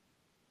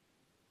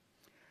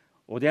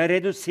 Og det er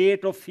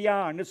redusert og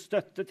fjernet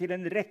støtte til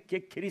en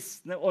rekke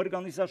kristne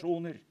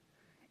organisasjoner,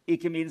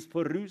 ikke minst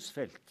på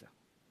rusfeltet.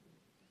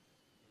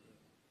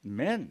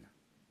 Men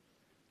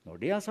når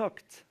det er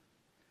sagt,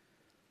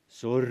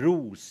 så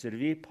roser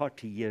vi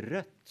partiet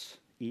Rødt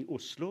i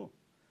Oslo,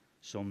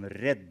 som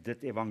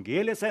reddet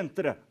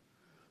evangeliesenteret,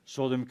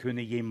 så de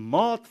kunne gi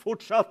mat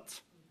fortsatt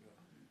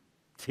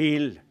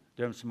til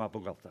dem som er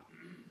på gata.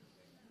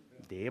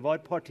 Det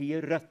var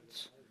partiet Rødt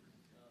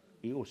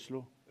i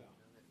Oslo.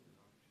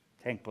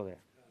 Tenk på det.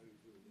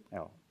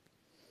 Ja.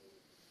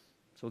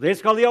 Så det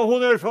skal de ha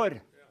honnør for.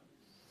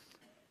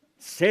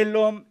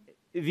 Selv om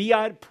vi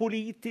er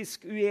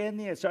politisk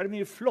uenige, så er det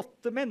mye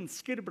flotte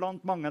mennesker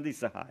blant mange av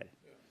disse her.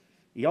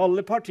 I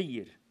alle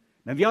partier.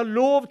 Men vi har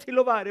lov til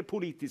å være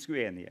politisk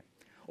uenige.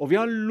 Og vi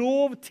har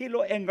lov til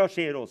å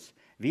engasjere oss.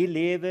 Vi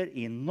lever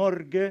i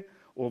Norge,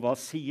 og hva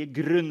sier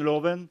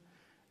Grunnloven?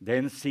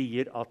 Den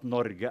sier at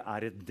Norge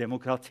er et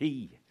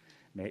demokrati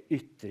med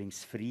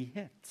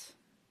ytringsfrihet.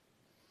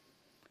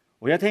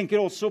 Og jeg tenker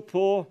også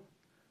på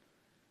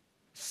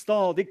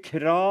stadig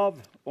krav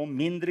om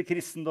mindre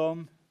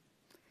kristendom,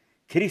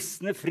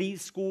 kristne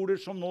friskoler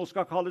som nå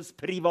skal kalles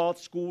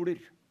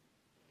privatskoler.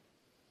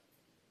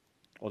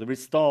 Og det blir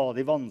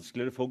stadig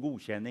vanskeligere å få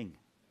godkjenning.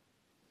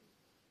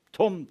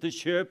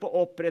 Tomtekjøp og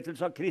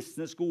opprettelse av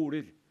kristne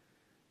skoler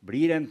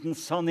blir enten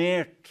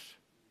sanert,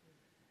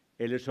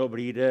 eller så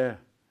blir det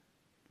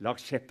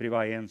lagt kjepper i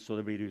veien, så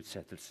det blir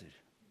utsettelser.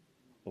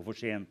 Og for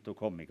sent å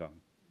komme i gang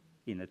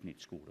innen et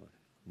nytt skoleår.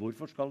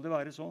 Hvorfor skal det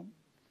være sånn?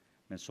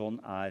 Men sånn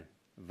er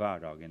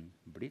hverdagen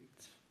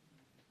blitt.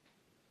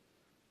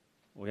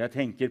 Og jeg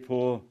tenker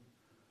på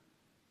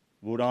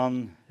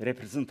hvordan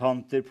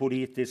representanter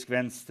politisk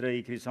venstre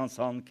i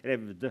Kristiansand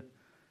krevde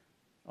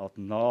at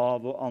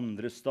Nav og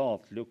andre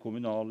statlige og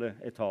kommunale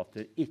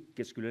etater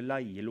ikke skulle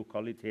leie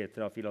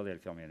lokaliteter av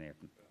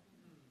Philadelphia-menigheten.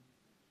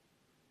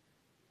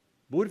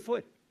 Hvorfor?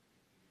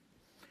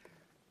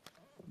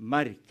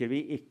 Merker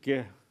vi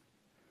ikke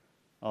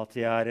at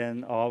det er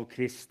en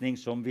avkristning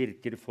som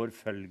virker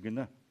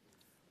forfølgende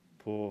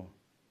på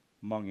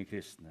mange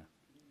kristne?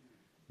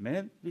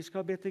 Men vi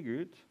skal be til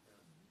Gud.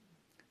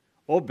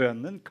 Og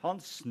bønnen kan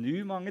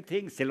snu mange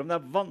ting, selv om det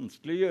er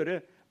vanskelig å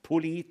gjøre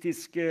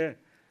politiske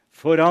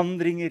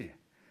forandringer.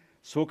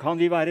 Så kan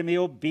vi være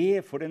med å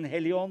be, for Den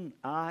hellige ånd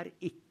er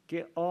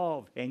ikke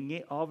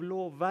avhengig av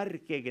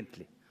lovverk,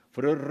 egentlig.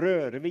 For å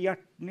røre ved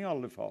hjertene i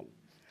alle fall.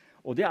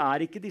 Og det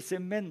er ikke disse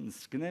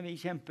menneskene vi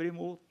kjemper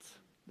imot.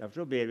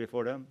 Derfor så ber vi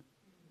for dem.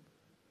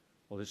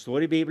 Og det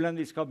står i Bibelen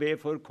vi skal be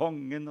for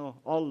kongen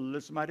og alle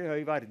som er i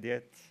høy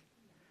verdighet.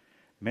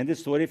 Men det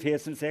står i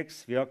Efeserne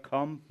 6, vi har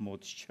kamp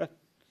mot kjøtt,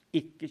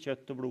 ikke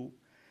kjøtt og blod,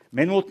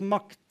 men mot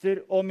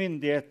makter og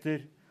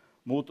myndigheter,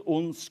 mot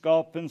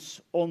ondskapens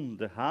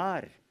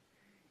åndehær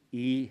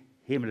i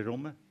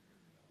himmelrommet.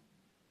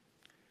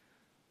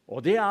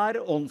 Og det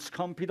er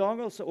åndskamp i dag,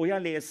 altså. Og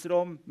jeg leser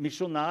om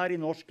misjonær i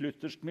Norsk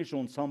Luthersk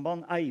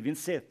Misjonssamband, Eivind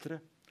Sætre.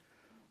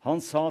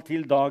 Han sa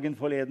til Dagen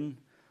forleden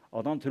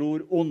at han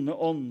tror onde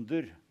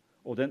ånder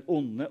og den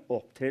onde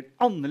opptrer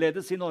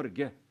annerledes i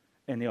Norge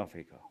enn i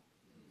Afrika.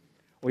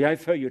 Og jeg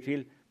føyer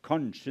til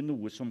kanskje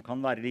noe som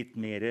kan være litt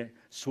mer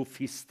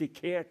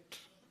sofistikert,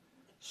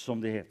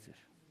 som det heter.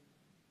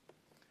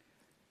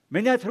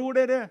 Men jeg tror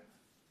dere,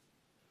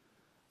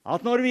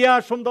 at når vi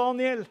er som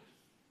Daniel,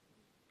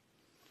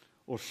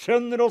 og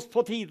skjønner oss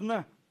på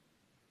tidene,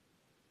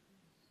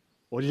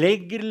 og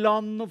legger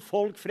land og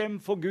folk frem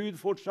for Gud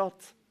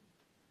fortsatt,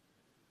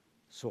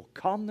 så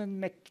kan en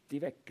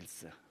mektig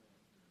vekkelse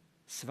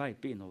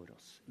sveipe innover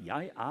oss.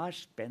 Jeg er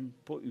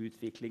spent på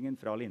utviklingen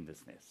fra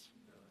Lindesnes.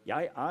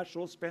 Jeg er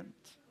så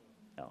spent.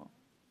 Ja.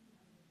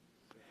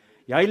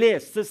 Jeg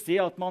leste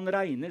sted at man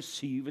regner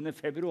 7.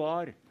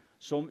 februar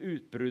som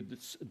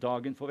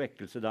utbruddsdagen for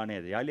vekkelse der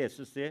nede. Jeg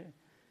leste sted.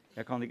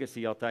 Jeg kan ikke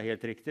si at det er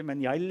helt riktig,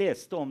 men jeg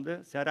leste om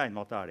det, så jeg regner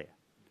med at det er det.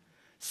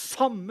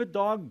 Samme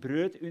dag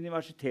brøt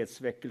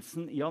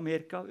universitetsvekkelsen i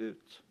Amerika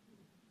ut.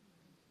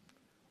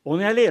 Og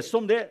når jeg leste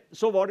om det,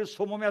 så var det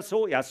som om jeg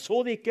så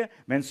det ikke,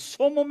 men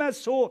som om jeg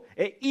så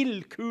en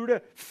ildkule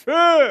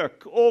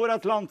føk over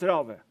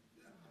Atlanterhavet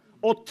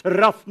og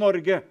traff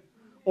Norge.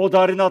 Og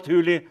da er det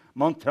naturlig,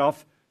 man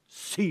traff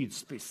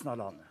sydspissen av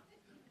landet.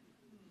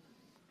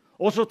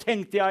 Og så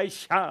tenkte jeg,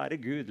 kjære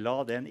Gud, la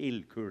den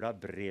ildkula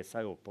bre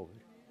seg oppover.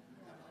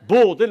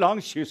 Både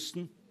langs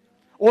kysten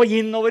og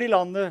innover i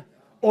landet,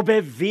 og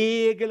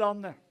bevege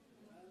landet.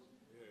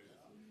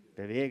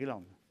 Bevege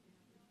landet.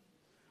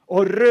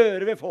 Og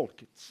røre ved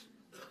folket.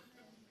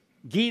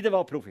 Gi det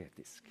var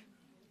profetisk.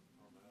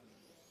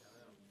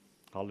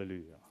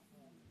 Halleluja.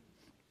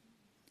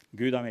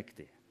 Gud er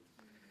mektig.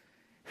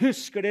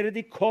 Husker dere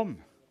de kom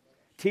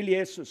til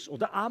Jesus? Og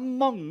det er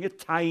mange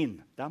tegn.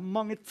 Det er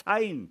mange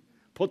tegn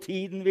på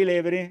tiden vi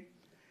lever i.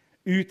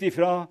 Ut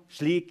ifra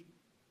slik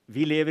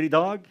vi lever i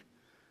dag,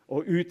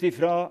 og ut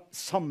ifra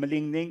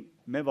sammenligning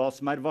med hva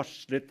som er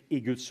varslet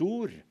i Guds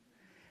ord.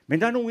 Men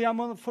det er noe jeg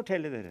må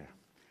fortelle dere.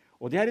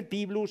 Og det er et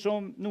bibelord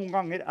som noen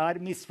ganger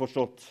er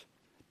misforstått.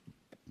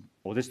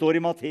 Og det står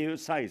i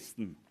Matteus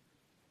 16.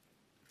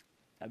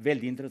 Det er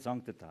veldig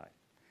interessant dette her.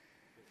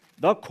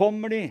 Da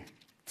kommer de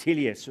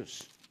til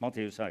Jesus,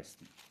 Matteus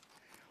 16.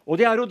 Og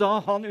det er jo da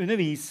han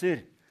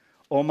underviser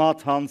om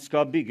at han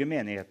skal bygge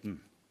menigheten.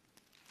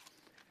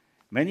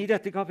 Men i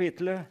dette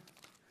kapittelet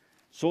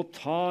så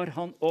tar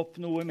han opp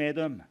noe med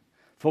dem.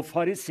 For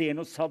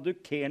fariseerne og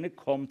saddukeerne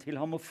kom til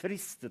ham og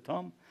fristet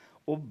ham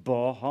og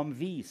ba ham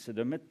vise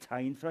dem et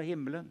tegn fra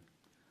himmelen.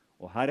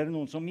 Og her er det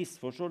noen som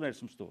misforstår det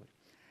som står.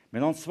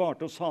 Men han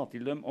svarte og sa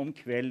til dem, om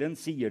kvelden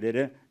sier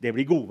dere, det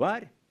blir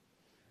godvær,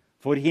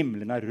 for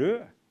himmelen er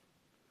rød.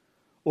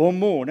 Og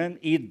om morgenen,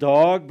 i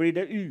dag blir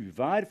det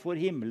uvær, for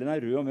himmelen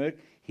er rød og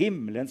mørk.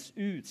 Himmelens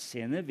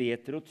utseende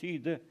vet dere å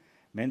tyde,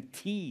 men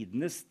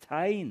tidenes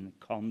tegn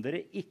kan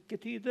dere ikke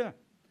tyde.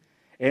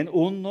 En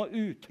ond og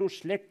utro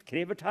slekt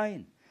krever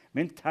tegn,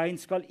 Men tegn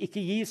skal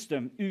ikke gis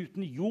dem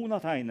uten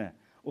Jonah-tegnet.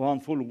 Og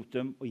han forlot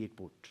dem og gikk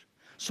bort.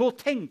 Så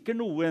tenker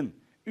noen,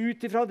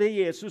 ut ifra det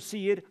Jesus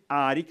sier,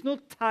 ikke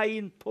noe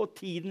tegn på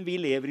tiden vi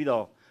lever i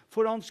dag.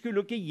 For han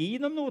skulle jo ikke gi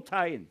dem noe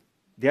tegn.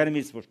 Det en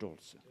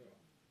misforståelse.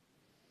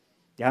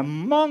 Det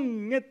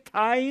mange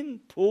tegn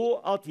på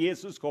at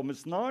Jesus kommer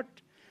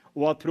snart,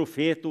 og at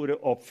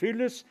profetordet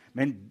oppfylles,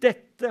 men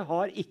dette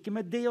har ikke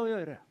med det å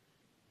gjøre.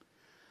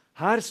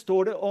 Her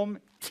står det om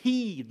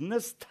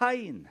tidenes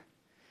tegn.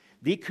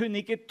 De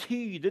kunne ikke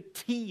tyde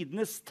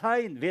tidenes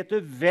tegn. Vet du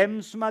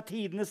hvem som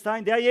tidenes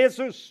tegn? Det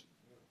Jesus.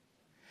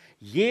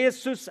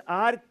 Jesus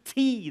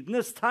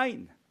tidenes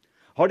tegn.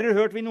 Har dere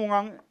hørt vi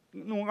noen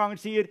ganger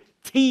sier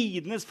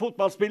tidenes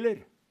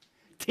fotballspiller?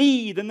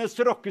 Tidenes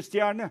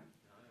rockestjerne?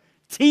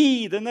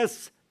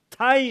 Tidenes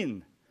tegn?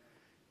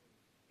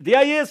 Det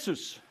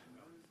Jesus.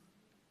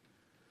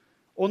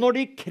 Og når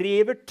de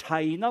krever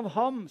tegn av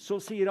ham, så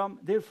sier han,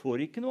 dere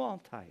får ikke noe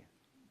annet tegn.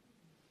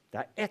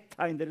 Det ett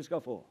tegn dere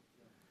skal få.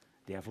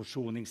 Det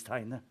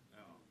forsoningstegnet.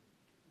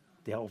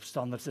 Det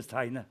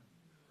oppstandelsestegnet.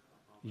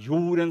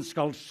 Jorden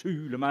skal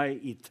skjule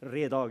meg i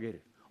 3 dager,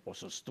 og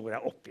så står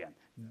jeg opp igjen.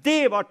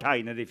 Det var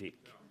tegnet de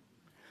fikk.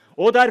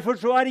 Og derfor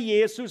så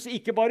Jesus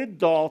ikke bare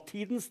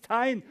datidens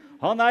tegn,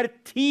 han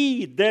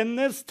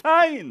tidenes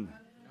tegn.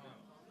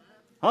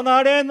 Han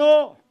det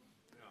nå,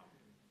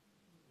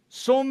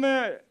 som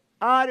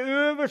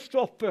øverst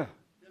oppe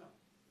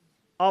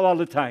av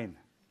alle tegn.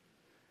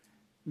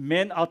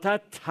 Men at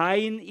det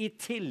tegn i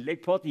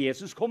tillegg på at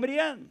Jesus kommer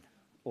igjen,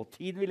 og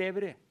tiden vi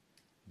lever i,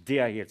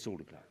 det helt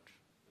soleklart.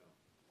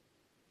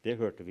 Det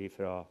hørte vi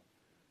fra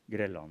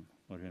Grelland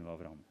når hun var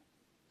fremme.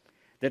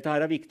 Dette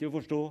her viktig å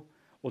forstå,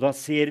 og da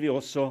ser vi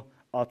også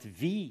at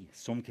vi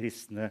som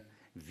kristne,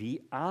 vi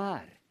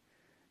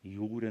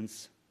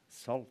jordens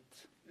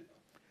salt.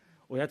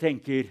 Og jeg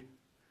tenker,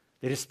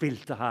 dere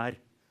spilte her,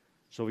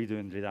 så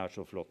vidunderlig, det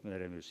så flott med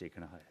dere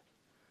musikerne her.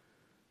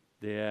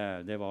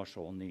 Det var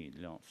så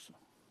nydelig, altså.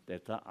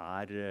 Dette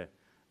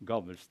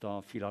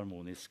Gammelstad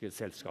Filharmoniske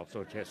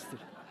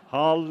Selskapsorkester.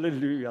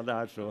 Halleluja, det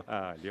så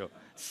herlig å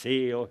se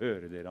og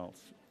høre dere,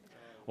 altså.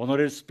 Og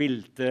når dere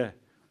spilte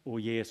 «Å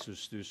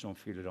Jesus, du som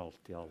fyller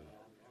alt i alle»,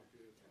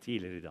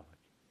 tidligere i dag.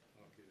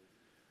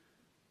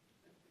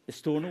 Det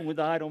står noe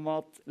der om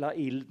at la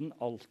ilden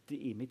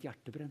alltid i mitt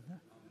hjerte brenne.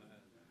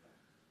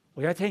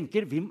 Og jeg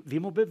tenker, vi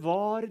må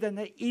bevare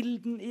denne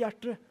ilden i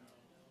hjertet.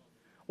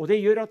 Og det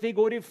gjør at vi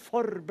går i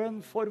forbønn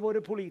for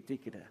våre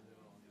politikere.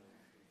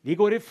 Vi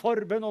går i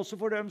forbønn også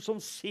for dem som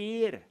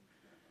ser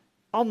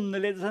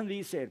annerledes enn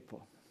vi ser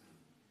på.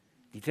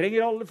 De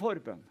trenger alle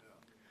forbønn.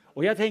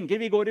 Og jeg tenker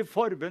vi går i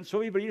forbønn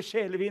så vi blir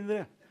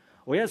sjelevinnere.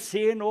 Og jeg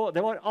ser nå,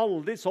 det var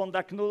aldri sånn,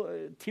 det ikke noe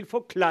til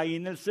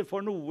forkleinelse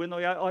for noen,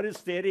 og jeg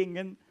arresterer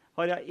ingen,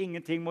 har jeg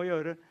ingenting med å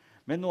gjøre.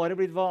 Men nå det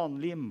blitt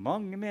vanlig i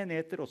mange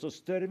menigheter, også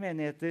større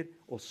menigheter,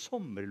 og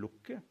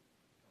sommerlukke.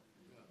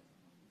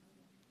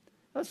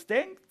 Det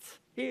stengt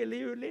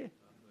hele juli.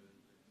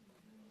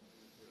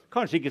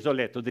 Kanskje ikke så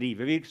lett å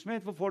drive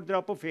virksomhet, for folk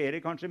drar på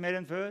ferie kanskje mer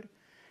enn før.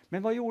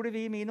 Men hva gjorde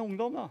vi i min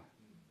ungdom da?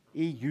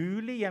 I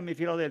juli hjemme i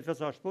Philadelphia,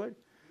 Sarpsborg.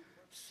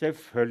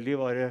 Selvfølgelig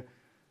var det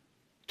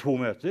 2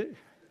 møter.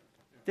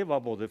 Det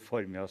var både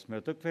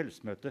formiddagsmøte og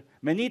kveldsmøte.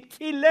 Men i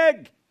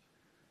tillegg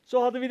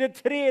så hadde vi det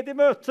 3.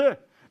 møtet,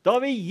 da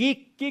vi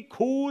gikk i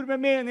kor med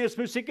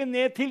menighetsmusikken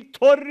ned til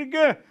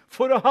torget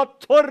for å ha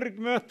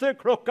torgmøte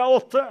klokka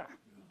 8.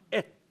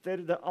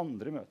 Etter det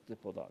andre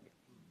møtet på dagen.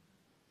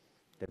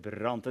 Det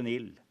brant en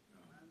ild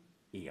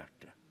i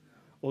hjertet.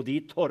 Og de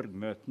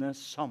torgmøtene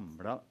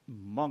samlet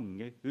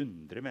mange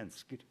 100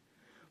 mennesker.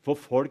 For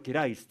folk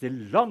reiste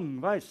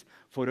langveis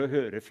for å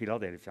høre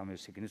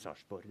Philadelphia-musikken i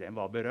Sarpsborg. Den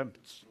var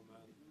berømt.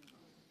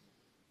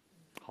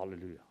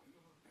 Halleluja.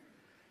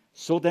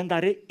 Så den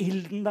der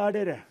ilden der,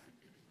 dere.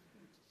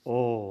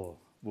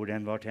 Hvor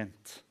den var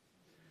tent.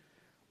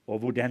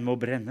 Og hvor den må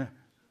brenne.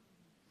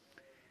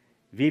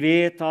 Vi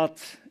vet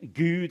at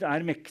Gud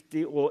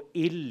mektig og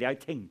ild.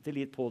 Jeg tenkte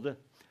litt på det.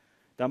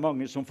 Det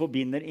mange som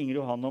forbinder Inger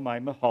Johanne og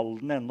meg med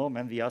Halden ennå,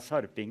 men vi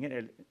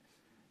sarpinger.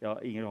 Ja,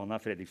 Inger Johanne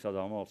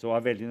Fredrikstad-dame også,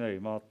 og veldig nøye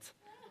med at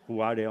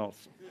hun det,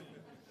 altså.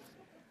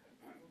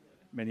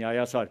 Men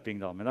jeg sarping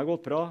da. Men det har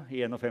gått bra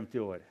i 51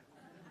 år.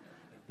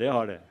 Det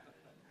har det.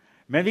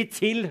 Men vi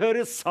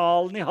tilhører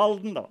salen i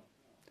Halden, da.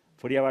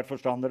 For de har vært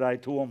forstander der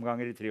i 2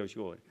 omganger i 23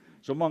 år.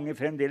 Så mange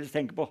fremdeles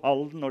tenker på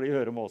Halden når de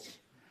hører om oss.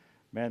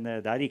 Men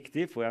det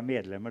riktig, for jeg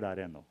medlemmer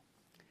der ennå.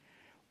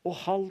 Og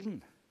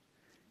Halden,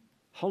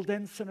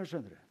 haldenserne,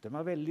 skjønner du,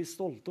 de veldig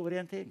stolte over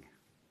en ting.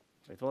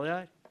 Vet du hva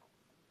det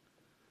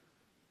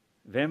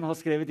Hvem har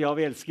skrevet «Ja,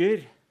 vi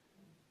elsker»?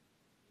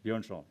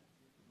 Bjørnson.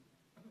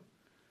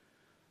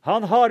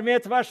 Han har med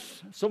et vers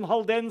som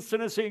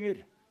haldenserne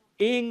synger.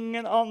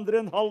 Ingen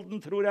andre enn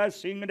Halden, tror jeg,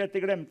 synger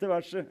dette glemte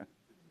verset.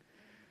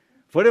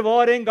 For det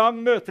var en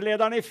gang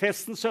møtelederen i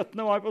festen 17.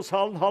 mai på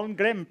salen. Han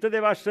glemte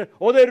det verset,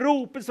 og det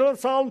ropes fra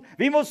salen.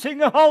 Vi må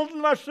synge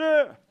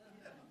Halden-verset!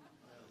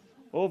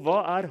 Og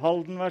hva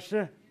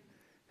Halden-verset?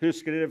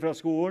 Husker dere fra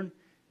skolen?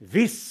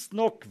 Visst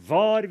nok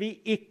var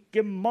vi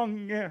ikke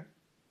mange,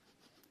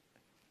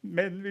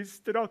 Men vi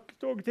strakk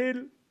dog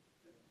til,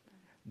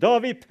 da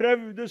vi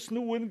prøvdes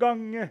noen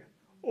gange,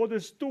 og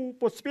det sto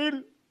på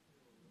spill.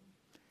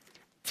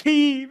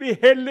 Ti vi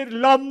heller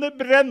landet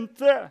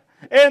brente,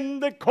 enn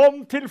det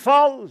kom til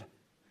fall.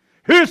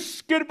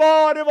 Husker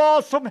bare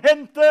hva som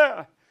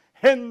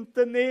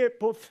hendte ned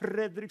på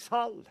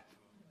Fredrikshall.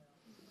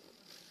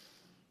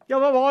 Ja,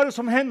 hva var det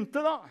som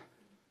hendte da?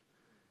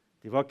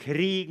 Det var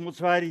krig mot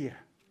Sverige.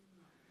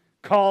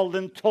 Karl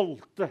den 12.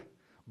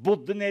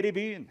 bodde nede i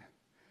byen.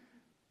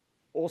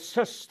 Og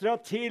søstra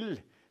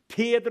til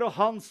Peder og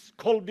Hans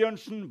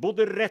Kolbjørnsen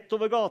bodde rett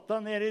over gata,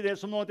 nede i det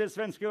som nå heter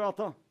Svenske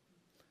gata.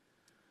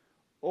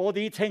 Og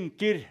de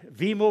tenker,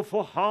 vi må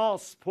få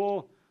has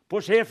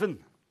på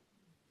sjefen.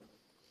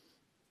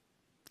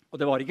 Og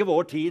det var ikke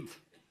vår tid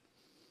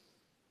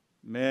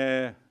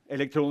med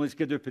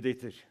elektroniske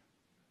duppeditter.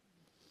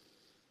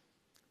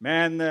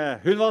 Men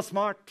hun var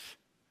smart,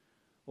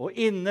 og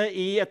inne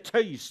i et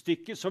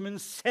tøystykke som hun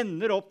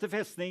sender opp til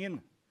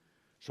festningen,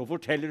 så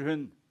forteller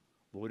hun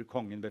hvor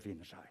kongen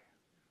befinner seg.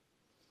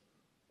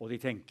 Og de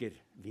tenker,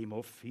 vi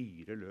må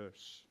fyre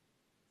løs.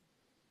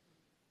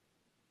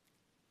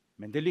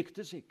 Men det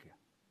lyktes ikke.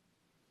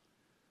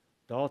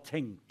 Da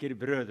tenker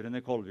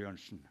brødrene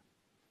Kolbjørnsen,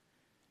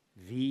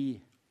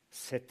 vi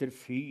setter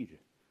fyr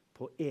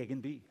på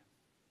egen by.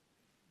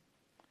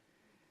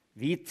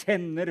 Vi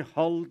tenner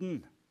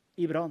Halden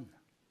i brann,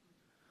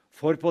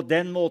 for på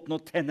den måten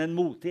å tenne en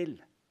motild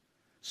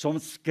som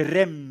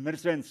skremmer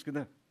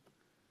svenskene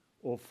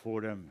og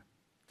får dem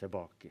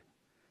tilbake,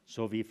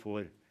 så vi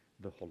får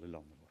beholde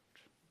landet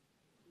vårt.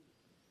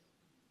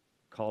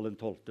 Karl den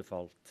 12.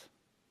 falt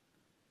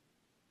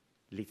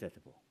litt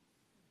etterpå.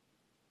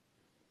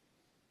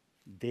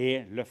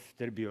 Det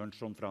løfter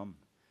Bjørnson fram.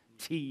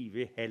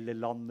 Tivi heller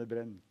landet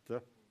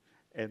brente,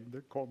 enn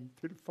det kom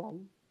til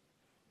fall.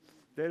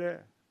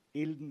 Dere,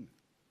 ilden.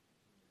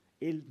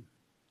 Ilden.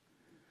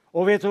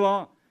 Og vet du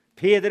hva?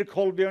 Peder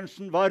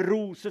Kolbjørnsen, hva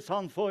roses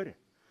han for?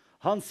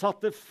 Han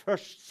satte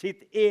først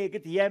sitt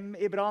eget hjem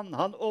i brann.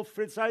 Han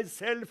offret seg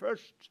selv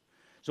først.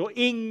 Så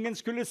ingen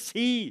skulle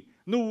si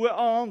noe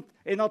annet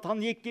enn at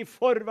han gikk i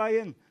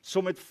forveien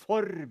som et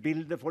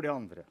forbilde for de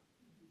andre.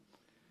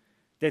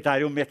 Dette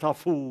er jo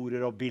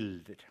metaforer og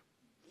bilder.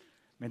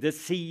 Men det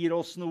sier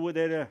oss noe,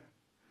 dere.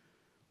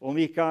 Om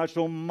vi ikke er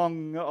så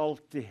mange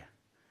alltid,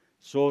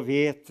 så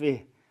vet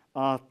vi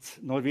at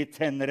når vi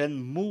tenner en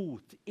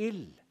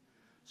motild,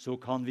 så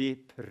kan vi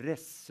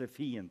presse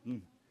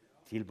fienden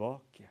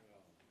tilbake.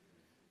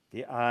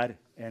 Det er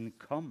en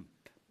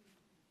kamp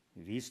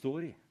vi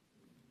står i.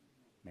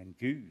 Men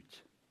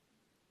Gud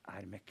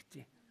er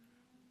mektig.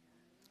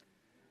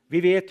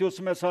 Vi vet jo,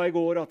 som jeg sa i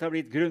går, at det har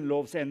blitt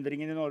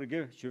grunnlovsendringen i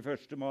Norge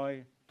 21.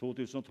 mai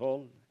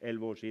 2012,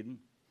 11 år siden.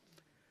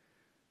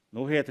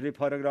 Nå heter det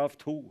paragraf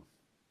 2.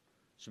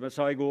 Som jeg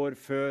sa i går,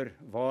 før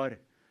var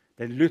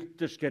den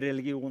lutherske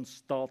religion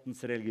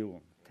statens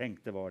religion.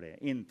 Tenk, det var det,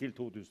 inntil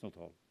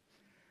 2012.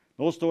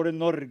 Nå står det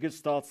Norges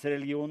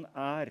statsreligion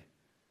er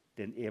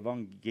den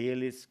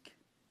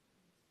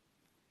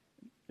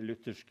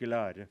evangelisk-lutherske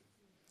lære.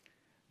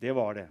 Det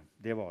var det.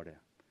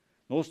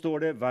 Nå står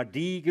det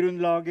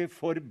verdigrunnlaget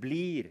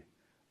forblir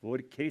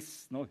vår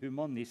kristne og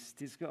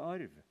humanistiske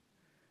arv.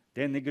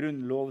 Denne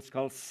grunnlov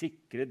skal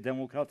sikre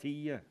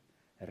demokratiet,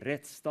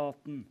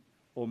 rettsstaten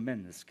og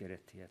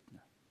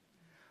menneskerettighetene.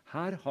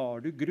 Her har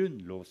du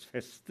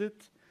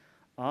grunnlovsfestet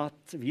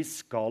at vi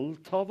skal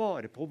ta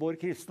vare på vår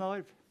kristne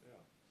arv.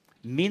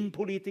 Minn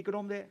politikere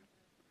om det.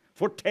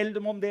 Fortell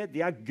dem om det.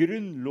 Det er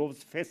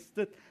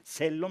grunnlovsfestet,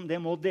 selv om det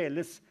må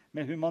deles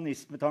med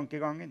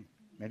humanismetankegangen.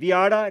 Men vi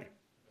er der.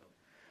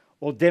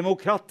 Og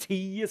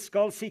demokratiet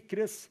skal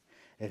sikres,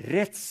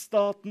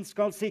 rettsstaten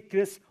skal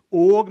sikres,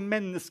 og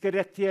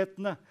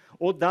menneskerettighetene.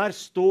 Og der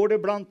står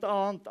det blant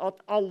annet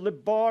at alle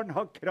barn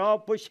har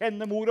krav på å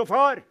kjenne mor og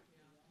far.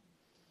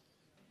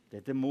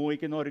 Dette må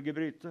ikke Norge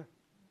bryte.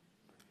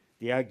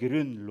 Det er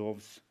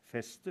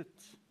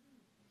grunnlovsfestet.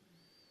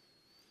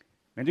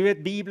 Men du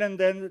vet, Bibelen,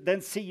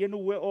 den sier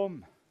noe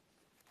om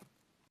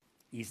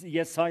i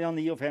Jesaja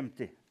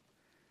 59.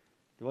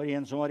 Det var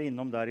en som var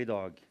innom der i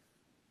dag.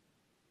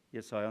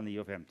 Jesaja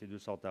 59, du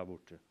satt der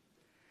borte.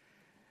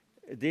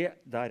 Der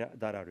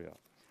er du, ja.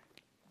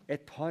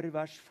 Et par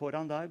vers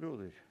foran deg,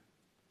 broder.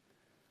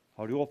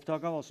 Har du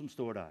oppdaget hva som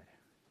står der?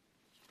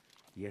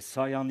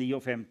 Jesaja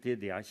 59,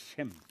 det er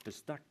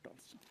kjempesterkt,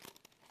 altså.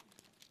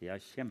 Det er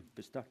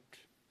kjempesterkt.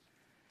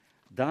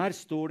 Der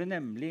står det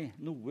nemlig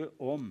noe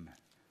om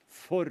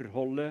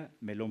forholdet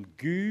mellom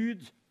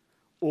Gud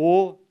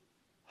og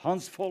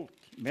hans folk,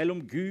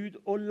 mellom Gud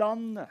og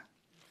landet.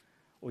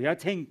 Og jeg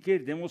tenker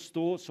det må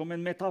stå som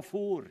en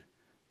metafor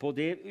på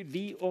det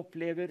vi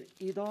opplever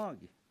i dag.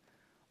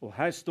 Og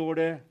her står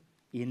det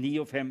i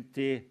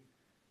 59,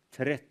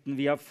 13,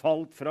 vi har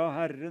falt fra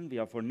Herren, vi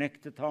har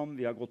fornektet ham,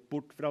 vi har gått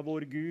bort fra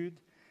vår Gud,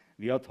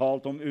 vi har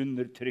talt om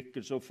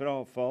undertrykkelse og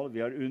frafall,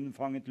 vi har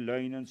unnfanget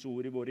løgnens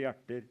ord i våre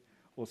hjerter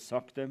og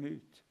sagt dem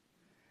ut.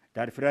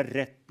 Derfor er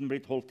retten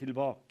blitt holdt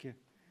tilbake.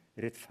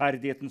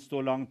 Rettferdigheten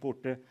står langt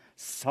borte.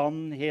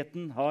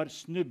 Sannheten har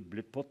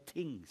snublet på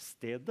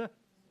tingstedet.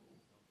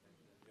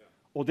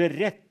 og det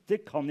rette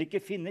kan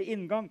ikke finne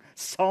inngang.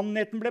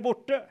 Sannheten ble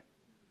borte.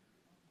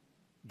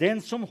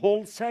 Den som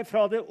holdt seg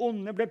fra det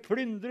onde ble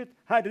plyndret.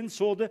 Herren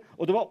så det,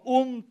 og det var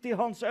ondt i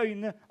hans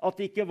øyne at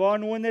det ikke var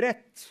noen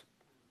rett.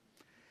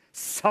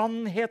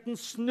 Sannheten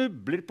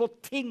snubler på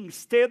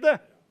tingstedet.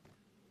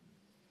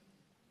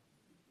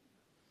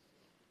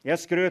 Jeg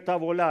skrøt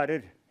av vår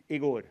lærer i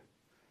går,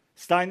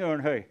 Stein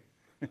Ørnhøi,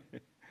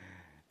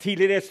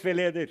 tidligere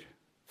SV-leder,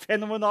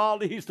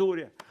 fenomenale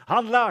historie.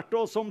 Han lærte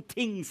oss om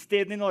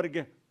tingsteden i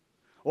Norge.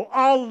 Og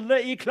alle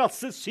i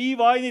klasse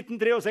 7A i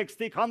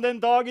 1963 kan den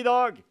dag i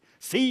dag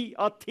si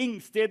at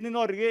tingsteden i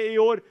Norge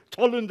i år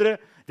 1200,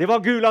 det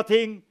var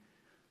Gulating,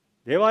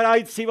 det var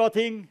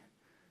Eidsivating,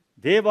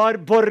 det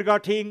var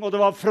Borgarting, og det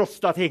var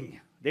Frostating.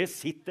 Det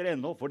sitter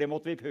ennå, for det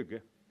måtte vi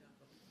pugge.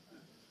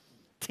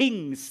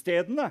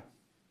 Tingstedene.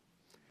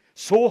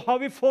 Så har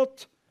vi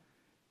fått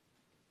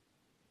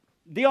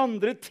de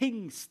andre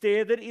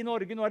tingsteder i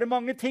Norge. Nå er det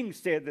mange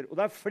tingsteder, og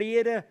det er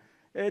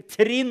flere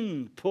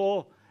trinn på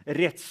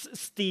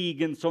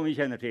rettsstigen som vi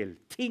kjenner til.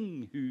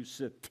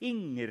 Tinghuset,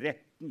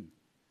 tingretten,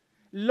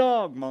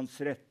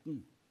 lagmannsretten,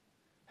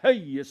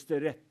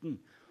 høyesteretten.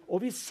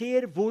 Og vi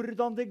ser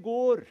hvordan det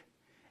går.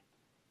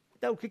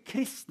 Det er jo ikke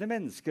kristne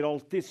mennesker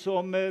alltid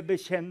som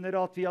bekjenner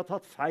at vi har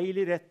tatt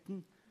feil i retten.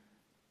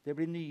 Det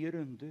blir nye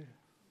runder.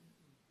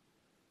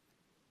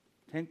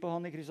 Tenk på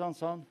han i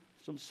Kristiansand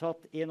som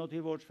satt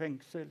 21 års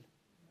fengsel.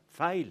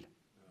 Feil.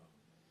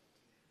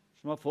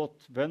 Som har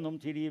fått bønn om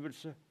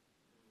tilgivelse.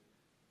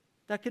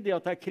 Det er ikke det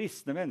at det er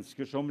kristne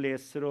mennesker som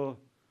leser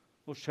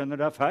og skjønner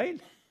det er feil.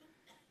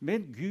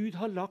 Men Gud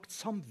har lagt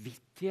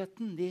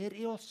samvittigheten ned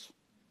i oss.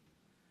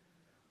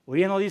 Og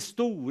en av de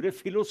store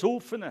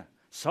filosofene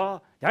sa,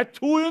 det er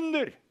 2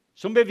 under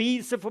som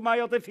beviser for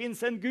meg at det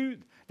finnes en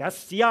Gud. Det er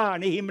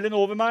stjernehimmelen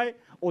over meg,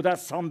 og det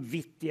er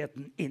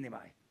samvittigheten inni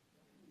meg.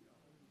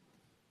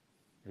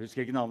 Jeg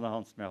husker ikke navnet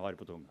hans, men jeg har det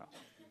på tunga.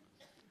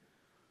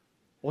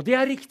 Og det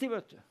er riktig,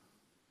 vet du.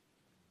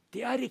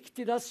 Det er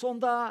riktig, det er sånn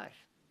det er.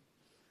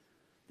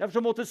 Derfor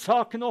så måtte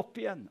saken opp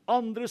igjen.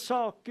 Andre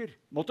saker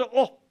måtte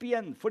opp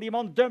igjen, fordi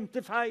man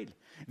dømte feil.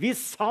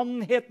 Hvis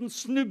sannheten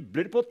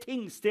snubler på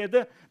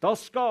tingstedet, da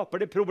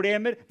skaper det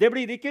problemer. Det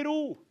blir ikke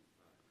ro.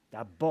 Det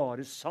er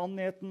bare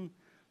sannheten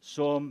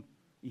som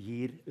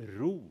gir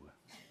ro.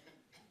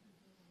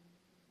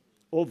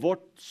 Og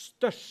vårt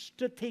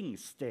største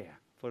tingsted,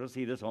 for å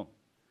si det sånn,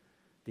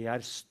 det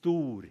er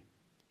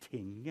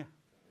Stortinget.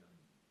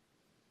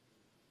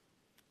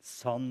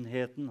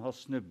 Sannheten har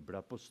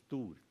snublet på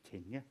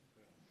Stortinget.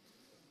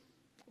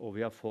 Og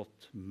vi har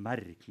fått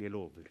merkelige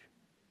lover.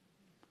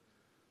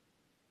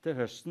 Til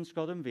høsten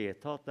skal de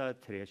vedta at det er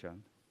 3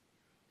 kjønn.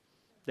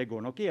 Det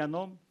går nok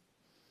igjennom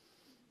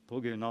på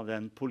grunn av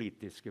den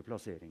politiske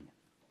plasseringen.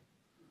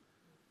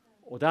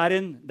 Og det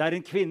er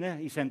en kvinne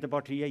i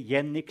Senterpartiet,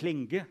 Jenny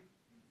Klinge.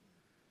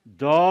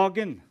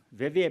 Dagen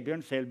ved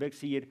Vebjørn Selbekk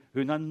sier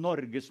hun er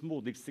Norges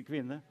modigste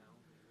kvinne.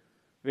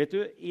 Vet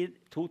du, i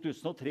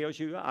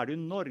 2023 er du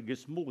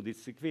Norges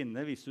modigste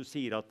kvinne hvis du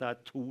sier at det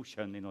er 2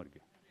 kjønn i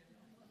Norge.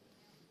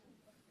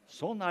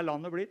 Sånn er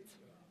landet blitt.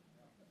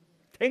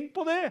 Tenk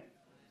på det!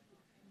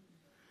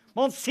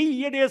 Man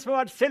sier det som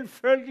har vært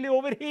selvfølgelig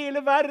over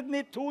hele verden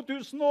i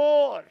 2000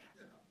 år.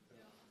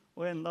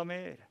 Og enda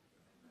mer.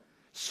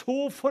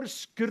 Så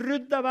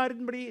forskrudd av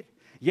verden blir.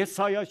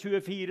 Jesaja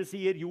 24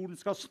 sier jorden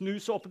skal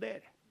snus opp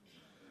der.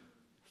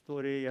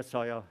 Står i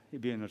Jesaja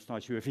i begynnelsen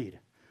av 24.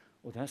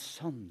 Og det er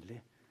sannelig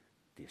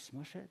det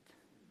som har skjedd.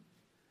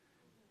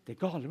 Det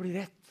gale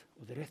blir rett,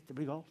 og det rette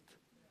blir galt.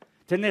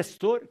 Til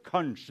neste år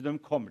kanskje de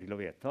kommer til å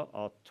vedta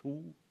at 2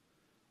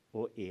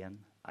 og 1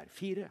 er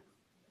 4.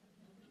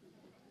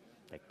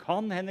 Det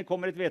kan hende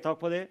kommer et vedtak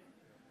på det.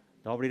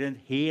 Da blir det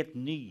en helt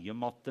nye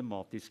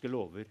matematiske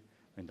lover,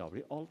 men da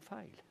blir alt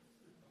feil.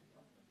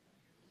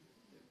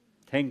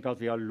 Tenk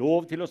at vi har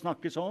lov til å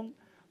snakke sånn,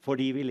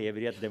 fordi vi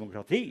lever i et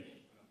demokrati,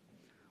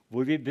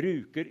 hvor vi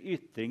bruker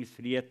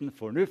ytringsfriheten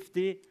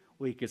fornuftig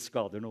og ikke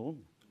skader noen.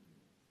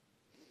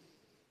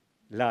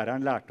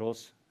 Læreren lærte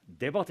oss,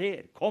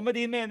 debatter, kom med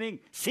din mening,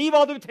 si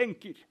hva du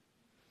tenker.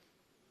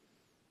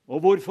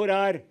 Og hvorfor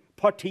er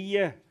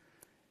partiet,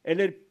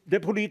 eller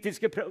det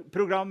politiske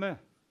programmet,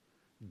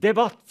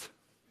 debatt,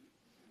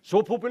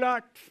 så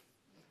populært?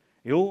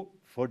 Jo,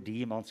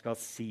 fordi man skal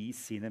si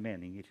sine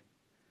meninger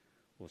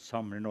og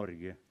samle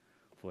Norge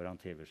foran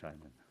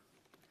TV-skjermen.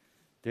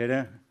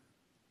 Dere,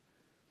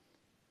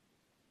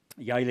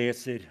 jeg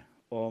leser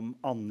om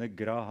Anne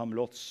Graham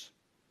Lotz.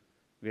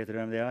 Vet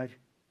dere hvem det er?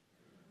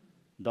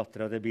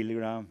 Datteren til Billy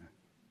Graham.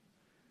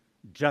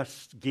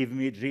 Just give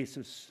me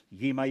Jesus.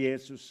 Gi meg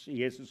Jesus,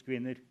 Jesus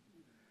kvinner.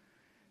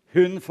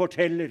 Hun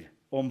forteller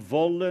om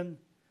volden,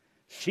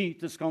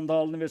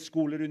 skyteskandalene ved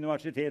skoler og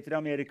universiteter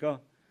i Amerika.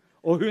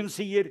 Og hun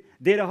sier,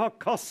 dere har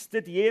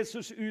kastet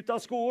Jesus ut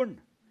av skolen.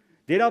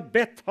 Dere har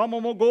bedt ham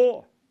om å gå.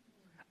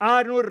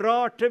 Er det noe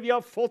rart det vi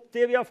har fått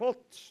det vi har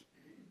fått?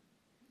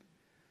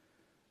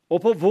 Og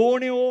på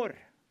våren i år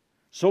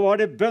så var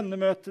det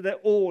bønnemøte,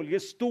 det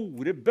årlige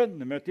store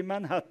bønnemøtet i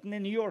Manhattan i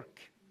New York.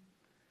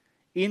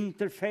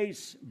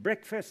 Interface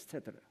Breakfast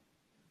heter det.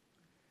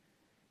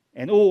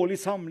 En årlig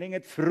samling,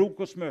 et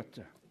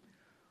frokostmøte,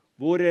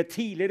 hvor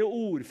tidligere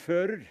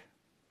ordfører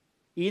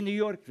i New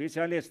York, hvis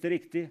jeg leste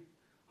riktig,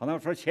 han er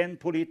fra kjent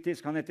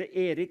politisk, han heter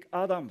Erik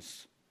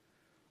Adams.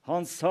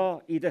 Han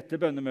sa i dette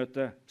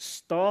bønnemøtet,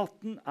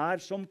 staten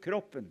er som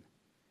kroppen,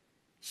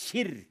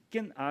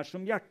 kirken er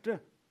som hjertet.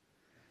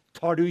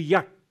 Tar du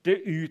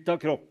hjertet ut av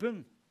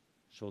kroppen,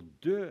 så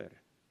dør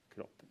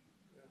kroppen.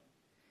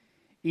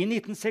 I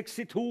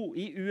 1962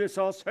 i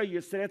USAs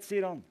høyesterett,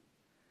 sier han,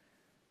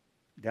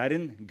 det er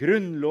en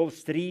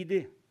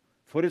grunnlovsstridig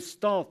for et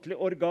statlig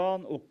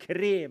organ å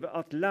kreve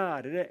at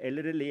lærere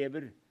eller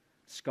elever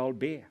skal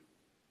be.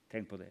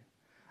 Tenk på det.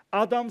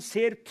 Adam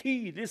ser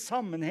tydelig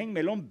sammenheng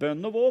mellom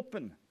bønn og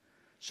våpen,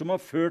 som har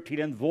ført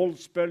til en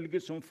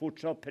voldsbølge som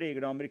fortsatt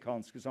preger det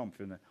amerikanske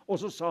samfunnet. Og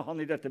så sa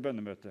han i dette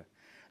bønnemøtet,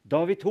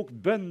 da vi tok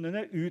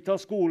bønnene ut av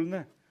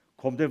skolene,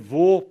 kom det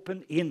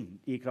våpen inn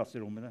i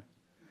klasserommene.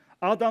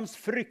 Adams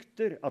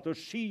frykter at å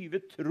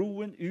skyve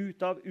troen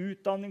ut av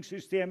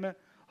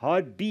utdanningssystemet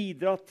har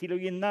bidratt til å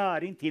gi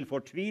næring til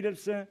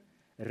fortvilelse,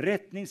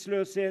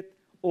 retningsløshet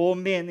og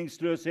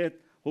meningsløshet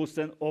hos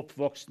den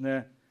oppvoksende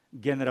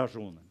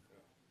generasjonen.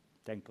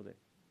 Tenk på det.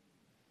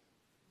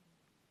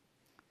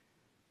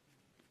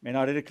 Men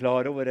er dere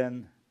klar over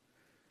en,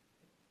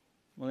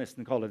 må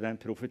nesten kalle det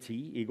en profeti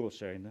i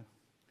gåseøyne,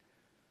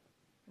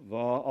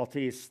 hva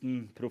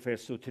ateisten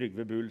professor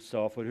Trygve Bull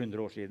sa for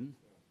 100 år siden?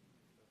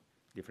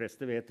 De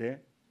fleste vet det.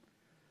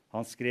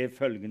 Han skrev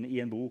følgende i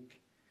en bok,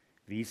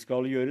 vi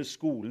skal gjøre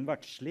skolen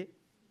verdslig,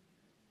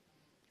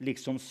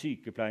 liksom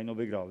sykepleien og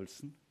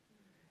begravelsen,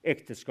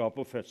 ekteskap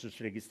og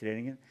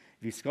fødselsregistreringen.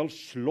 Vi skal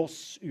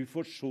slåss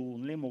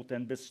uforsonlig mot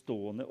den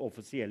bestående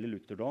offisielle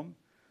lutherdom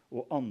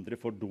og andre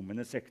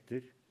fordummende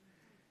sekter.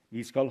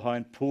 Vi skal ha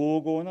en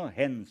pågående og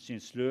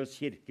hensynsløs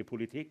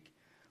kirkepolitikk,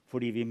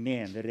 fordi vi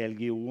mener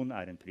religion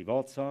er en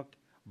privatsak.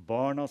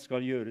 Barna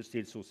skal gjøres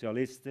til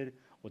sosialister,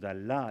 og det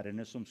er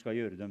lærerne som skal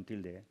gjøre dem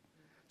til det.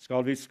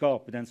 Skal vi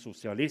skape den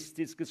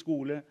sosialistiske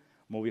skole,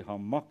 må vi ha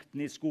makten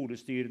i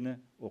skolestyrene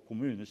og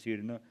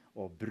kommunestyrene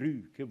og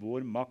bruke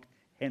vår makt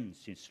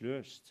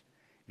hensynsløst.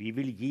 Vi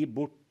vil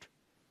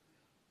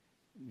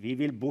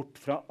bort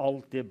fra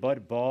alt det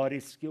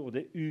barbariske og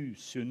det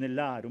usunne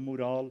lære og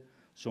moral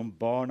som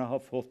barna har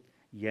fått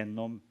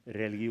gjennom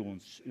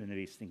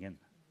religionsundervisningen.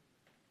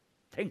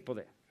 Tenk på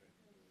det.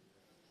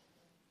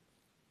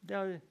 Det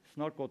har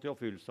snart gått i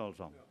oppfyllelse, alle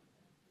sammen.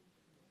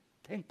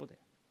 Tenk på det.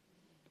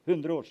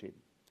 100 år siden.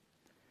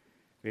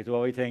 Vet du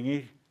hva vi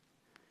trenger?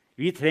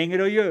 Vi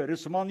trenger å gjøre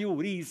som han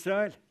gjorde i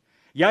Israel.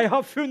 Jeg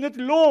har funnet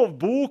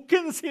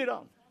lovboken, sier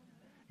han.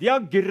 De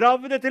har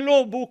gravd etter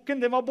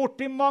lovboken. Den var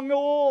borte i mange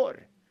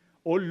år.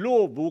 Og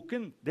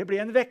lovboken, det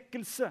ble en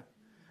vekkelse.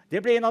 Det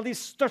ble en av de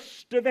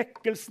største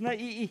vekkelsene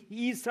i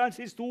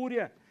Israels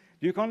historie.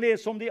 Du kan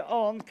lese om det i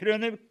 2.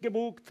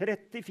 krønikebok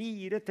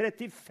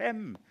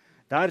 34-35.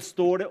 Der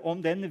står det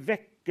om den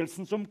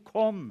vekkelsen som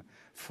kom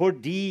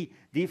fordi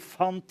de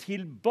fant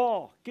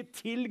tilbake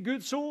til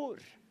Guds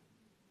ord.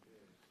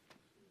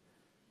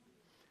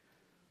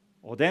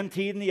 Og den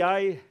tiden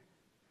jeg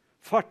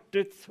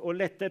fartet og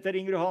lette etter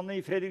Inger Johanne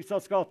i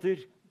Fredrikstads gater,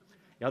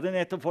 jeg hadde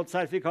nettopp fått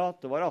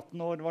sertifikat, det var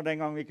 18 år, det var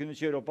den gang vi kunne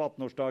kjøre opp på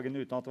 18-årsdagen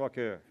uten at det var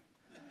kø.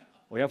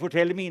 Og jeg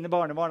forteller mine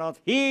barnebarn at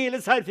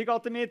hele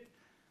sertifikatet mitt,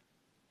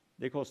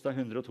 det kostet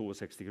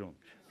 162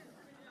 kroner.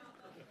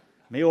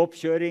 Med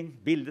oppkjøring,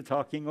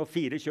 bildetaking og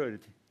 4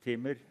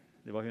 kjøretimer,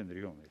 det var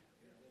 100 kroner.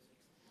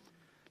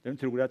 De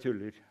tror jeg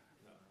tuller.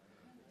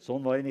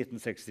 Sånn var det i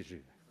 1967.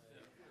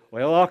 Og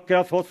jeg hadde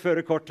akkurat fått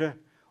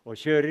førerkortet, og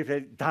kjører i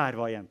Fredrik. Der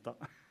var jenta.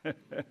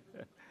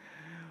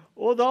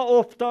 Og da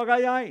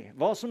oppdaget jeg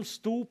hva som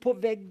sto på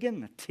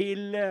veggen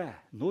til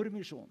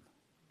Nordmisjonen.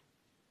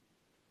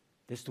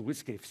 Det sto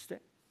et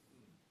skriftsted.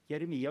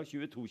 Jeremia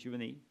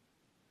 22-29.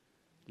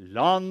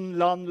 Land,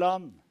 land,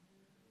 land.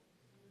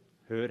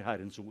 Hør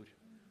Herrens ord.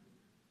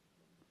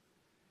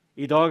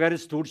 I dag er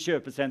det et stort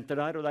kjøpesenter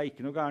der, og det er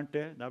ikke noe gærent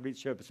det. Det har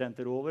blitt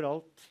kjøpesenter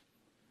overalt.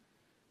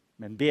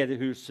 Men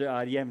bedehuset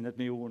er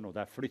jevnet med jorden, og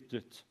det er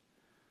flyttet.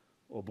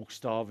 Og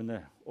bokstavene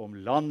om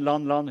land,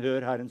 land, land,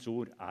 hør Herrens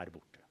ord, er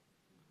borte.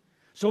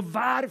 Så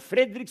hver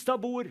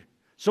Fredrikstad-bor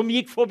som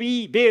gikk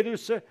forbi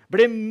bedehuset,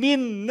 ble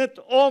minnet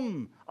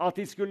om at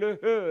de skulle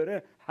høre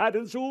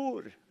Herrens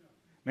ord.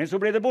 Men så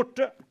ble det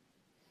borte.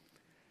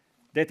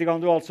 Dette kan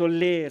du altså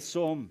lese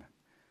om,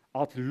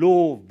 at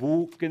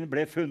lovboken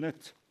ble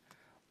funnet,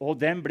 og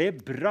den ble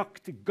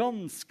brakt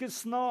ganske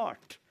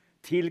snart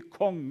til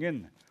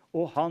kongen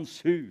og hans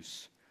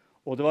hus.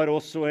 Og det var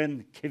også en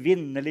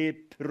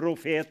kvinnelig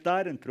profet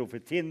der, en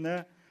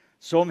profetinne,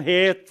 som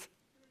het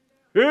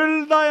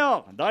Hulda, ja!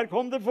 Der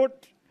kom det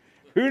fort.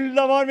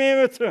 Hulda var med,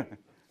 vet du.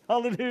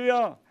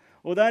 Halleluja!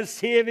 Og der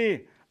ser vi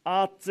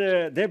at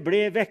det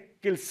ble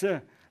vekkelse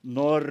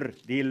når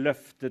de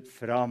løftet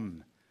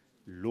fram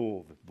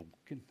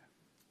lovboken.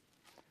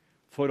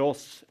 For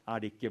oss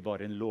er det ikke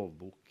bare en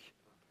lovbok.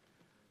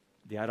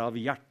 Det er av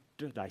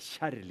hjertet, det er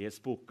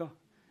kjærlighetsboka.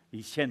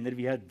 Vi kjenner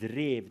vi er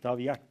drevet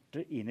av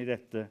hjertet inn i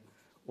dette,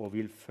 og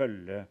vil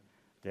følge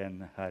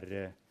den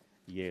Herre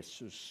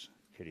Jesus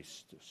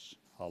Kristus.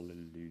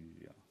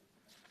 Halleluja.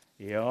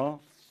 Ja,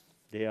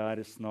 det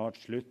er snart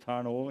slutt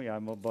her nå.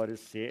 Jeg må bare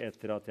se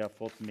etter at jeg har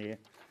fått med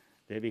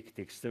det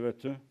viktigste,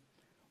 vet du.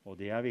 Og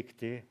det er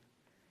viktig.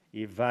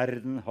 I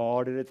verden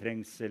har dere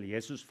trengsel.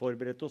 Jesus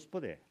forberedte oss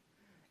på det.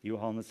 I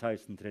Johannes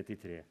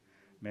 16,33.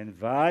 Men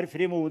vær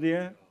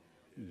frimodige.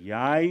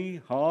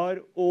 Jeg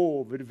har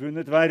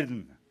overvunnet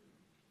verden.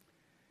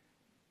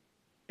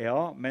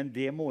 Ja, men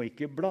det må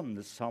ikke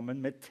blandes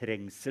sammen med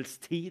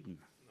trengselstiden.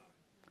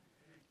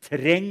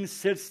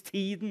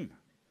 Trengselstiden.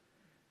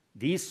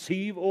 De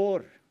 7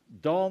 år,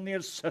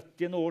 Daniels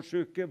 70.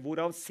 årsuke,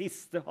 hvorav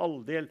siste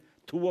halvdel,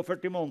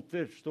 42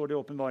 måneder, står det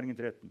i Åpenbaringen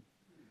 13.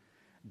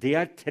 Det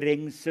er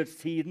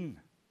trengselstiden.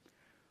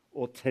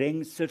 Og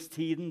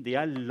trengselstiden, det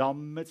er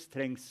lammets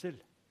trengsel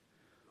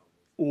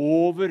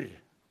over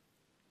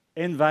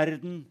en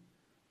verden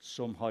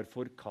som har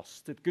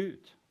forkastet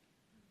Gud.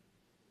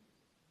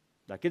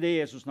 Det er ikke det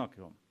Jesus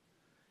snakker om.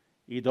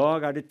 I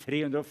dag er det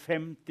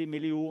 350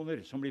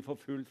 millioner som blir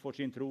forfulgt for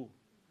sin tro.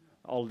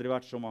 Det har aldri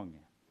vært så mange.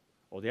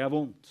 Og det er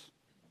vondt.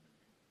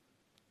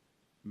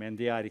 Men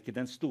det er ikke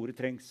den store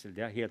trengsel,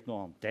 det er helt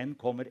noe annet. Den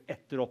kommer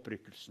etter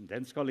opprykkelsen.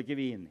 Den skal ikke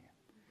vi inn i.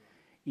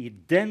 I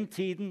den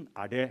tiden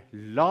er det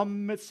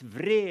lammets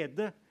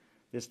vrede.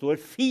 Det står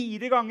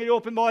 4 ganger i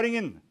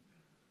åpenbaringen.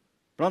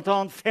 Blant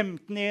annet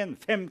 15.1,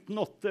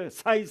 15.8,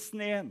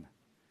 16.1.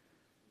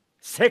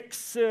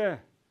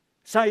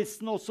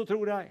 16 også,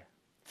 tror jeg.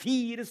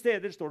 4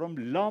 steder står det om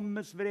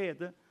lammets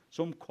vrede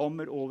som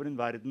kommer over en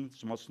verden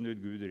som har snudd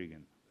Gud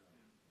ryggen.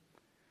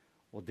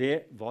 Og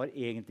det var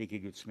egentlig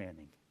ikke Guds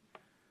mening.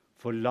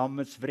 For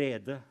lammets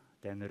vrede,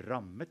 den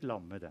rammet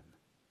lammet den.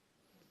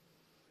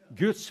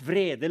 Guds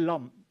vrede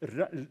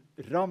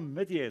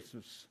rammet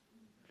Jesus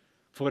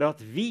for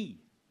at vi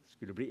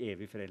skulle bli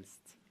evig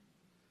frelst.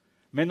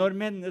 Men når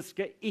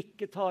mennesket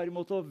ikke tar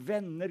imot og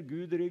vender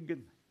Gud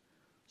ryggen,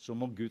 så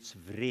må Guds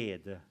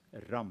vrede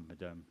ramme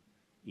dem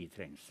i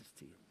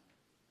trengselstiden.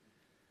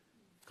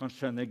 Kan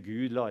skjønne,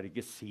 Gud lar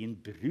ikke sin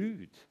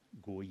brud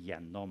gå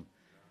gjennom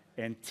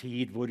en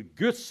tid hvor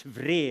Guds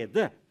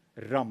vrede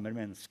rammer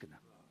menneskene.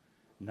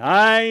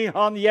 Nei,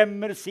 han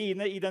gjemmer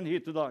sine i den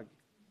hyttedag.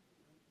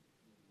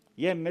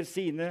 Gjemmer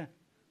sine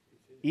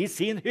i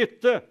sin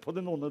hytte på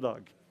den onde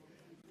dag.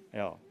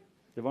 Ja,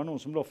 det var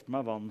noen som lovte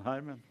meg vann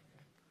her, men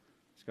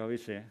skal vi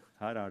se,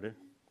 her er det.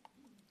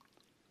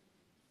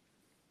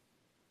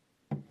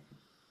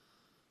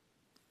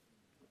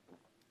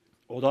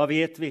 Og da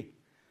vet vi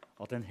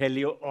at Den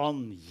hellige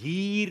ånd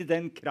gir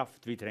den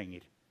kraft vi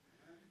trenger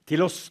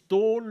til å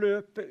stå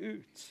løpet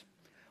ut.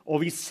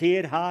 Og vi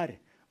ser her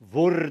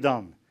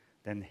hvordan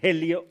Den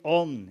hellige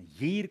ånd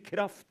gir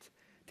kraft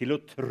til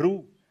å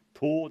tro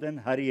på den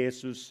Herre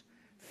Jesus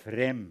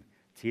frem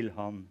til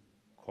han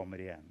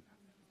kommer igjen.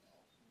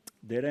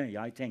 Dere,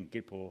 jeg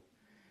tenker på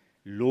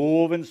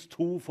lovens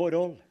 2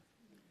 forhold.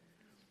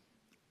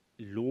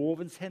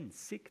 Lovens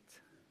hensikt.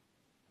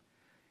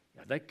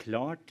 Ja, det er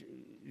klart,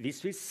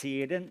 hvis vi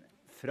ser den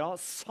fra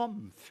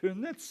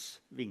samfunnets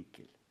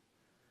vinkel,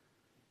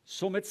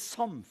 som et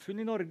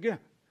samfunn i Norge,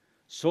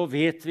 så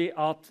vet vi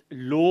at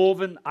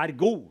loven er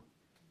god.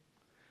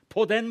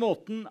 På den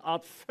måten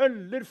at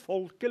følger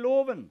folket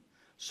loven,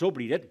 så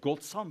blir det et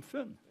godt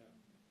samfunn.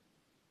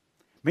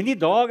 Men i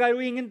dag er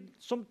jo ingen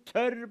som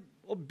tør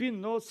å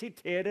begynne å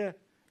sitere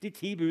de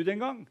 10 bud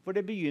en gang, for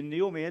det begynner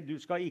jo med «Du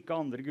skal ikke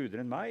ha andre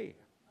guder enn meg».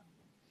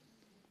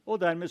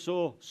 Og dermed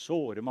så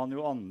sårer man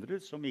jo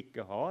andre som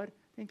ikke har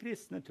den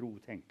kristne tro,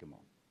 tenker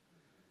man.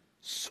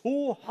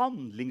 Så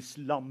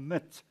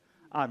handlingslammet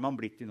er man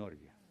blitt i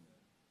Norge.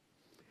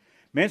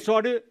 Men så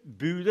er det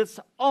budets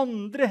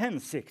andre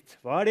hensikt.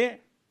 Hva er det?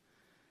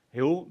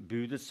 Jo,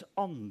 budets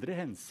andre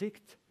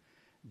hensikt,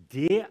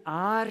 det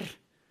er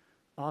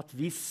at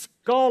vi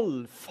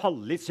skal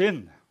falle i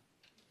synd.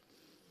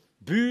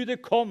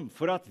 Budet kom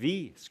for at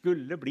vi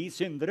skulle bli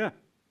syndere.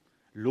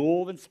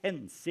 Lovens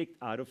hensikt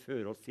er å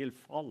føre oss til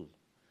fall.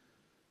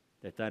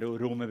 Dette er jo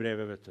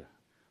Romerbrevet, vet du.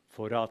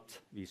 For at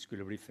vi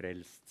skulle bli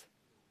frelst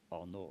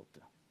av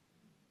nåde.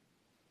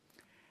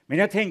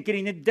 Men jeg tenker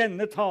inn i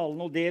denne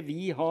talen og det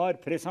vi har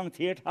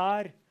presentert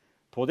her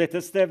på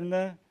dette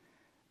stevnet,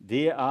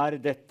 det er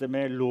dette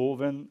med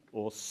loven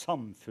og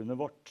samfunnet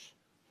vårt.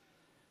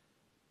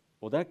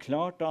 Og det er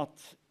klart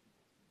at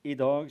i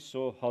dag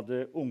så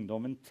hadde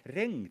ungdommen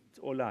trengt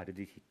å lære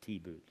de 10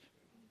 bud.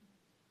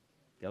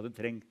 De hadde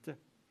trengt det,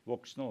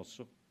 voksne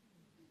også.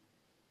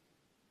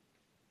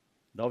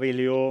 Da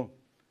ville jo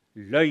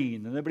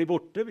løgnene bli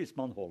borte hvis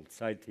man holdt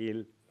seg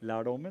til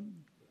lærdommen.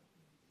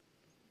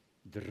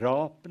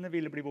 Drapene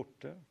ville bli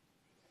borte.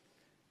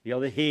 Vi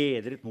hadde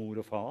hedret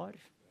mor og far.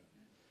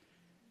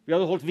 Vi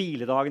hadde holdt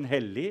hviledagen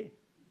hellig.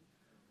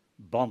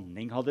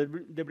 Banning hadde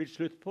det blitt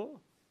slutt på.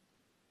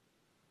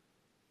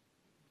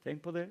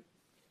 Tenk på det.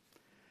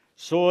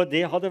 Så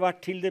det hadde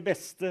vært til det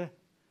beste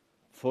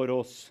for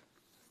oss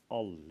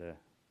alle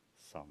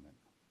sammen.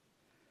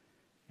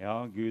 Ja,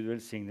 Gud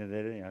velsigne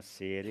dere. Jeg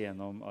ser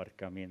gjennom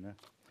arka mine.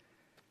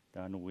 Det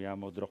er noe jeg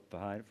må droppe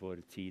her, for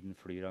tiden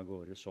flyr av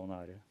gårde. Sånn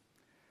er det.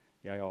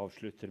 Jeg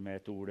avslutter med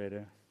et ord,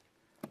 dere.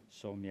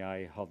 som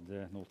jeg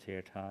hadde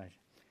notert her.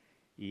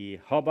 I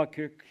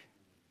Habakuk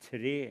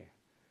 3,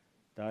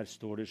 der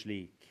står det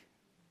slik: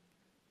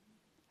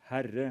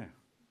 Herre,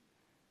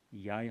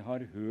 jeg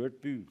har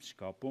hørt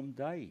budskap om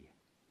deg.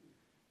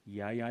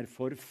 Jeg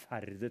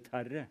forferdet,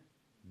 Herre,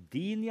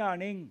 din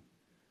gjerning.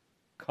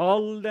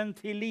 Kall den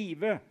til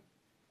live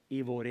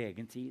i vår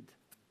egen tid.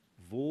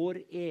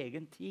 Vår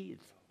egen tid.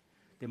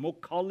 Det må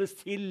kalles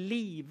til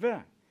live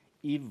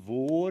i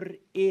vår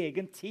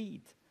egen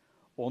tid.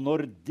 Og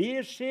når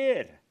det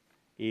skjer,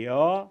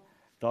 ja,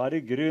 da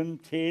det grunn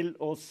til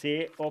å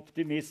se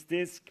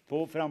optimistisk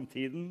på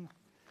framtiden.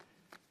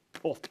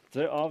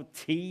 8 av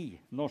 10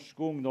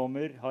 norske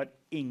ungdommer har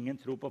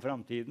ingen tro på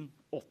framtiden.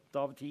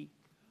 8 av 10.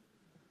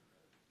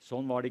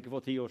 Sånn var det ikke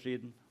for 10 år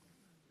siden.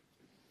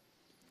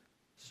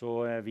 Så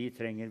vi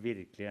trenger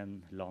virkelig en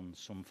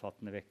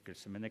landsomfattende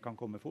vekkelse, men det kan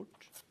komme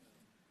fort.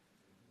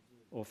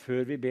 Og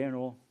før vi ber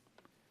nå,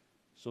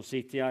 så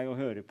sitter jeg og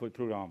hører på et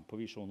program på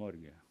Visjon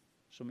Norge,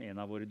 som en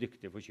av våre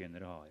dyktige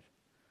forkynnere har.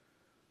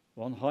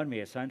 Og han har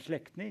med seg en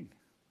slektning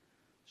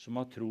som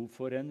har tro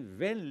for en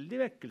veldig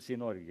vekkelse i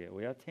Norge.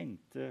 Og jeg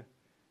tenkte,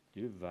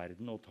 du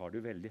verden, nå tar du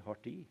veldig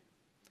hardt i.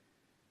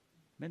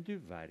 Men du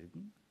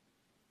verden,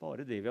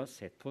 bare det vi har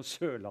sett på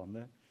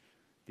Sørlandet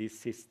de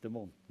siste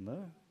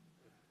månedene,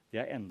 det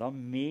er enda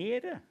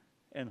mer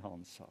enn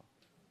han sa.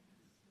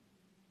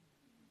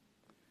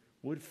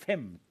 Hvor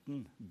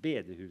 15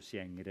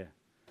 bedehusgjengere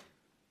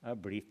er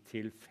blitt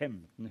til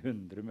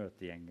 1500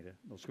 møtegjengere.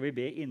 Nå skal vi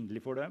be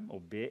inderlig for dem,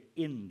 og be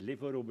inderlig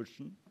for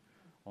Robertsen.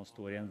 Han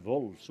står i en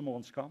voldsom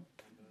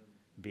åndskamp.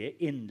 Be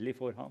inderlig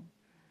for ham.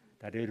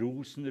 Det er det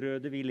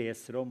rosenrøde vi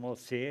leser om og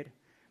ser,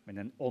 men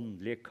den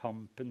åndelige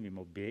kampen, vi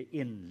må be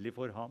inderlig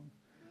for ham.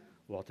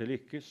 Og at det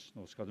lykkes.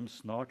 Nå skal de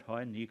snart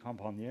ha en ny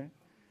kampanje.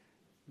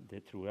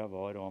 Det tror jeg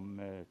var om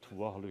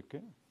 2,5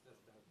 uker.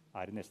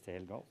 Er det neste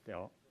helg alt?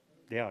 Ja,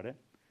 det er det.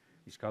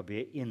 Vi skal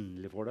be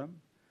inderlig for dem,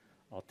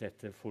 at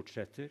dette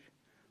fortsetter,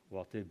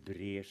 og at det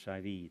brer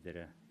seg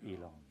videre i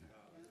landet.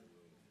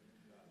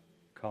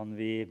 Kan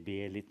vi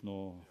be litt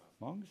nå,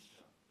 Magnus?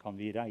 Kan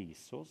vi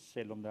reise oss,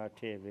 selv om det er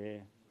TV?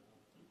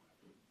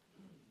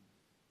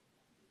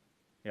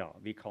 Ja,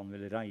 vi kan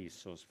vel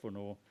reise oss, for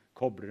nå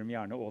kobler de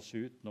gjerne oss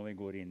ut når vi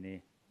går inn i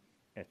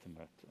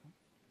ettermøtet.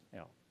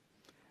 Ja.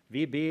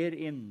 Vi ber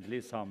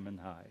inderlig sammen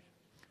her.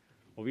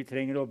 Og vi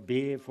trenger å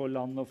be for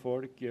land og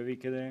folk, gjør vi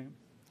ikke det?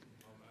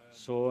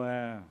 Så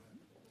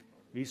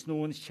hvis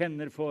noen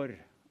kjenner for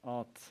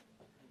at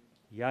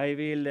jeg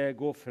vil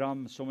gå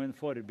fram som en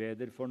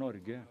forbeder for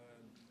Norge,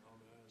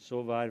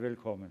 så vær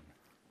velkommen.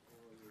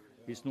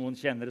 Hvis noen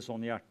kjenner det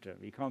sånn i hjertet.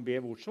 Vi kan be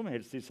hvor som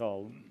helst i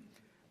salen,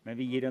 men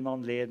vi gir en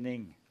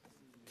anledning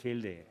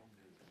til det.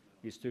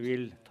 Hvis du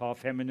vil ta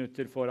 5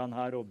 minutter foran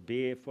her og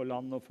be for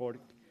land og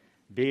folk,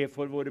 be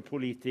for våre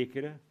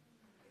politikere,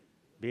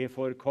 be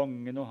for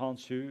kongen og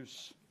hans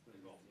hus,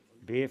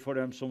 be for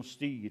dem som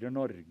styrer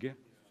Norge.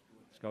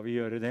 Skal vi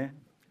gjøre det?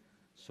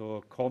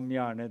 Så kom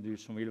gjerne, du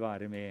som vil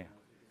være med.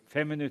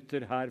 5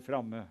 minutter her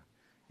framme.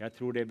 Jeg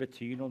tror det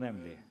betyr noe,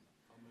 nemlig.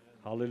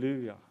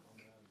 Halleluja.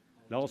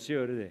 La oss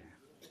gjøre det.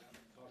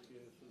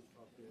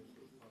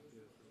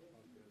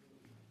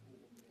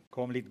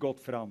 Kom litt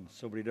godt fram,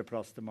 så blir det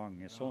plass til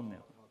mange. Sånn,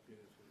 ja.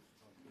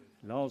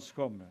 La oss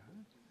komme.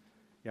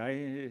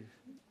 Jeg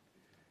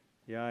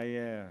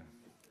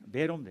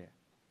ber om det.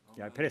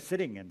 Jeg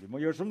presser ingen. Du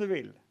må gjøre som du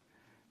vil.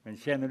 Men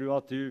kjenner du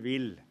at du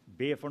vil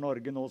be for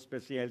Norge nå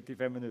spesielt i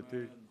 5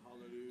 minutter,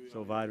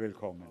 så vær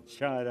velkommen.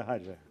 Kjære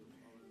Herre,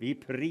 vi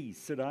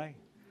priser deg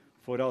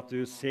for at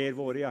du ser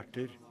våre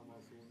hjerter.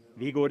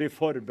 Vi går i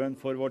forbønn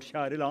for vårt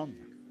kjære land.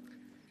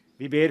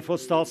 Vi ber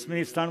for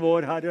statsministeren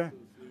vår, Herre.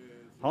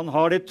 Han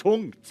har det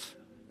tungt.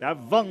 Det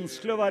er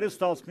vanskelig å være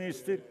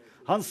statsminister.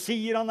 Han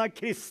sier han er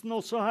kristen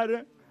også,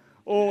 Herre.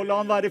 Og la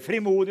han være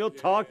frimodig og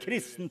ta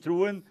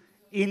kristentroen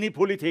inn i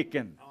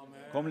politikken.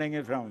 Kom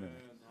lenger frem.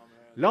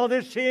 La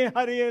det skje,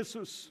 Herre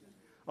Jesus,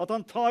 at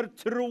han tar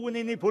troen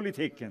inn i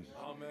politikken.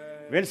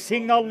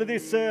 Velsign alle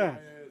disse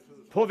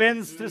på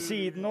venstre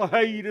siden og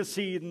høyre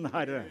siden,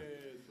 Herre.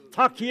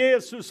 Takk,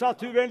 Jesus,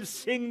 at du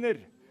velsigner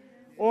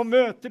og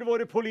møter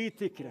våre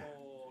politikere.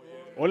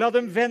 Og la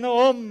dem vende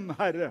om,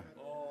 Herre,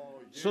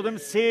 så de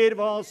ser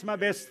hva som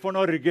er best for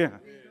Norge.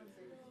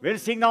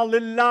 Velsign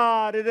alle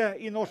lærere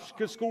i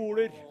norske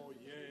skoler.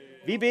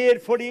 Vi ber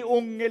for de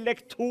unge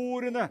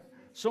lektorene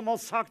som har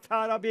sagt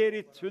her av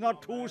Berit. Hun har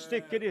 2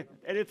 stykker,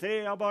 eller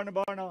 3 av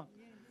barnebarna.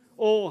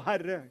 Å,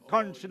 Herre,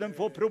 kanskje de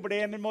får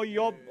problemer med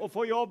å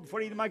få jobb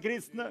fordi de er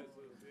kristne.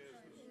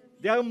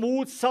 Det er jo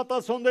motsatt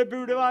av sånn det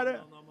burde være.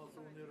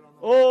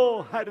 Å,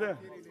 Herre,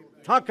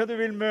 takk at du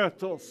vil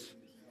møte oss.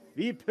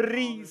 Vi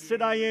priser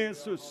deg,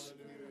 Jesus,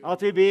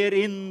 at vi ber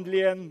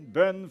inderlig en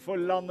bønn for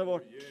landet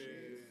vårt.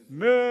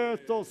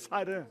 Møt oss,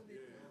 Herre.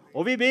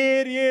 Og vi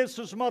ber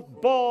Jesus om at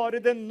bare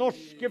det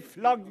norske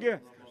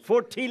flagget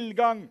får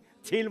tilgang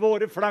til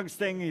våre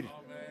flaggstenger.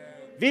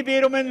 Vi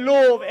ber om en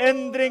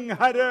lovendring,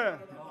 Herre.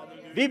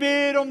 Vi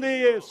ber om det,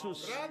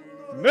 Jesus.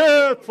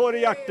 Møt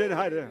våre hjerter,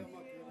 Herre.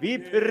 Vi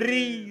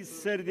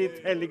priser ditt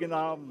hellige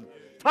navn.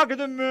 Takk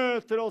du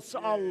møter oss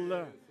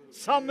alle,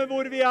 samme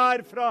hvor vi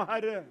er fra,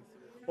 Herre.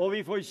 Og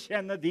vi får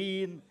kjenne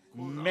din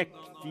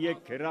mektige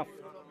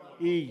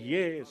kraft i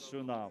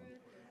Jesu navn.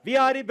 Vi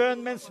er i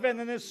bønn mens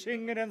vennene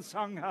synger en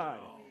sang her.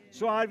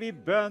 Så er vi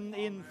bønn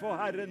innenfor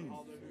Herren.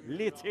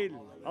 Litt til.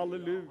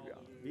 Halleluja.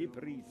 Vi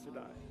priser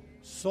deg.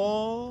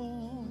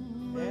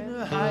 Som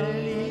en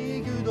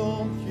herlig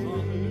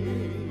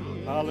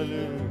guddomskyld.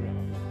 Halleluja.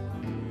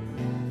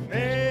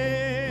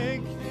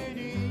 Mektig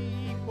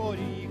rik og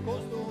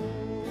stor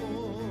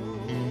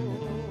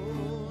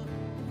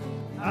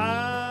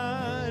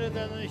er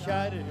den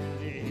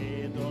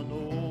kjærlighet og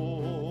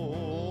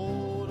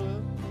nåde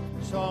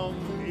som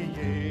i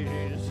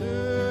Jesu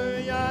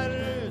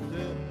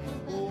hjerte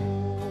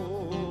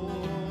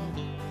bor.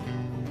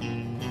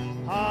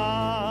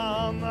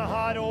 Han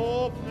har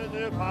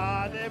åpnet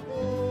perleportet.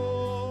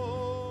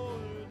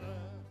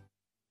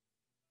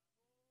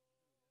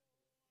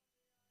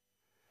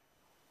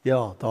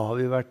 Ja, da har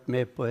vi vært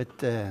med på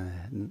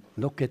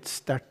nok et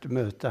sterkt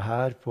møte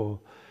her på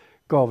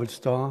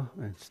Gavelstad.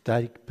 En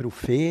sterk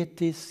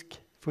profetisk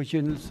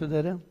forkynnelse,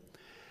 dere.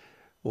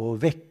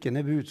 Og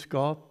vekkende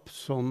budskap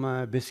som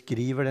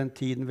beskriver den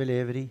tiden vi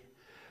lever i.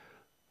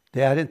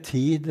 Det er en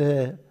tid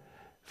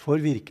for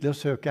virkelig å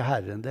søke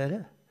Herren,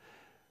 dere.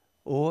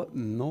 Og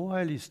nå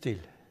har jeg lyst til,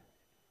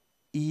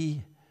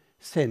 i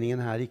sendingen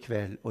her i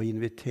kveld, å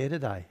invitere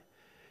deg,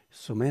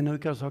 som ennå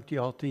ikke har sagt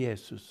ja til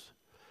Jesus,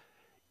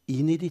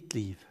 inn i ditt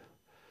liv,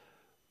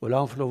 og la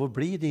han få lov å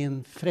bli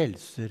din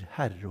frelser,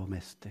 herre og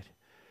mester.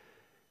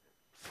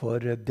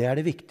 For det er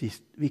det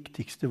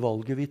viktigste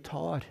valget vi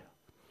tar.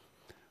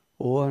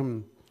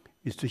 Og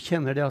hvis du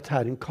kjenner det at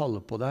Herren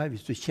kaller på deg,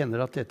 hvis du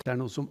kjenner at dette er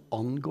noe som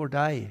angår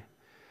deg,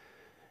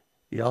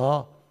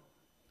 ja,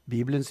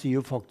 Bibelen sier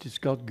jo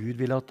faktisk at Gud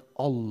vil at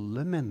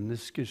alle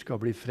mennesker skal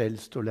bli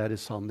frelst og lære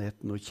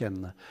sannheten å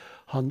kjenne.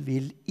 Han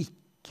vil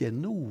ikke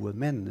noe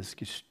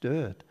menneskers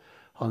død.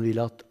 Han vil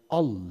at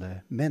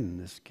alle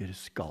mennesker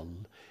skal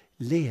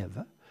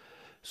leve.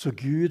 Så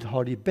Gud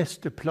har de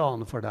beste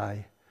planer for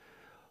deg.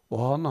 Og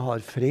han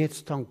har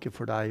fredstanker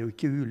for deg, og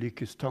ikke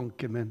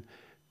ulykkestanker, men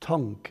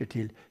tanker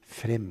til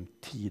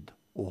fremtid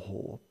og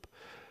håp.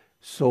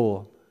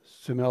 Så,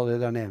 som jeg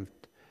allerede har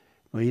nevnt,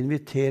 nå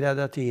inviterer jeg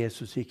deg til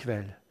Jesus i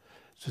kveld.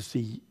 Så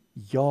si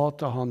ja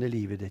til han i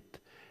livet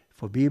ditt.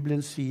 For Bibelen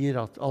sier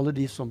at alle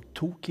de som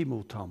tok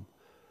imot ham,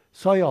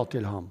 sa ja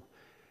til ham,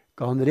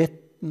 ga han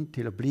rett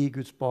til å bli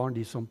Guds barn,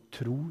 de som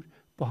tror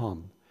på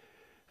han.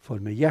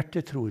 For med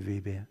hjertet tror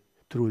vi,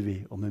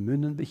 og med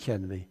munnen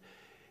bekjenner vi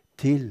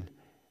til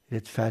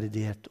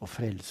rettferdighet og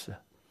frelse.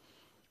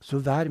 Så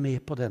vær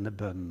med på denne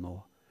bønnen nå.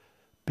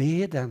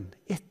 Be den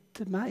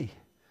etter meg.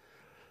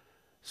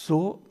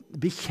 Så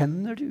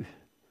bekjenner du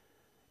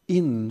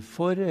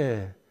innenfor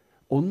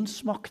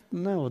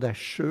åndsmaktene og deg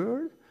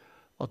selv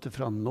at det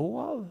fra nå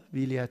av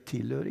vil jeg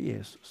tilhøre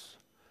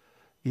Jesus.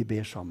 Vi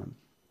ber sammen.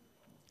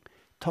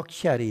 Takk,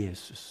 kjære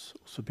Jesus.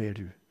 Og så ber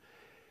du.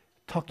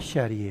 Takk,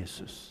 kjære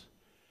Jesus.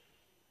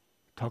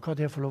 Takk at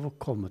jeg får lov å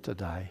komme til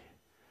deg.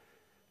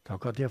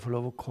 Takk at jeg får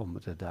lov å komme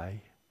til deg.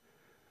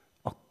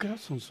 Akkurat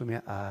sånn som jeg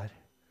er.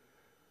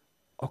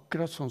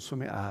 Akkurat sånn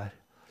som jeg er.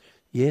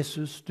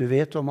 Jesus, du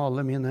vet om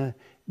alle mine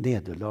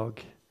nederlag.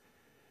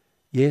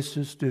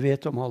 Jesus, du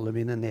vet om alle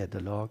mine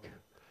nederlag.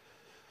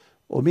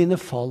 Og mine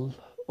fall,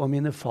 og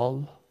mine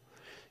fall.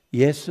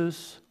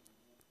 Jesus,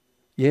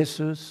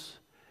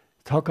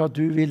 takk at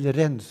du vil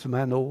rense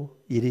meg nå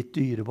i ditt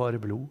dyrebare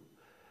blod.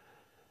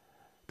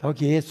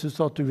 Takk, Jesus,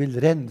 at du vil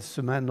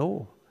rense meg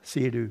nå,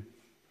 sier du,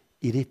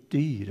 i ditt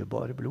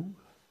dyrebare blod.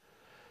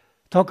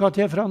 Takk at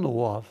jeg fra nå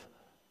av,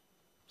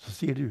 så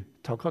sier du,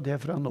 takk at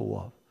jeg fra nå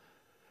av,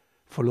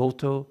 får lov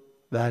til å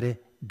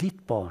være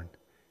ditt barn,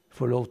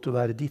 får lov til å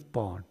være ditt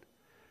barn,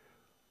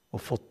 og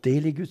fått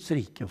del i Guds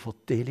rike, og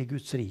fått del i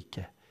Guds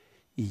rike,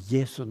 i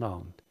Jesu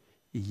navn,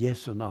 i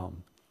Jesu navn.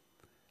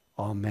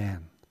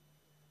 Amen.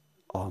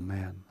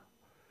 Amen.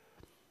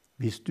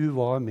 Hvis du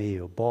var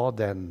med og ba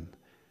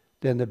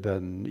denne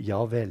bønnen,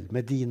 ja vel,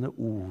 med dine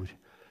ord,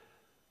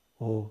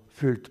 og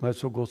fulgte meg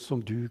så godt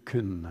som du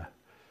kunne,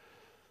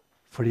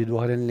 fordi du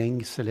har en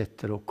lengsel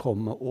etter å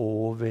komme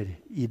over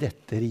i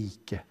dette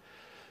riket.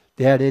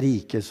 Det er det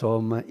riket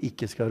som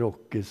ikke skal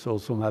rokkes, og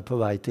som er på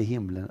vei til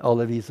himmelen.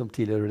 Alle vi som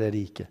tilhører det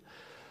riket.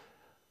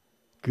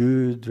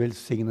 Gud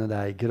velsigne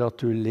deg.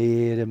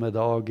 Gratulerer med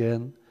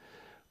dagen.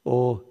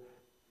 Og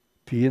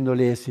begynn å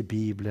lese i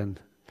Bibelen.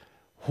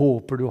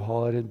 Håper du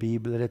har en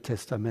Bibel eller et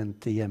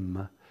testamente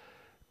hjemme.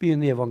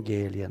 Begynn i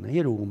evangeliene,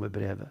 i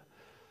Romerbrevet.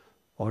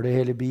 Har det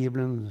hele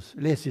Bibelen,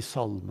 les i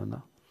salmene.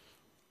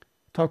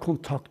 Ta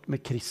kontakt med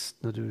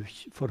kristne du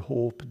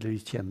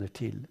forhåpentligvis kjenner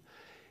til.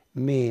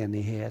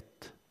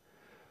 Menighet.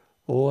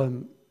 Og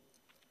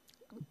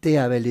det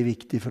er veldig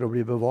viktig for å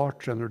bli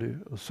bevart, skjønner du.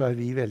 Og så er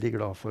vi veldig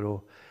glad for å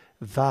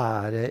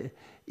være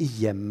i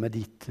hjemmet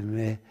ditt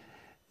med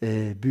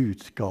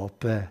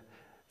budskapet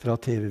fra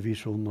TV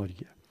Visjon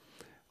Norge.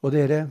 Og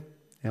dere,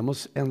 jeg må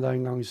enda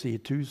en gang si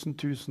tusen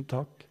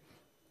takk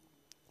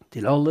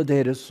til alle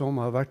dere som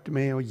har vært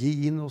med og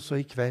gi inn også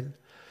i kveld.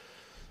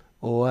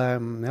 Og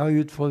jeg har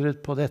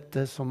utfordret på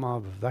dette som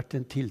har vært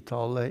en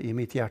tiltale i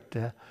mitt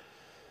hjerte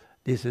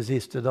disse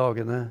siste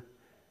dagene.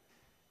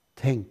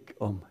 Tenk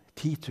om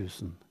 10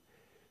 000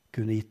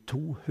 kunne gi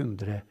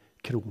 200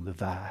 kroner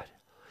hver.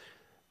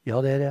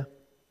 Ja, dere,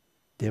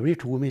 det blir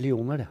 2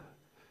 millioner, det.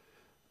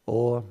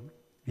 Og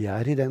vi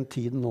er i den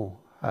tiden nå,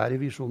 her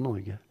i Visjon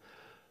Norge,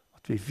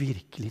 at vi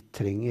virkelig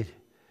trenger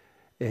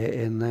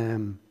en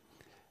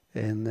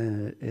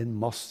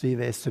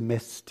massiv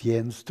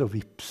SMS-tjeneste og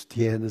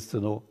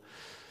Vips-tjeneste nå.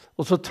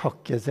 Og så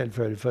takker jeg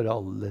selvfølgelig for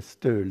alle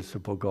størrelser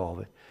på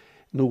gaver.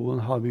 Noen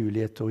har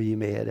mulighet til å gi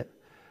mer.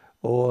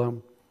 Og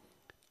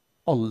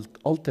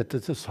alt dette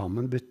til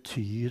sammen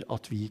betyr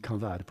at vi kan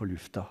være på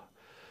lufta.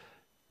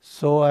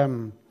 Så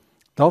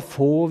da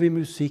får vi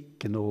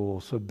musikken,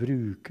 og så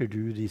bruker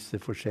du disse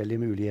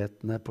forskjellige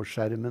mulighetene på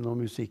skjermen når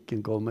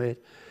musikken kommer.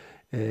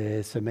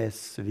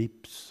 SMS,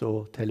 Vips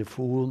og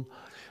telefon.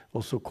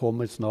 Og så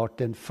kommer snart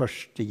den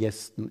første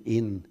gjesten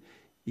inn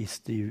i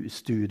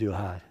studio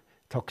her.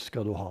 Takk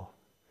skal du ha.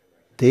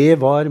 Det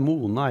var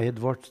Mona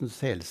Edvardsen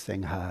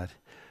Selseng her.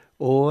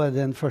 Og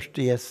den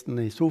første gjesten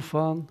i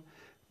sofaen,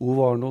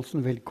 Ove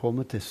Arnoldsen,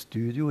 velkommen til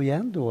studio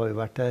igjen. Du har jo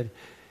vært her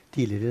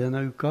tidligere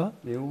denne uka.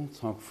 Jo,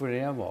 takk for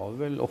det. Jeg var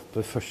vel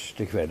oppe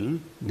første kvelden.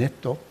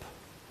 Nettopp.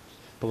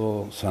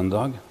 På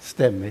søndag.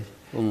 Stemmer.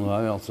 Og nå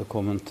er vi altså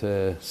kommet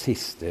til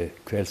siste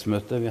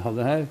kveldsmøte vi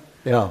hadde her.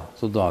 Ja.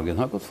 Så dagen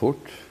har gått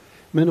fort.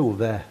 Men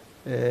Ove,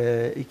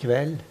 i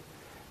kveld,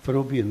 for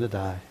å begynne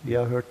der. Vi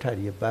har hørt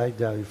Terje Berg,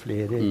 det er jo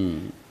flere.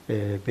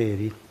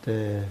 Berit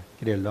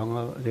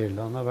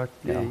Grelland har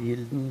vært i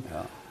Gilden.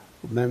 Ja.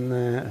 Men,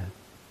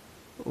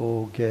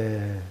 og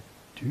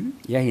du?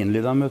 Jeg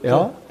innledet møtet.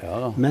 Ja,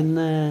 ja. Men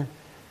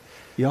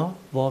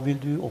hva vil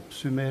du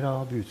oppsummere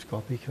av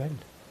budskapet i kveld?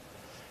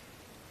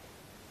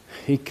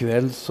 I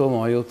kveld så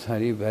var jo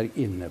Terje Berg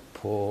inne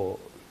på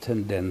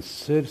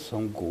tendenser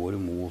som går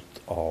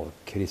mot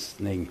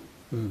avkristning.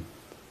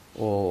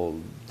 Og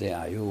det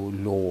er jo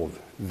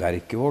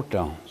lovverket vårt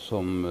da,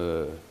 som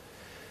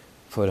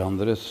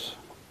forandres.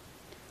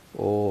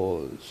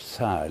 Og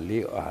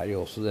særlig er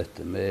jo også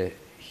dette med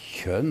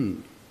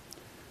kjønn.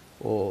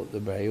 Og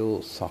det ble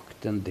jo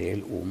sagt en del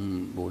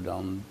om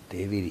hvordan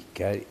det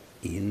virker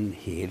inn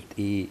helt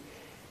i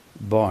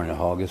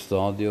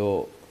barnehagestadiet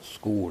og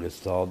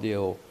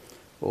skolestadiet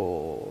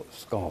og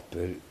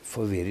skaper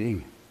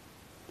forvirring.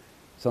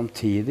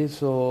 Samtidig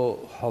så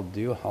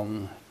hadde jo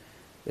han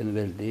en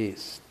veldig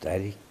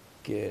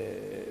sterk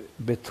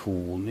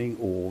betoning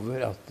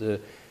over at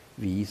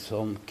vi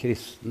som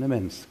kristne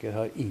mennesker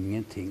har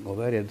ingenting å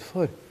være redd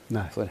for.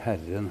 Nei. For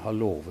Herren har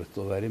lovet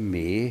å være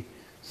med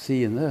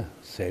sine,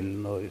 selv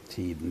når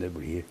tidene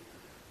blir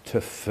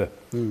tøffe.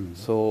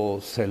 Så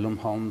selv om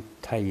han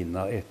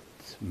tegnet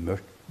et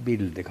mørkt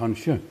bilde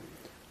kanskje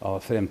av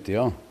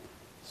fremtiden,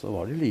 så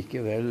var det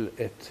likevel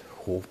et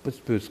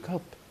håpets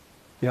budskap.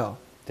 Ja.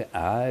 Det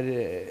er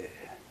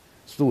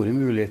store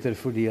muligheter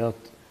fordi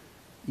at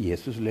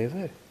Jesus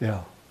lever.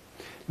 Ja.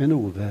 Men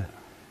Ove,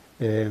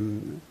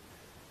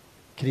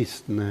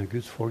 kristne,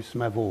 Guds folk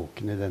som er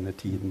våkne i denne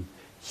tiden,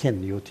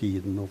 kjenner jo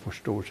tiden og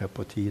forstår seg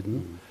på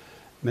tiden.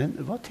 Men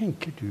hva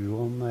tenker du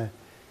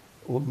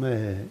om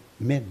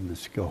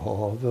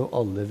menneskehavet og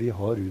alle vi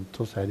har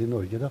rundt oss her i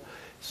Norge, da,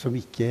 som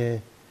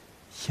ikke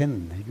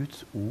kjenner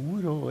Guds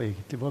ord og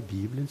egentlig hva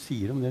Bibelen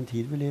sier om den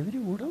tid vi lever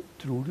i? Hvordan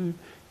tror du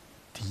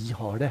de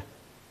har det?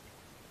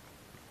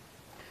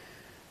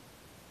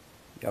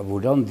 Ja,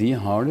 hvordan de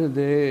har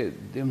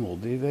det må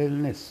de vel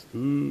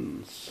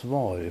nesten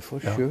svare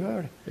for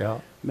selv. Ja.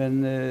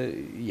 Men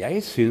jeg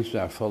synes i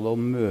hvert fall å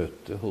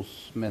møte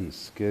hos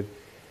mennesker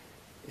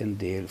en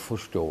del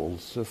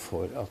forståelse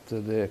for at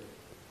det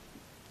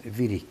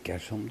virker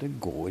som det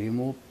går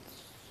imot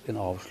en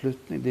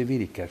avslutning. Det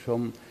virker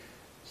som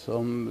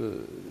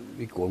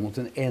vi går mot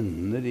en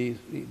ende.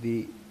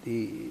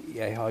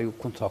 Jeg har jo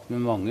kontakt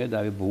med mange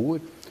der vi bor.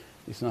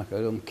 Vi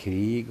snakker om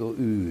krig og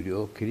uro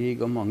og krig,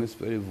 og mange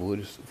spør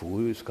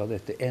hvor skal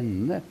dette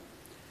ende?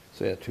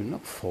 Så jeg tror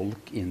nok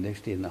folk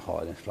innerst inne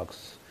har en slags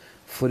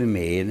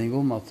formening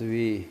om at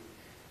vi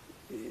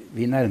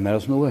nærmer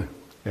oss noe.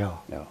 Ja,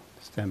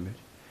 stemmer.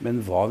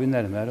 Men hva vi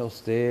nærmer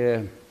oss,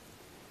 det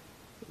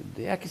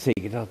er ikke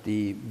sikkert at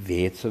de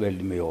vet så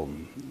veldig mye om.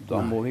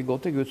 Da må vi gå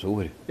til Guds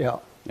ord.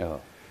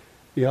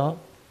 Ja,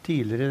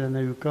 tidligere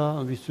denne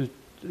uka, hvis du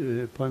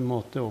på en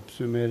måte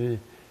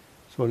oppsummerer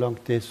så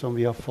langt det som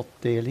vi har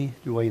fått del i.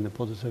 Du var inne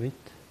på det så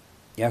vidt.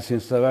 Jeg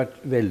synes det har vært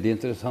veldig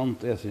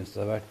interessant, og jeg synes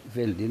det har vært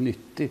veldig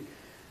nyttig.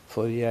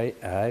 For jeg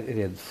er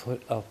redd for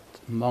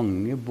at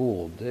mange,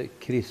 både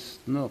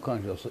kristne og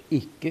kanskje også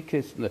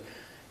ikke-kristne,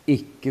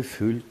 ikke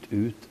fullt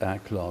ut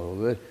er klar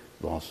over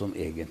hva som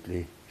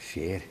egentlig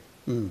skjer.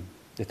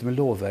 Dette med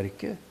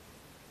lovverket,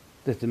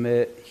 dette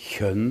med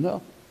kjønnet,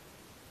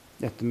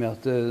 dette med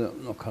at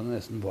nå kan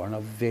nesten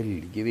barna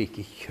velge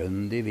hvilke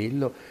kjønn de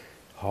vil,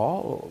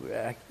 og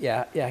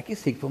jeg er ikke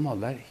sikker på om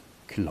alle er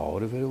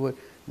klar over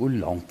hvor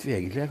langt vi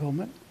egentlig er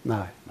kommet.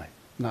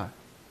 Nei.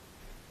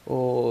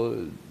 Og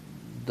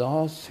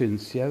da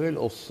synes jeg vel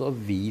også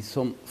vi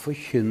som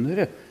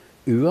forkynnere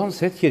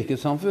uansett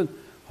kirkesamfunn,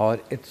 har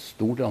et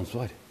stort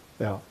ansvar.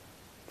 Ja.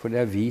 For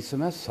det vi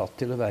som satt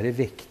til å være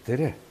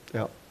vektere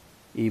Ja.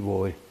 i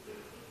vår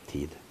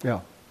tid.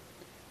 Ja.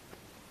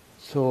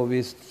 Så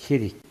hvis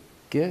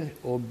kirke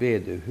og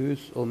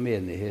bedehus og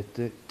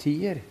menigheter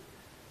tier,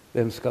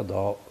 hvem skal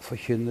da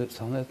forkynne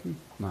sannheten?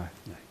 Nei.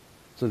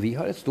 Så vi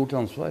har et stort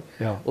ansvar.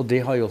 Ja. Og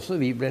det har jo også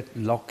vi blitt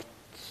lagt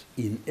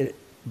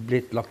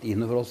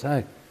inn over oss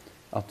her.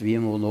 At vi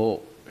må nå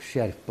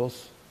skjerpe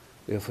oss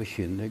ved å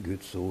forkynne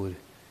Guds ord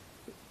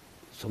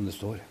som det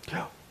står.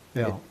 Ja.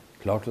 Ja.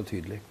 Klart og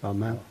tydelig.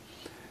 Amen.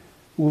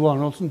 Ove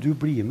Arnoldsen, du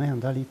blir med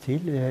enda litt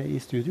til i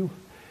studio.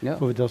 Ja.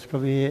 For da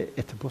skal vi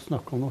etterpå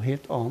snakke om noe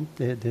helt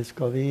annet. Det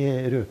skal vi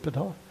røpe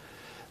da.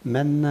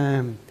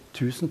 Men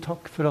tusen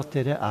takk for at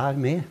dere er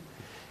med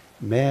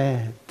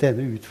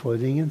denne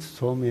utfordringen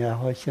som jeg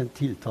har kjent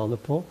tiltale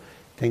på.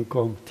 Tenk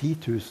om 10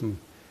 000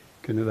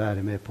 kunne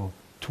være med på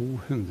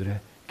 200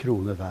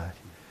 kroner hver.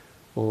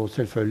 Og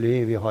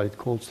selvfølgelig, vi har et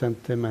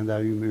callsenter, men det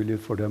er umulig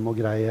for dem å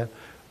greie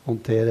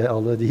håndtere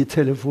alle de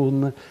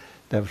telefonene.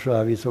 Derfor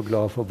er vi så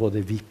glad for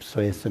både Vips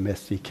og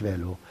SMS i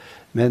kveld også.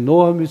 Men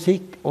nå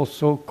musikk, og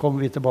så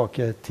kommer vi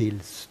tilbake til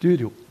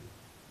studio.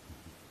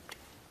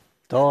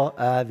 Da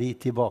er vi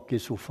tilbake i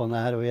sofaen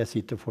her, og jeg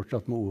sitter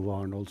fortsatt med Ove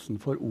Arnoldsen.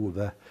 For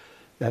Ove,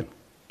 det er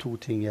 2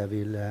 ting jeg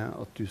vil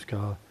at du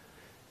skal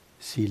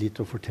si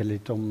litt og fortelle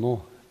litt om nå,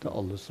 til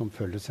alle som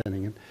følger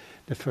sendingen.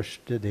 Det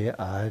første, det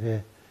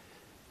er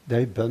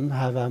bønn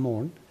her hver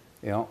morgen,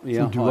 Ja,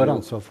 som du har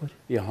ansvar for.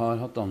 Jeg har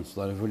hatt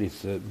ansvaret for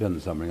disse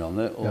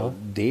bønnesamlingene, og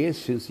det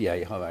synes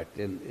jeg har vært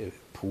en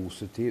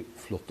positiv,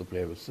 flott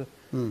opplevelse.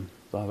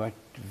 Det har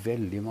vært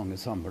veldig mange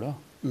samlet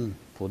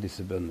på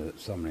disse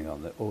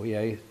bønnesamlingene. Og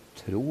jeg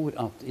tror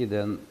at i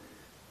den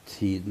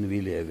tiden vi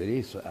lever i,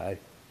 så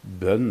er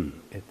bønn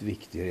et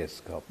viktig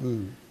redskap.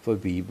 For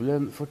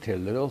Bibelen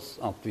forteller oss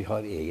at vi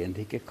har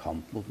egentlig ikke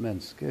kamp mot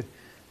mennesker,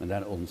 men det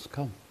er en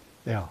åndskamp.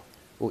 Ja.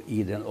 Og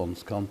i den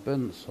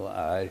åndskampen så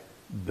er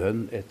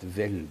bønn et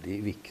veldig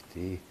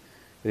viktig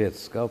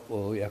redskap.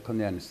 Og jeg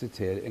kan gjerne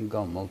sitere en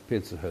gammel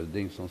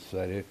pinsehøvding som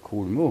Sverre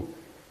Kolmo.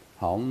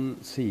 Han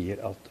sier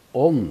at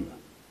ånd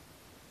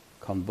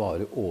kan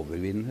bare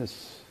overvinnes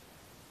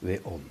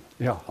ved ånd.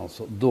 Ja.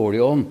 Altså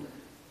dårlig ånd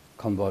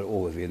kan bare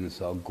overvinnes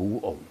av god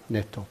ånd.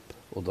 Nettopp.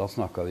 Og da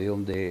snakker vi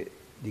om det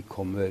de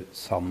kommer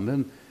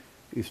sammen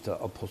ut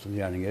av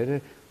apostelgjerninger.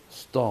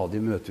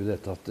 Stadig møter vi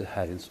dette at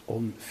Herrens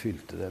ånd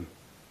fylte dem.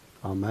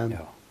 Amen.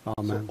 Ja.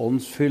 Amen. Så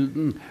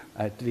åndsfylden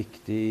er et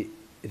viktig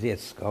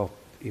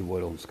redskap i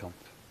vår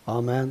åndskamp.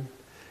 Amen.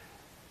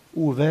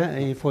 Ove,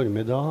 i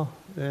formiddag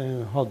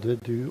hadde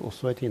du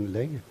også et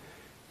innlegg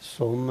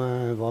som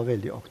var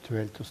veldig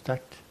aktuelt og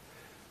sterkt.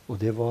 Og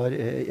det var,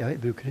 jeg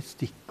bruker et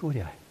stikkord,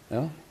 jeg.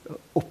 Ja.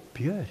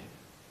 Oppgjør.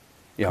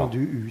 Ja. Kan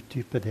du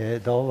utdype det?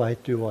 Da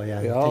vet du hva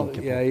jeg tenker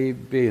på. Jeg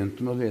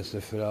begynte med å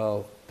lese fra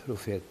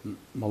profeten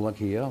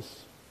Malakias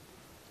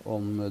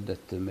om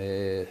dette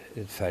med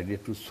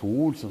rettferdighetens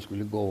sol som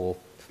skulle gå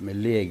opp med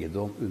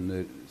legedom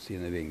under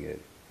sine vinger.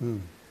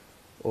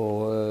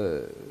 Og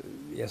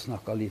jeg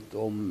snakket litt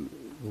om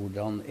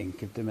hvordan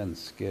enkelte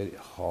mennesker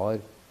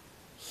har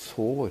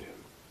sår.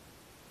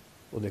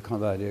 Og det kan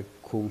være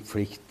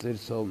konflikter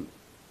som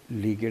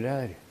ligger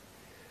der.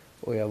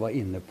 Og jeg var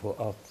inne på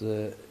at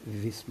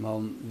hvis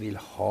man vil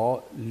ha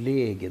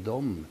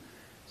legedom,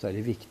 så er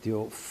det viktig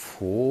å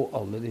få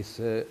alle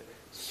disse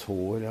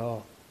såra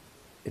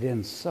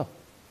rensa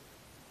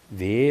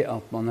ved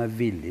at man er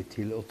villig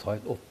til å ta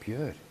et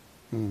oppgjør.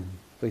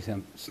 For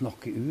eksempel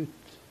snakke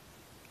ut,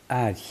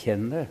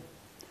 erkjenne.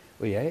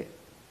 Og jeg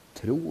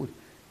tror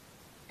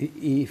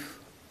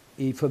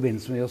i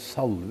forbindelse med å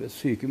salve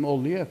syke med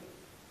olje,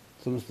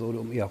 som det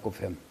står om i Jakob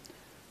 5,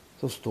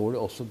 så står det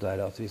også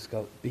der at vi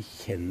skal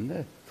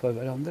bekjenne for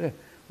hverandre,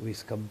 og vi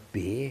skal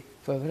be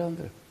for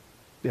hverandre.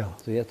 Ja.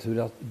 Så jeg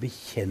tror at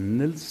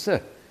bekjennelse,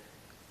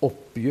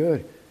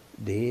 oppgjør,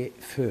 det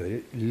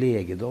fører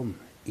legedom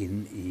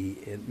inn i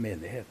en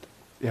menighet.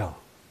 Ja.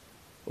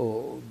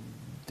 Og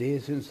det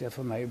synes jeg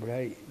for meg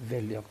ble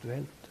veldig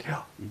aktuelt.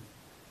 Ja.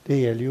 Det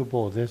gjelder jo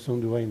både, som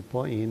du var inne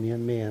på, inn i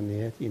en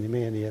menighet, inn i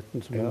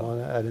menigheten som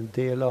man er en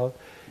del av.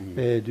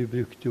 Du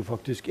brukte jo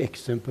faktisk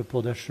eksempel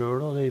på deg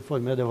selv, og det i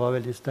form av det var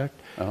veldig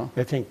sterkt. Ja.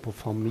 Jeg tenker på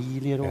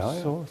familier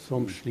også,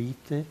 som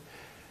sliter,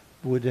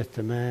 hvor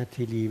dette med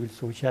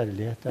tilgivelse og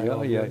kjærlighet er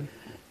avgjørende.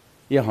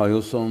 Jeg har jo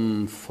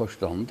som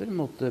forstander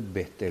måttet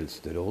bedt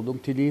eldsteråd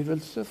om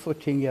tilgivelse for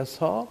ting jeg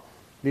sa,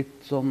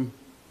 litt sånn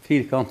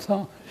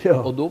firkantet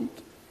og dumt.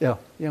 Ja.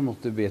 Jeg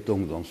måtte be et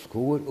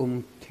ungdomskor om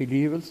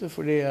tilgivelse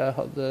fordi jeg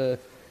hadde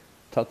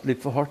tatt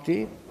litt for hardt i.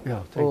 Ja,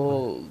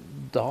 og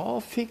da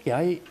fikk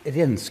jeg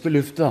renske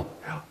lufta.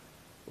 Ja.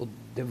 Og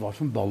det var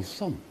som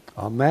balsam.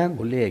 Amen.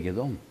 Og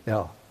legedom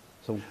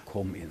som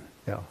kom inn.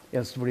 Ja.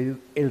 Ellers blir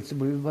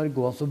vi bare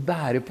gående og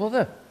bære på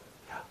det.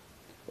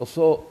 Og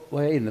så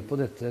var jeg inne på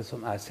dette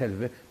som er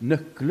selve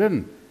nøkkelen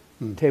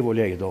til vår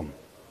legedom.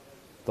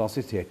 Da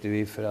siterte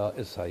vi fra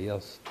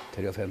Esaias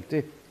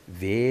 53.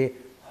 Ved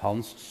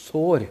hans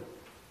sår,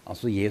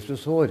 altså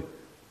Jesus sår,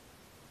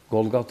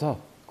 Golgata,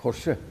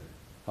 korset,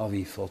 har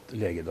vi fått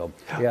legedom.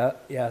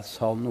 Jeg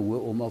sa noe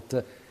om at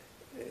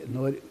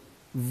når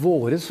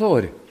våre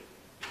sår,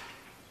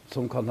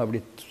 som kan ha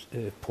blitt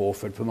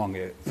påført på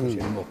mange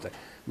forskjellige måter,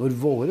 når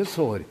våre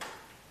sår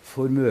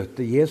får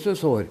møte Jesus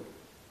sår,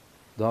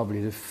 da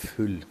blir det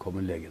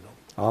fullkommen legedom.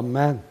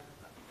 Amen.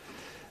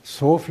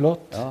 Så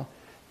flott. Ja.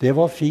 Det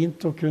var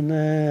fint å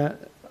kunne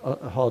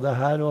ha det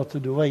her, og at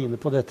du var inne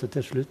på dette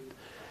til slutt.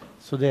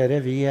 Så dere,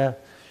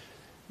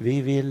 vi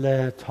vil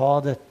ta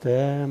dette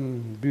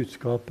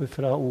budskapet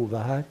fra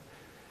Ove her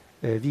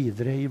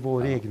videre i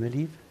våre egne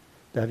liv,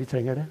 der vi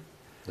trenger det.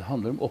 Det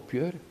handler om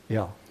oppgjør.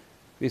 Ja.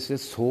 Hvis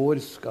et sår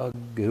skal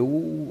gro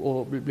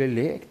og bli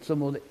lekt, så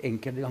må det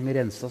enkelte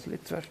ganger renses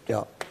litt først.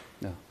 Ja.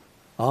 Ja.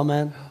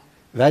 Amen.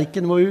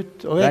 Verken må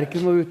ut og vekk.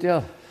 Verken må ut, ja.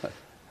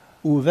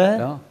 Ove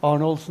Ja.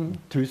 Arnoldsen,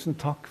 tusen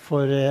takk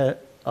for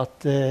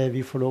at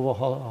vi får lov å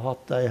ha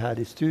hatt deg her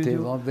i Det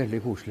studio, var veldig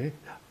koselig.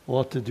 og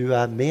at du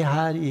er med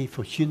her i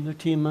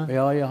forkynnertime.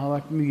 Ja, jeg har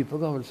vært mye på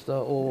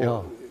Gavelstad, og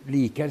Ja.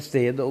 liker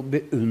stedet og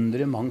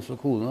beundrer manns og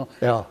kone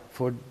Ja,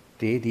 for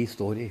det de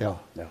står i. Ja.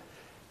 Ja.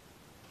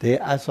 det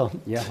er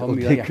sant. Jeg har Og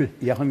mye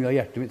av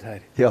hjertet mitt her.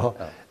 Ja,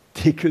 Ja.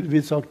 det kunne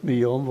vi sagt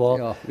mye om hva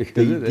Ja, vi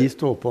kunne det. de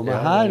står på med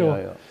Ja, her. ja, Og,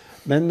 ja.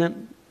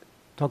 Men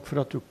takk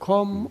for at du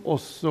kom, og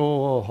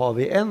så har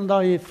vi enda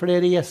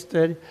flere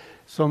gjester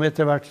som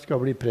etter hvert skal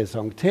bli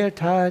presentert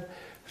her.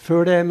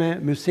 Før det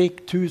med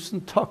musikk,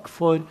 tusen takk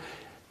for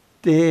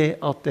det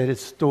at dere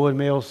står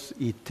med oss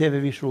i TV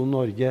Visjon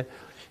Norge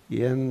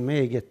i en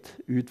meget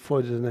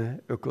utfordrende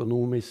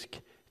økonomisk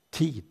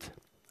tid.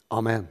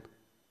 Amen.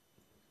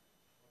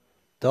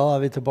 Da er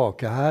vi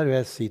tilbake her, og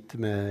jeg sitter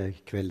med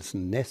kveldens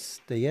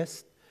neste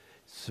gjest.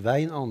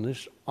 Svein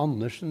Anders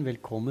Andersen,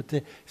 velkommen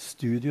til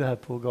studio her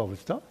på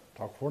Gavelstad.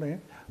 Takk for det.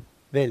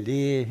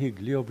 Veldig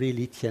hyggelig å bli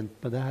litt kjent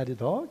med deg her i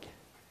dag.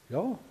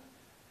 Ja,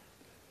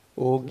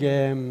 Og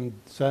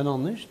Svein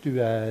Anders, du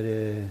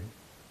er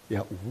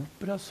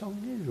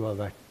operasanger. Du har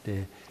vært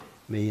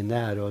med i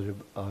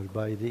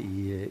nærarbeidet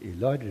i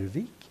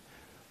Larvik.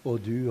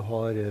 Og du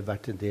har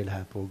vært en del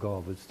her på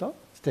Gavelstad.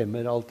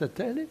 Stemmer alt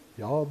dette, eller?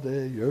 ja,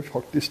 det gjør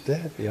faktisk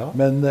det. Ja.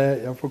 Men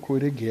jeg får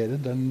korrigere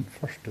den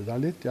første der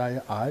litt.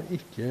 Jeg er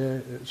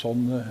ikke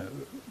sånn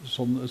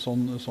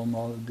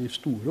av de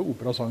store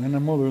operasangerne,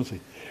 må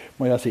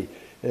jeg si.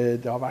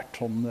 Det har vært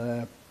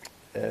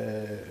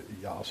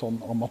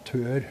sånn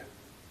amatør.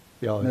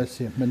 Ja.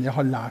 Men jeg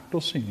har lært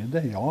å synge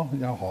det, ja.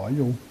 Jeg har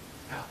jo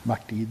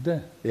vært i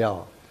det. Ja.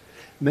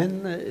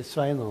 Men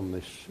Svein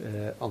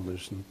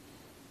Andersen,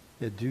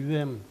 det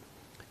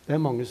er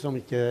mange som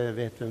ikke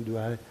vet hvem du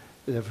er.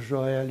 Derfor så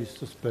har jeg lyst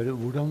til å spørre,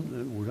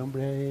 hvordan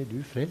ble du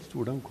frelst?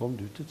 Hvordan kom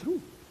du til tro?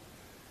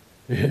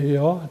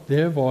 Ja,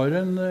 det var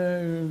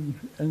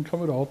en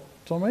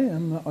kamerat av meg,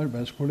 en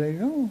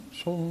arbeidskollega,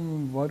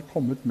 som var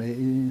kommet med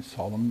i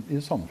Salem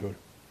i Sandefjord.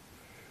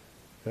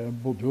 Jeg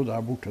bodde jo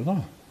der borte da,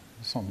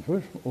 i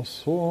Sandefjord.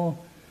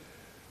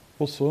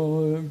 Og så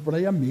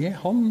ble jeg med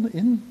han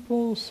inn på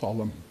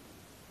Salem.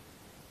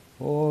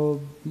 Og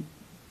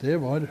det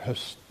var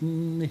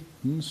høsten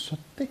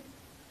 1970.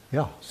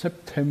 Ja.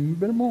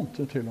 September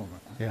måned til og med,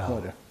 Ja.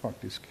 var det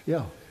faktisk.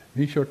 Ja.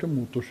 Vi kjørte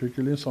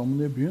motorsykkel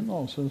sammen i byen,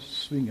 og så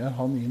svinger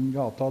han inn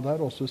gata der,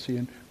 og så sier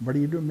han,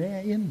 blir du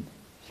med inn?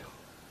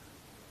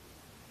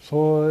 Så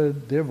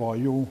det var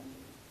jo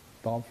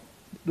da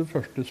det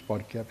første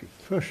sparket jeg fikk.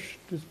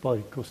 Første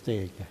spark og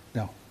stege.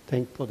 Ja.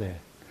 Tenk på det.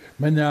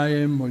 Men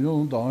jeg må jo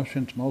da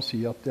skynde meg å si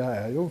at jeg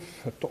er jo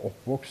født og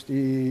oppvokst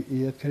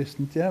i et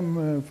kristent hjem.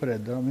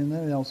 Foreldrene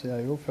mine, altså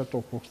jeg er jo født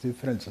og oppvokst i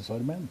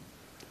Frelsesarmeen.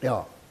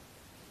 Ja.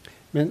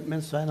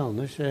 Men Svein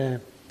Anders,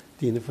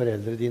 dine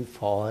foreldre, din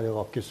far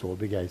var ikke så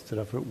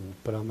begeistret for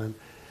opera,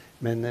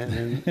 men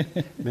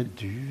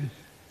du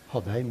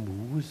hadde en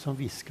mor som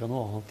visket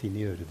noe annet inn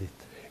i øret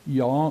ditt.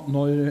 Ja,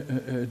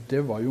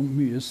 det var jo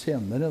mye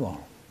senere da.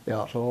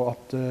 Ja. Så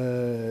at,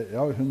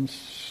 hun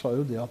sa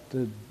jo det at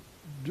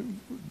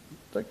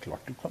det er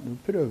klart du kan jo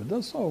prøve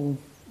det, sa hun.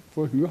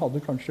 For hun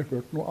hadde kanskje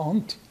hørt noe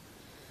annet.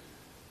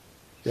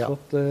 Ja. Så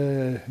at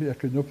jeg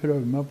kunne jo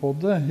prøve meg på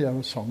det.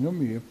 Jeg sang jo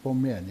mye på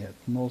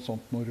menigheten og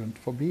sånt noe rundt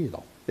forbi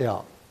da. Ja.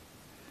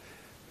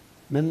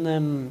 Men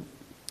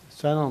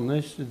Svein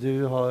Anders, du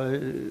har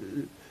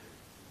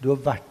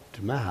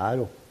vært med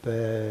her oppe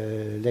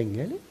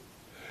lenge, eller?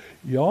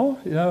 Ja,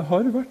 jeg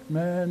har vært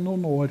med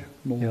noen år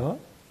nå. Ja.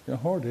 Jeg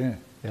har det.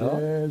 Ja.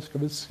 Det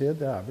skal vi se,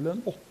 det er vel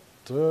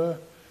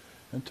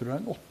jeg tror det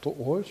er 8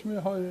 år som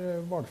jeg har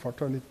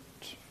valfartet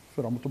litt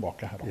fram og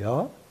tilbake her. Da. Ja.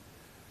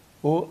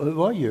 Og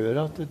hva gjør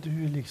at du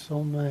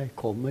liksom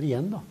kommer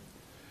igjen, da?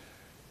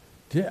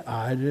 Det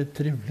er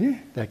trivelig.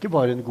 Det er ikke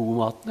bare den gode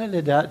maten,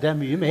 eller det er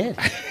mye mer?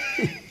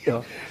 Ja.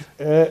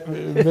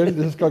 Vel,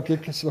 jeg skal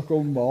ikke snakke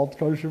om mat,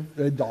 kanskje.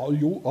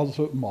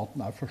 Altså,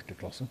 maten er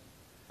førsteklasse.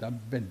 Det er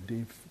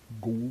veldig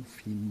god,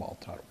 fin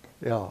mat her oppe.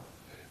 Ja.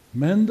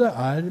 Men det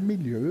er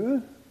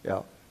miljøet. Ja.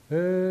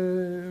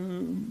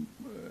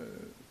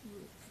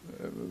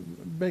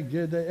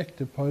 Begge det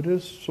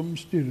ekteparet som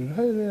styrer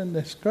her,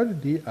 Neskar,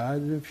 de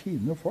er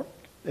fine folk.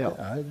 Ja.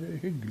 Det er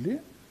hyggelig.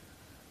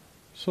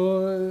 Så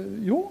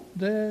jo,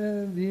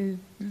 vi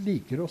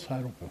liker oss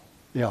her oppe.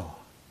 Ja.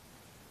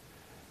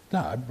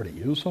 Det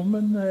blir jo som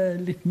en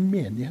liten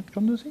menighet,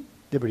 kan du si.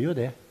 Det blir jo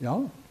det. Ja.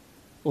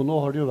 Og nå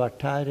har du jo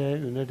vært her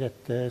under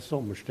dette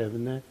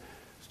sommerstevnet,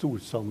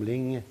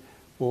 storsamling.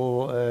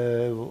 Og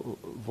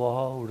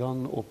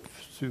hvordan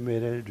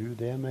oppsummerer du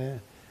det med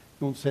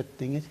noen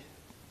setninger?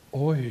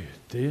 Oi,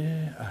 det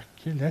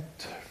ikke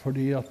lett,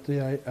 fordi at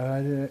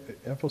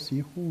jeg får si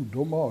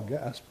hode og mage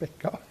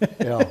spekka.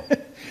 Ja.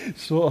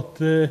 Så at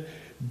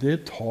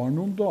det tar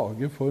noen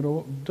dager for å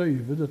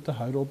døyve dette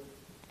her og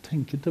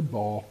tenke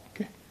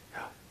tilbake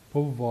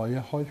på hva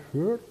jeg har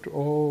hørt,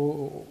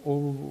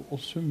 og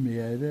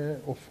summere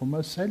opp for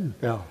meg selv.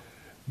 Ja.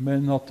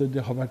 Men at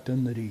det har vært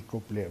en rik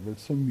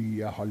opplevelse,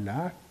 mye jeg har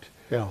lært,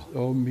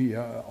 og mye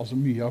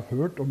jeg har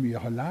hørt, og mye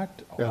jeg har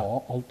lært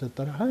av alt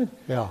dette her.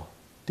 Ja.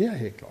 Det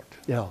helt klart.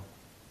 Ja.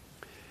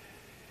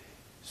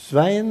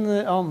 Svein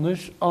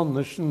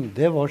Andersen,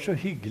 det var så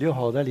hyggelig å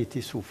ha deg litt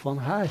i sofaen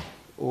her.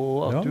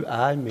 Og at du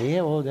med,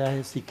 og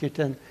det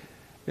sikkert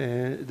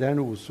det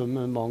noe som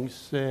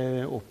Mangs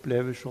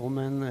opplever som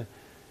en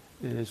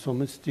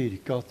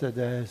styrke, at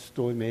det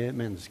står med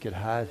mennesker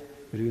her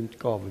rundt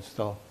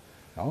Gavestad.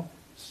 Ja.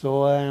 Så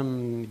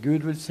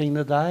Gud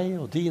velsigne deg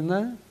og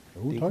dine,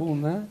 din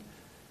kone.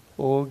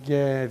 Og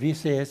vi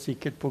ses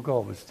sikkert på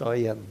Gavestad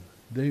igjen.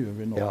 Det gjør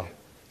vi nok. Ja.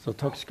 Så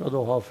takk skal du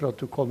ha for at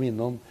du kom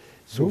innom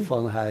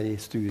sofaen her i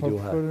studio.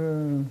 Takk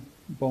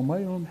for ba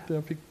meg, og at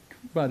jeg fikk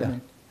være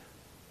med.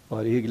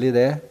 Bare hyggelig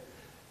det.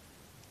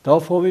 Da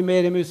får vi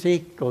mer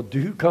musikk, og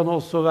du kan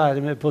også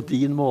være med på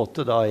din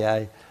måte, da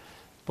jeg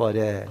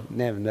bare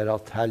nevner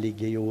at her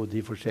ligger jo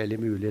de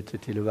forskjellige muligheter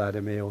til å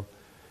være med og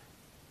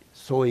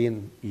så inn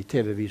i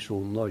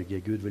TV-visjon Norge.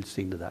 Gud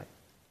velsigne deg.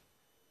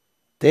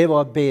 Det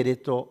var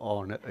Berit og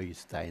Arne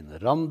Øystein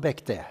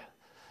Randbekk, det.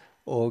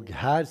 Og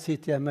her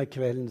sitter jeg med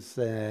kveldens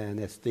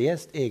neste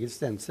gjest, Egil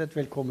Stenseth.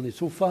 Velkommen i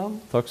sofaen.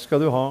 Takk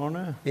skal du ha,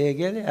 Arne.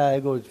 Egil,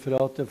 jeg går ut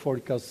fra at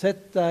folk har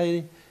sett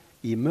deg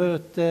i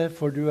møte,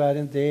 for du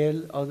en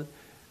del av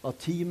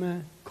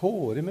teamet.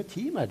 Kåre med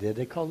team, det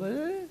det kaller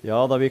det?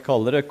 Ja, da vi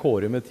kaller det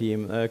Kåre med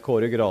team.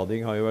 Kåre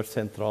Grading har jo vært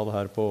sentral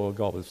her på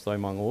Gavestad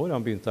i mange år.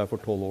 Han begynte her for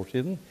 12 år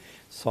siden.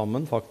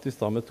 Sammen faktisk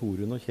da med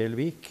Torunn og Kjell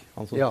Vik,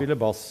 han som spiller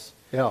bass.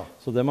 Ja.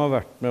 Så de har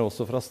vært med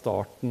også fra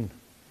starten.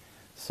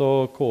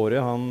 Så Kåre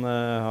han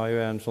har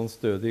jo en sånn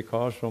stødig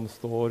kar som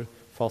står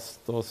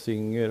fast og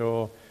synger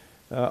og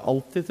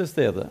alltid til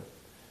stede.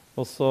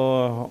 Og så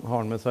har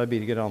han med seg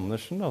Birger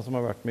Andersen, da, som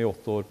har vært med i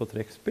 8 år på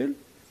trekkspill.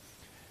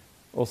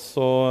 Og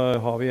så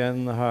har vi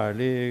en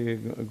herlig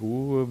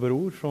god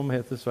bror som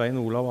heter Svein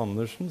Olav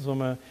Andersen,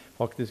 som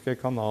faktisk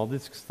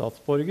kanadisk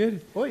statsborger.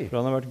 Oi. For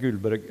han har vært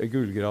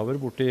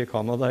gullgraver borte i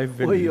Canada i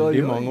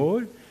veldig mange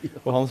år.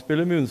 Og han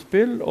spiller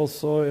munnspill, og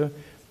så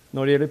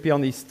når det gjelder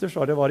pianister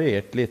så har det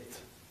variert litt.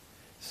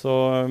 Så,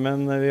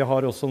 men vi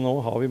har også nå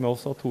har vi med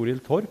oss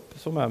Toril Torp,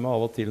 som med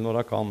av og til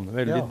når hun kan.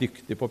 Veldig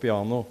dyktig på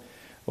piano,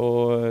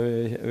 og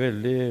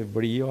veldig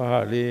blid og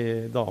herlig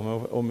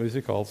dame og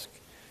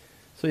musikalsk.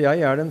 Så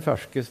jeg den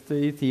ferskeste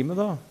i teamet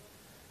da.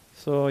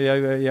 Så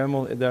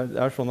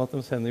det sånn at de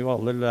sender jo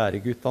alle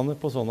læreguttene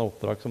på sånne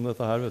oppdrag som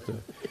dette her, vet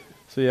du.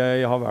 Så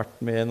jeg har vært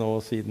med nå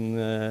siden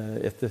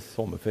etter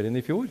sommerferien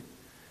i fjor.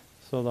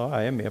 Så da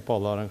jeg med på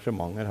alle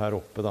arrangementer her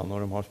oppe da,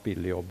 når de har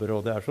spillejobber.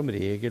 Og det som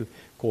regel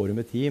Kåre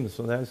med team,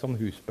 så det sånn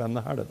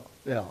husbandet her det da.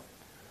 Ja.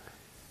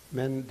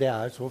 Men det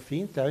så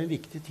fint. Det jo en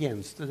viktig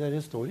tjeneste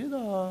dere står i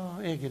da,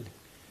 Egil.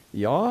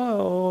 Ja,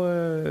 og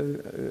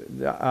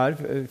det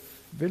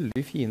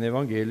veldig fine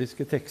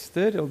evangeliske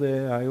tekster, og det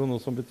jo noe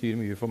som betyr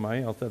mye for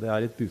meg, at det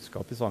et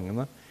budskap i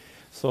sangene.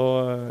 Så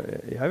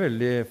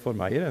for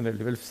meg det en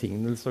veldig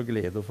velsignelse og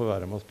glede å få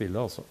være med å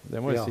spille, altså. Det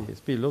må jeg si.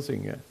 Spille og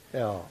synge.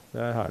 Ja.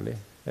 Det herlig.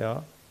 Ja.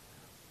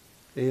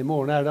 I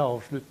morgen det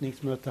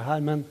avslutningsmøte her,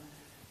 men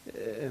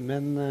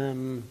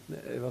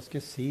hva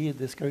skal jeg si,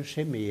 det skal jo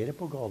skje mer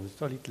på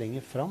Gavestad litt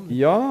lenger fram.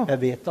 Ja.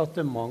 Jeg vet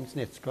at Mangs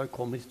Nettskar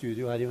kommer i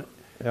studio her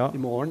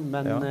i morgen,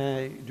 men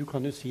du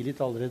kan jo si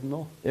litt allerede nå.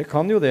 Jeg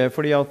kan jo det,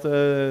 fordi at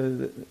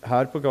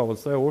her på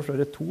Gavestad i år så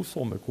det 2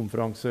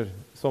 sommerkonferanser.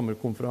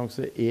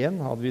 Sommerkonferanse 1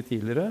 hadde vi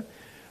tidligere,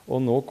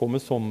 og nå kommer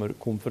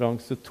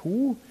sommerkonferanse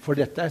 2. For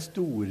dette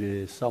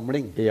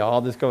storsamling. Ja,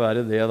 det skal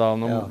være det da.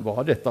 Nå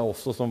var dette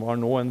også som var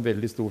nå en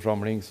veldig stor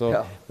samling, så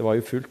det var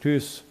jo fullt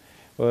hus,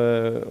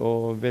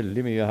 og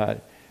veldig mye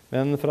her.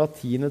 Men fra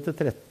 10. til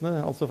 13.,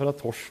 altså fra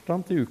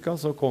torsdag til uka,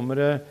 så kommer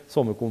det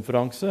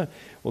sommerkonferanse,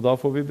 og da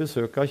får vi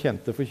besøk av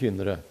kjente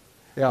forkynnere.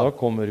 Da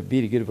kommer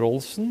Birger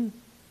Wroldsen,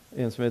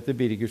 en som heter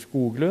Birger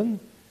Skoglund,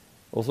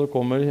 og så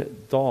kommer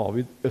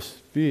David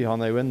Østby,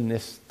 han jo en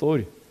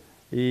nestor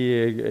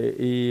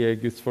i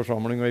Guds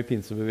forsamling og i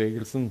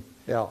pinsebevegelsen.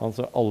 Han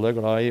så alle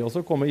glad i. Og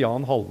så kommer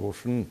Jan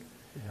Halvorsen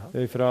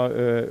fra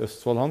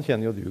Østfold, han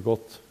kjenner jo du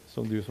godt.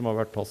 Som du som har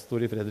vært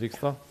pastor i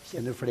Fredrikstad.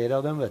 Kjenner flere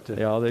av dem, vet du.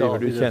 Ja, det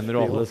gjør du. Kjenner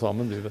jo alle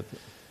sammen, du, vet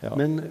du. Ja.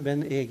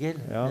 Men Egil,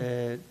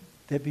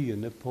 det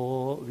begynner på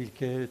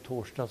hvilke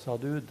torsdag, sa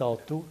du?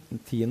 Dato?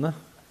 10.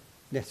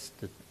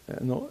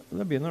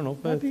 Det begynner nå.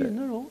 Det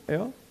begynner nå.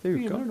 Ja, til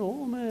uka. Begynner nå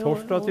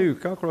Torsdag til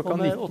uka, klokka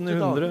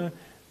 1900.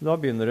 Da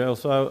begynner det,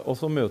 og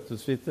så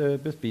møtes vi til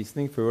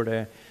bespisning før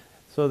det.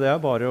 Så det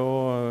bare å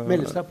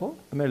melde seg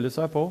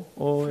på.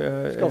 Og,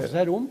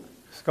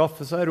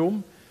 skaffe seg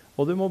rom.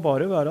 Og du må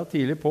bare være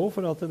tidlig på,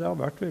 for at det har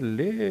vært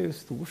veldig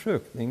stor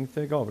søkning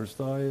til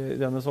Gavelstad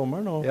denne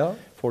sommeren. Og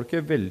folk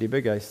veldig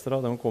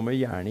begeistret, de kommer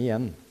gjerne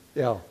igjen.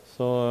 Ja.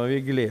 Så vi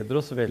gleder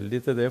oss veldig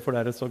til det, for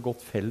det et så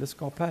godt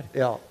fellesskap her.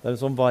 Ja. Det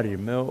en sånn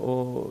varme,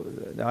 og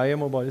jeg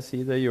må bare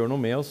si, det gjør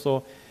noe med oss.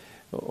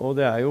 Og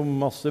det jo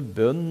masse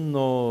bønn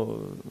og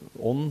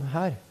ånd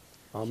her.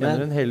 Amen.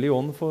 Kjenner en hellig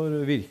ånd for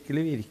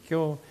virkelig virke.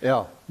 Og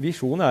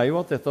visjonen jo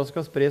at dette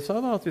skal spre seg,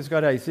 da, at vi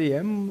skal reise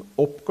hjem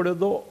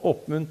oppglødd og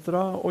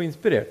oppmuntret og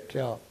inspirert.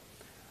 Ja.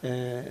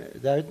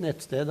 Det jo et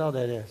nettsted da,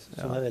 dere,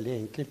 som veldig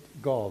enkelt,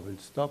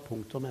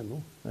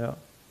 gavelstad.no. Ja.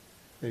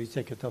 Hvis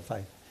jeg ikke tar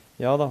feil.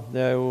 Ja da,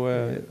 det jo...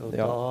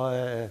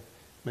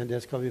 Men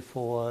det skal vi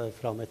få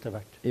fram etter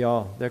hvert.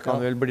 Ja, det kan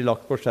vel bli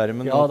lagt på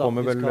skjermen. Ja, da,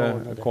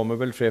 kommer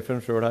vel sjefen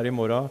selv her i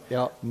morgen.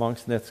 Ja.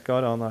 Magnus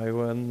Netskar, han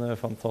jo en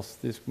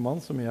fantastisk mann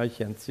som jeg har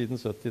kjent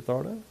siden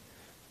 70-tallet.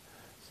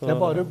 Det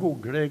bare å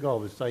google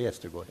Gavelstad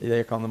Gjestegård. Det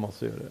kan de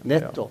også gjøre.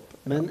 Nettopp.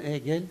 Ja. Men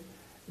Egil,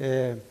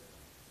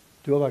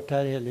 du har vært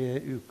her hele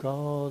uka,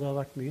 og det har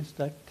vært mye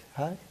sterkt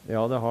her.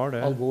 Ja, det har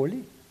det.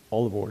 Alvorlig?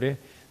 Alvorlig.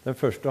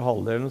 Den første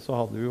halvdelen så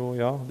hadde vi jo,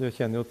 du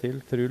kjenner jo til,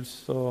 Truls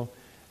og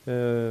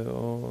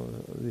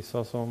disse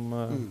som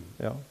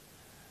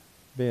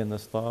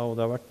Benestad, og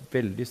det har vært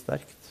veldig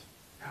sterkt.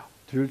 Ja.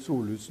 Truls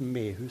Olhusen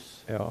Mehus.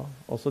 Ja,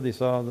 også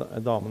disse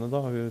damene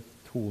da,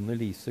 Tone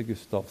Lise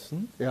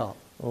Gustavsen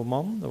og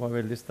mann, det var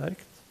veldig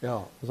sterkt.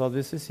 Ja. Og så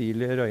hadde vi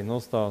Cecilie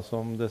Røynås da,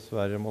 som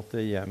dessverre måtte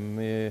hjem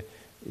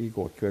i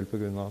går kveld på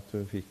grunn av at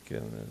hun fikk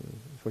en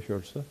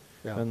forkjølelse.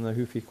 Ja. Men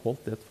hun fikk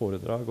holdt et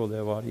foredrag, og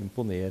det var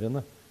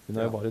imponerende.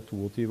 Hun jo bare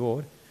 22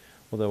 år.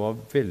 Og det var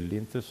veldig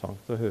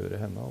interessant å høre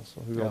henne.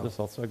 Altså. Hun hadde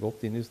satt seg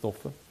godt inn i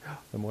stoffet.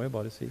 Det må jeg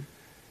bare si.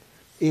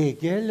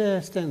 Egil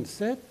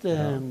Stenseth,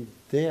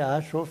 det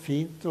så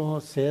fint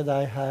å se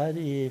deg her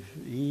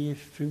i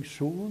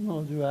funksjon,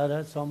 og du her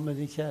sammen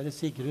med din kjære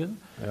Sigrun.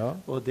 Ja.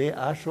 Og det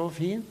så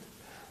fint.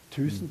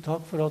 Tusen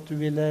takk for at du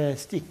ville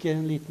stikke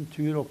en liten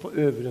tur opp på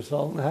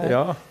Øvresalen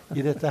her,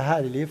 i dette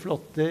herlige,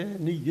 flotte,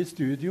 nye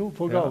studio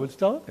på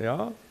Gavelstad.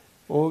 Ja.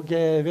 Og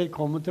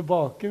velkommen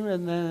tilbake,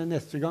 men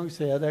neste gang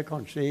ser jeg deg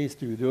kanskje i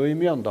studio i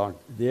Mjøndalen.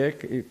 Det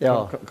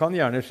kan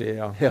gjerne skje,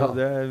 ja.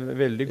 Det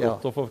veldig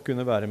godt å få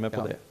kunne være med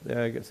på det.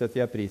 Det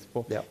setter jeg pris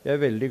på.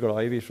 Jeg veldig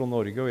glad i Visjon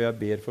Norge, og jeg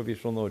ber for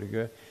Visjon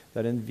Norge.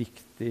 Det en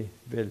viktig,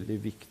 veldig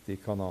viktig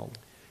kanal.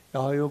 Jeg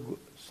har jo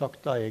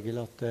sagt da, Egil,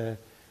 at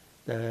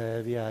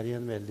vi i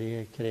en veldig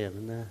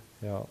krevende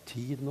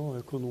tid nå,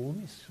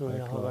 økonomisk, så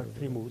jeg har vært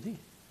frimodig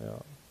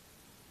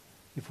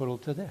i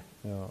forhold til det.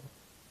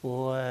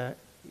 Og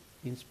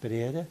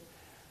inspirere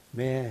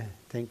med,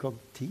 tenk om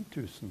 10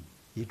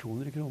 000 gir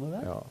 200 kroner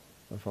hver. Ja,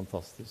 det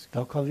fantastisk.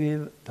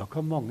 Da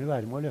kan mange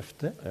være med å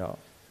løfte. Ja.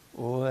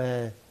 Og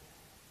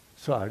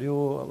så det jo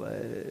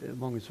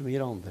mange som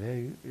gir andre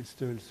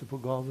størrelse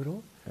på gaver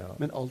også. Ja.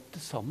 Men alt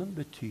det sammen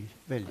betyr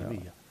veldig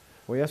mye.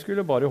 Og jeg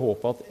skulle bare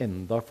håpe at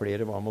enda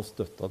flere var med å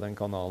støtte den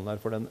kanalen her,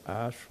 for den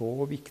så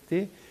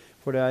viktig.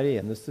 For det det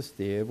eneste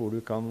sted hvor du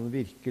kan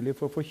virkelig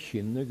få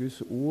forkynne Guds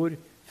ord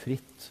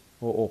fritt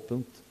og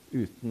åpent,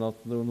 uten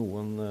at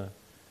noen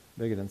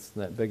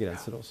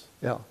begrenser oss.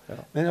 Ja.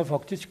 Men det har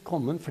faktisk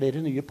kommet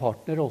flere nye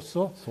partnere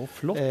også. Så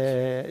flott.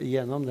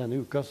 Gjennom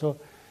denne uka, så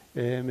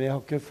vi har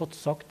ikke fått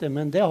sagt det,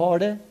 men det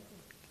har det.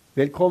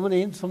 Velkommen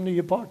inn som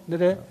nye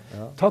partnere.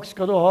 Takk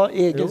skal du ha,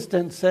 Egil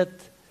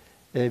Stenseth.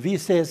 Vi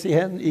ses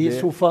igjen i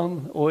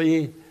sofaen og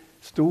i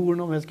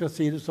stolen, om jeg skal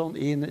si det sånn,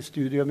 i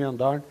studio i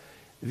Mjøndalen.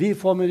 Vi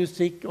får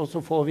musikk, og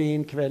så får vi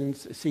inn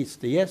kveldens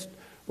siste gjest.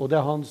 Og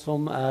det han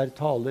som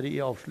taler i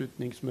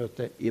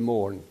avslutningsmøtet i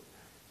morgen.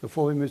 Så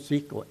får vi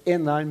musikk og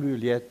enda en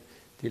mulighet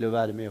til å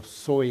være med og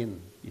så inn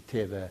i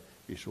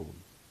TV-Visjon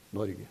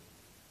Norge.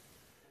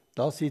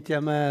 Da sitter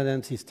jeg med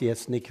den siste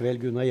gjesten i kveld,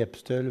 Gunnar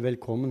Jeppstøl.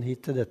 Velkommen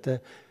hit til dette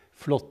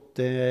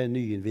flotte,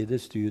 nyinnvidde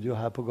studio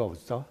her på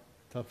Gavelstad.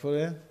 Takk for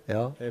det.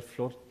 Ja. Det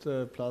flott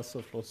plass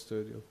og flott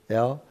studio.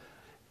 Ja,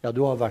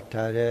 du har vært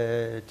her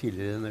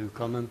tidligere denne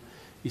uka, men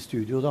i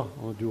studio da,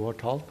 og du har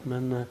talt,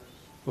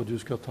 og du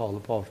skal tale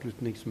på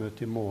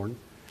avslutningsmøtet i morgen.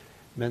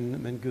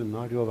 Men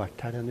Gunnar, du har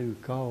vært her denne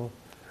uka, og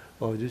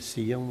hva vil du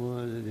si om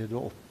det du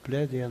har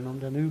opplevd gjennom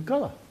denne uka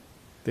da?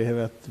 Det har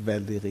vært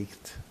veldig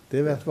rikt. Det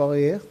har vært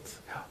variert.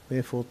 Vi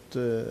har fått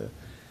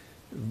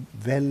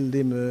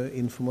veldig mye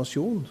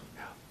informasjon.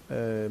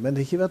 Men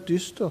det har ikke vært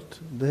dystert.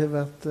 Det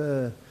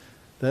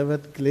har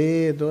vært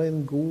glede og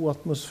en god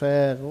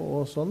atmosfære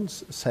og sånn,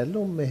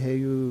 selv om vi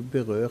har jo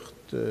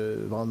berørt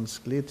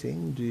vanskelige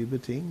ting, dype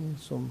ting,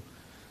 som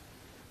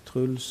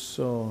Truls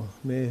og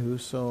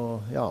Mehus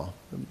og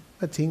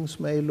med ting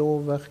som i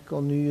lovverk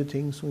og nye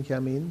ting som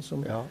kommer inn,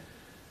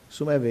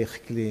 som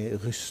virkelig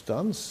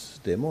rystende,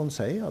 det må man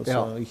si.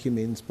 Altså, ikke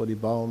minst både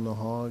i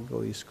barnehage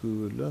og i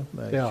skole,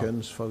 med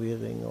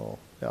kjønnsforvirring og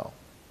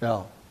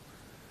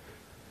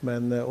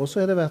Men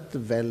også har det vært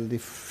veldig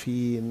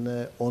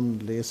fine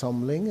åndelige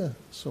samlinger,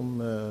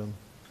 som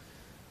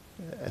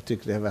jeg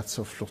tykker det har vært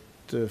så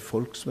flott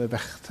folk som har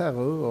vært her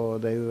også,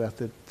 og det har jo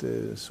vært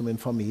som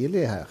en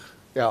familie her.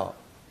 Ja.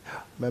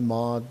 Med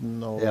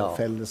maten og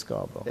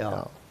fellesskapet.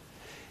 Ja.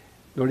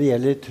 Når det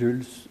gjelder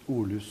Truls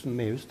Olufsen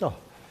Mehus da,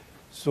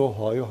 så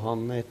har jo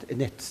han et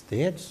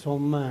nettsted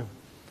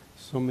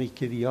som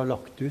ikke vi har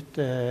lagt ut.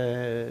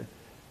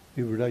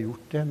 Vi burde ha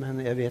gjort det,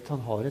 men jeg vet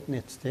han har et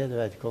nettsted. Jeg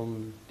vet ikke om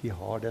de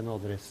har den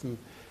adressen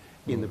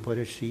inne på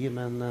regi,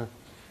 men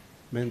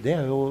det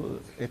er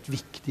jo et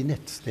viktig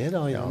nettsted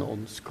da, i den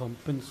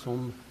åndskampen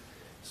som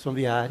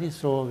vi er i,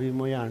 så vi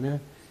må gjerne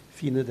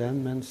finne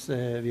den mens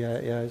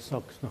jeg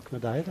snakker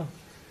med deg da.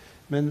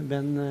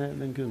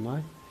 Men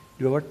Gunnar,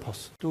 du har vært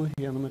pastor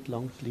gjennom et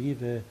langt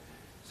liv,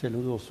 selv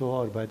om du også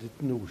har arbeidet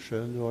i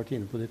Nordsjøen. Du har vært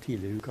inne på det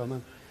tidligere i uka,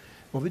 men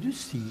hva vil du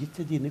si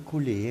til dine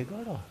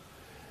kollegaer da?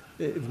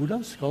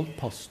 Hvordan skal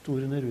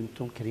pastorene rundt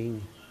omkring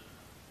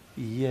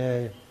i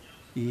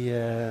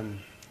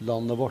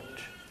landet vårt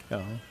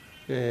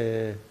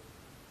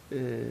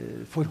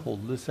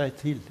forholde seg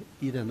til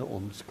i denne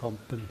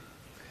åndskampen?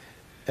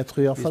 Jeg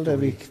tror i hvert fall det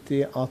er viktig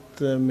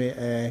at vi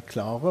er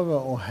klar over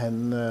hvor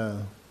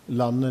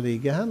landet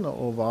ligger hen,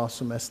 og hva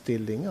som er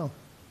stillinger.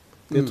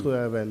 Det tror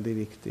jeg er veldig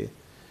viktig.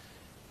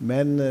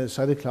 Men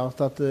så er det klart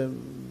at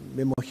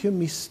vi må ikke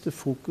miste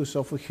fokus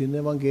av å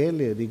forkynne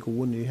evangeliet, de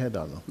gode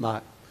nyhetene.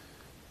 Nei.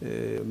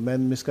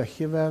 Men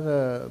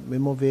vi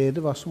må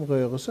vite hva som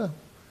rører seg.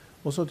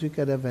 Og så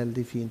tykker jeg det er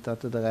veldig fint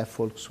at det er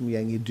folk som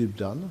gjenger i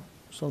dybdene,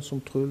 sånn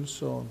som Truls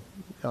og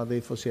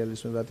de forskjellige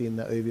som har vært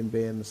inne, Øyvind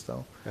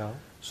Benestad,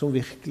 som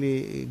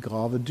virkelig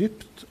graver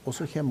dypt, og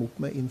så kommer opp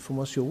med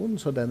informasjon,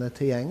 så den er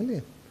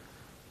tilgjengelig.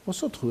 Og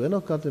så tror jeg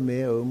nok at vi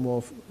også må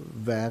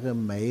være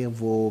mer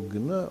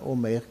vågne og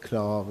mer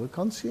klare,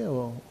 kanskje.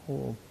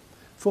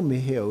 For vi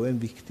har jo en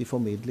viktig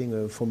formidling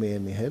for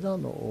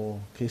menighetene og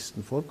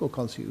kristenfolk, og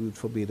kanskje ut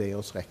forbi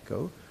deres rekker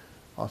også,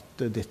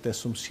 at dette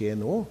som skjer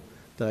nå,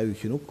 det er jo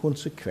ikke noen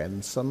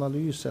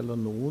konsekvensanalyse eller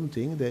noen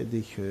ting.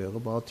 De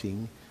kjører bare ting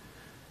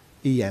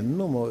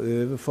igjennom og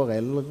over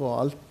foreldre og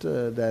alt.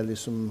 Det er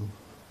liksom,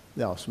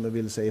 som jeg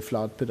vil si,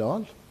 flat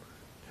pedal.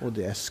 Og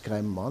det er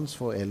skremmende,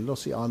 for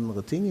ellers i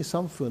andre ting i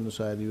samfunnet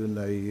så er det jo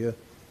nøye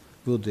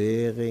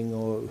vurdering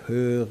og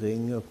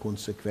høring og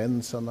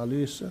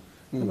konsekvensanalyse.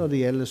 Men når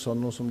det gjelder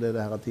sånn som det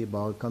her at de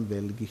bare kan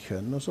velge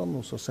kjønn og sånn,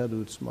 og så ser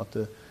det ut som at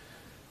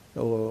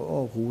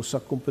og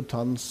rosa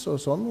kompetanse og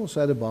sånn, og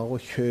så er det bare å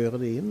kjøre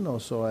det inn, og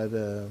så er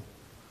det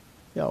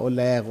og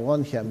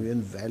lærerne kommer jo i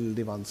en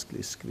veldig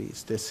vanskelig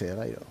skvis, det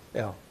ser jeg jo.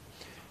 Ja,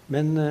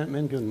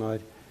 men Gunnar,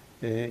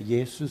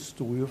 Jesus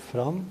sto jo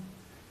fram.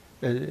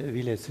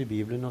 Vi leser i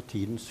Bibelen at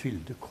tidens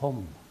fylde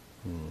kom,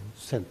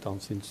 sendte han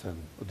sin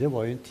sønn. Og det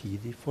var jo en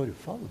tid i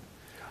forfall.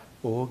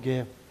 Og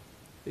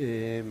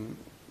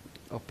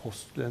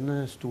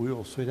apostlene sto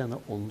jo også i denne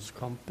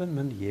åndskampen,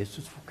 men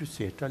Jesus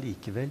fokuserte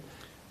allikevel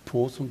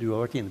på, som du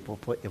har vært inne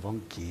på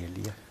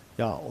evangeliet.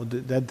 Ja, og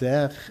det er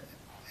der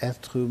jeg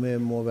tror vi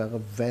må være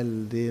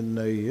veldig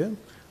nøye,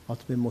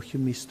 at vi må ikke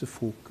miste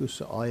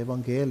fokuset av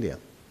evangeliet.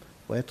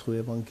 Og jeg tror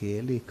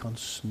evangeliet kan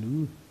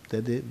snu.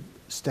 Det er det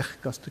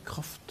sterkeste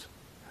kraft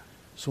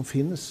som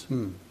finnes,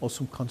 og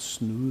som kan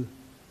snu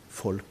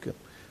folket.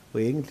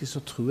 Og egentlig så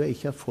tror jeg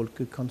ikke at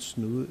folket kan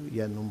snu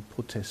gjennom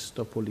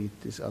protester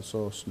politisk,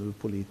 altså snu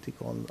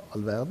politikeren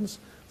all verdens,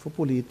 for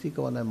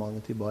politikeren er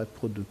mange til bare et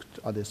produkt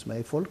av det som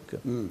er i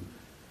folket.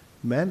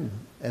 Men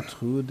jeg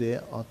tror det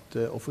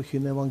at å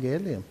forkynne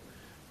evangeliet,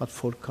 at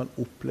folk kan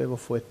oppleve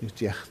å få et nytt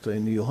hjerte og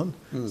en ny ånd,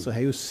 så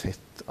har jeg jo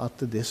sett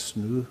at det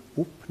snur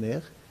opp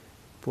ned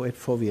på et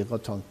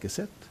forvirret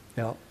tankesett.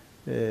 Ja.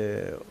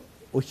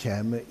 Og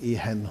kommer i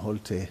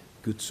henhold til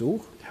Guds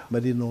ord,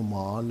 med de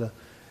normale,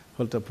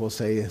 holdt jeg på å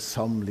si,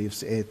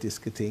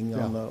 samlivsetiske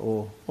tingene,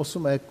 og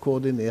som er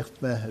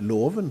koordinert med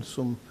loven,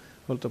 som,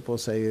 holdt jeg på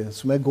å si,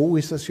 som er god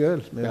i seg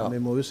selv.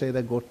 Vi må jo si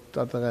det er godt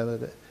at det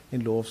er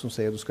en lov som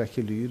sier du skal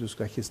ikke lyve, du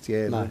skal ikke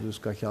stjele, du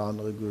skal ikke ha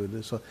andre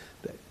guder. Så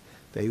det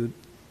er jo,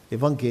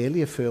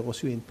 evangeliet fører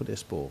oss jo inn på det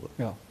sporet.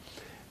 Ja.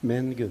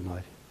 Men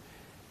Gunnar,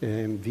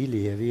 vi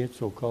lever i et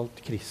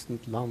såkalt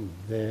kristent land.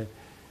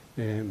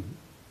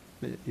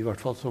 I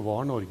hvert fall så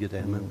var Norge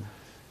det, men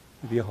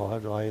vi har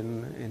da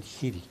en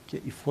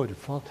kirke i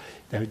forfall.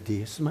 Det er jo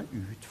det som er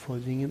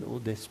utfordringen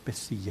og det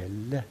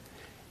spesielle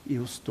i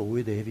å stå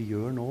i det vi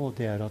gjør nå.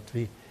 Det er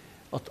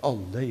at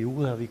alle,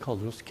 vi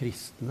kaller oss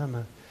kristne,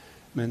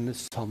 men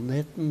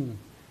sannheten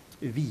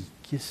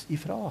vikes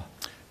ifra.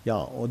 Ja,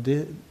 og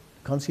det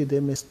kanskje det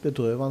mest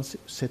bedrøvende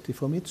sett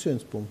fra mitt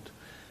synspunkt,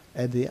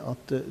 er det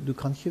at du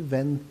kan ikke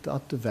vente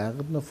at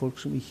verden og folk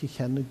som ikke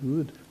kjenner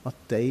Gud, at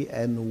de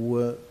er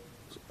noe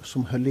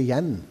som holder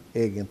igjen,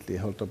 egentlig,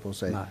 holdt jeg på å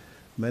si. Nei.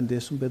 Men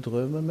det som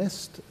bedrøver meg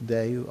mest, det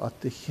er jo at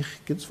det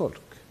kirkens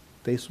folk,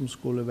 de som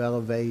skulle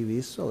være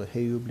veivisere,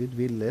 har jo blitt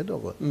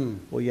villedere,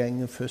 og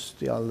gjenger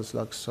først i alle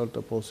slags, holdt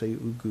jeg på å si,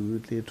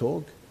 ugudelige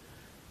tog.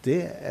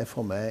 Det er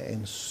for meg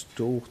en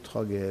stor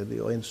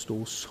tragedie og en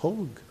stor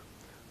sorg,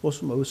 og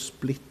som også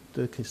splitter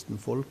møte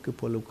kristenfolket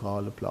på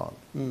lokale plan.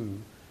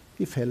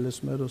 I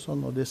fellesmøter og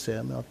sånn, og det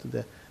ser vi at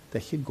det er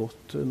ikke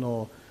godt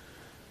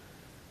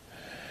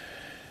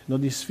når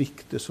de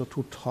svikter så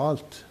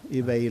totalt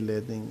i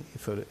veiledning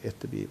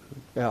etter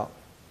Bibelen. Ja.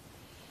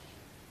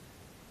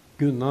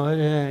 Gunnar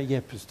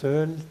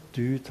Jeppestøl,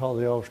 du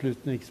taler i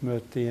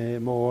avslutningsmøtet i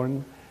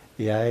morgen.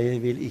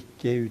 Jeg vil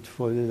ikke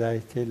utfordre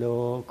deg til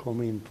å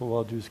komme inn på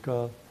hva du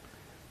skal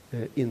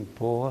inn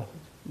på,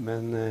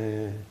 men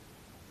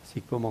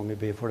sikkert hvor mange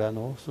ber for deg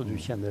nå, så du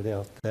kjenner det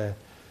at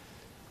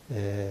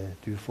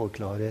du får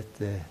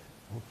klarhet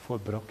og får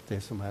brakt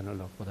det som er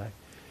lagt på deg.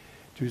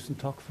 Tusen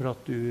takk for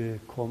at du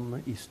kom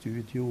i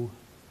studio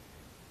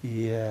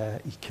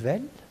i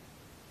kveld.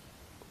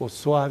 Og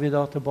så er vi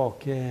da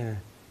tilbake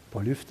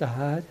på lufta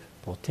her,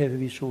 på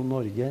TV-visjon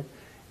Norge,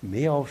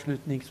 med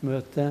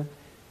avslutningsmøte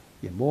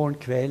i morgen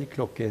kveld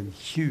klokken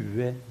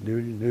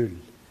 20:00.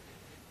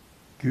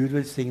 Gud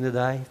velsigne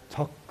deg.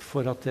 Takk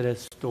for at dere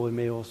står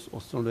med oss,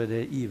 også når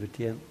dere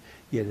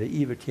gjelder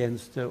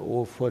ivertjeneste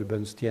og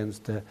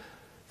forbønnstjeneste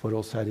for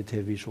oss her i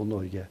TV-visjon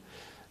Norge.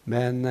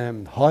 Men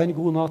ha en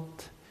god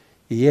natt.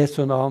 I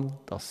Jesu navn,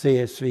 da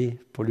ses vi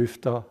på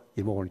lufta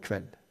i morgen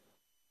kveld.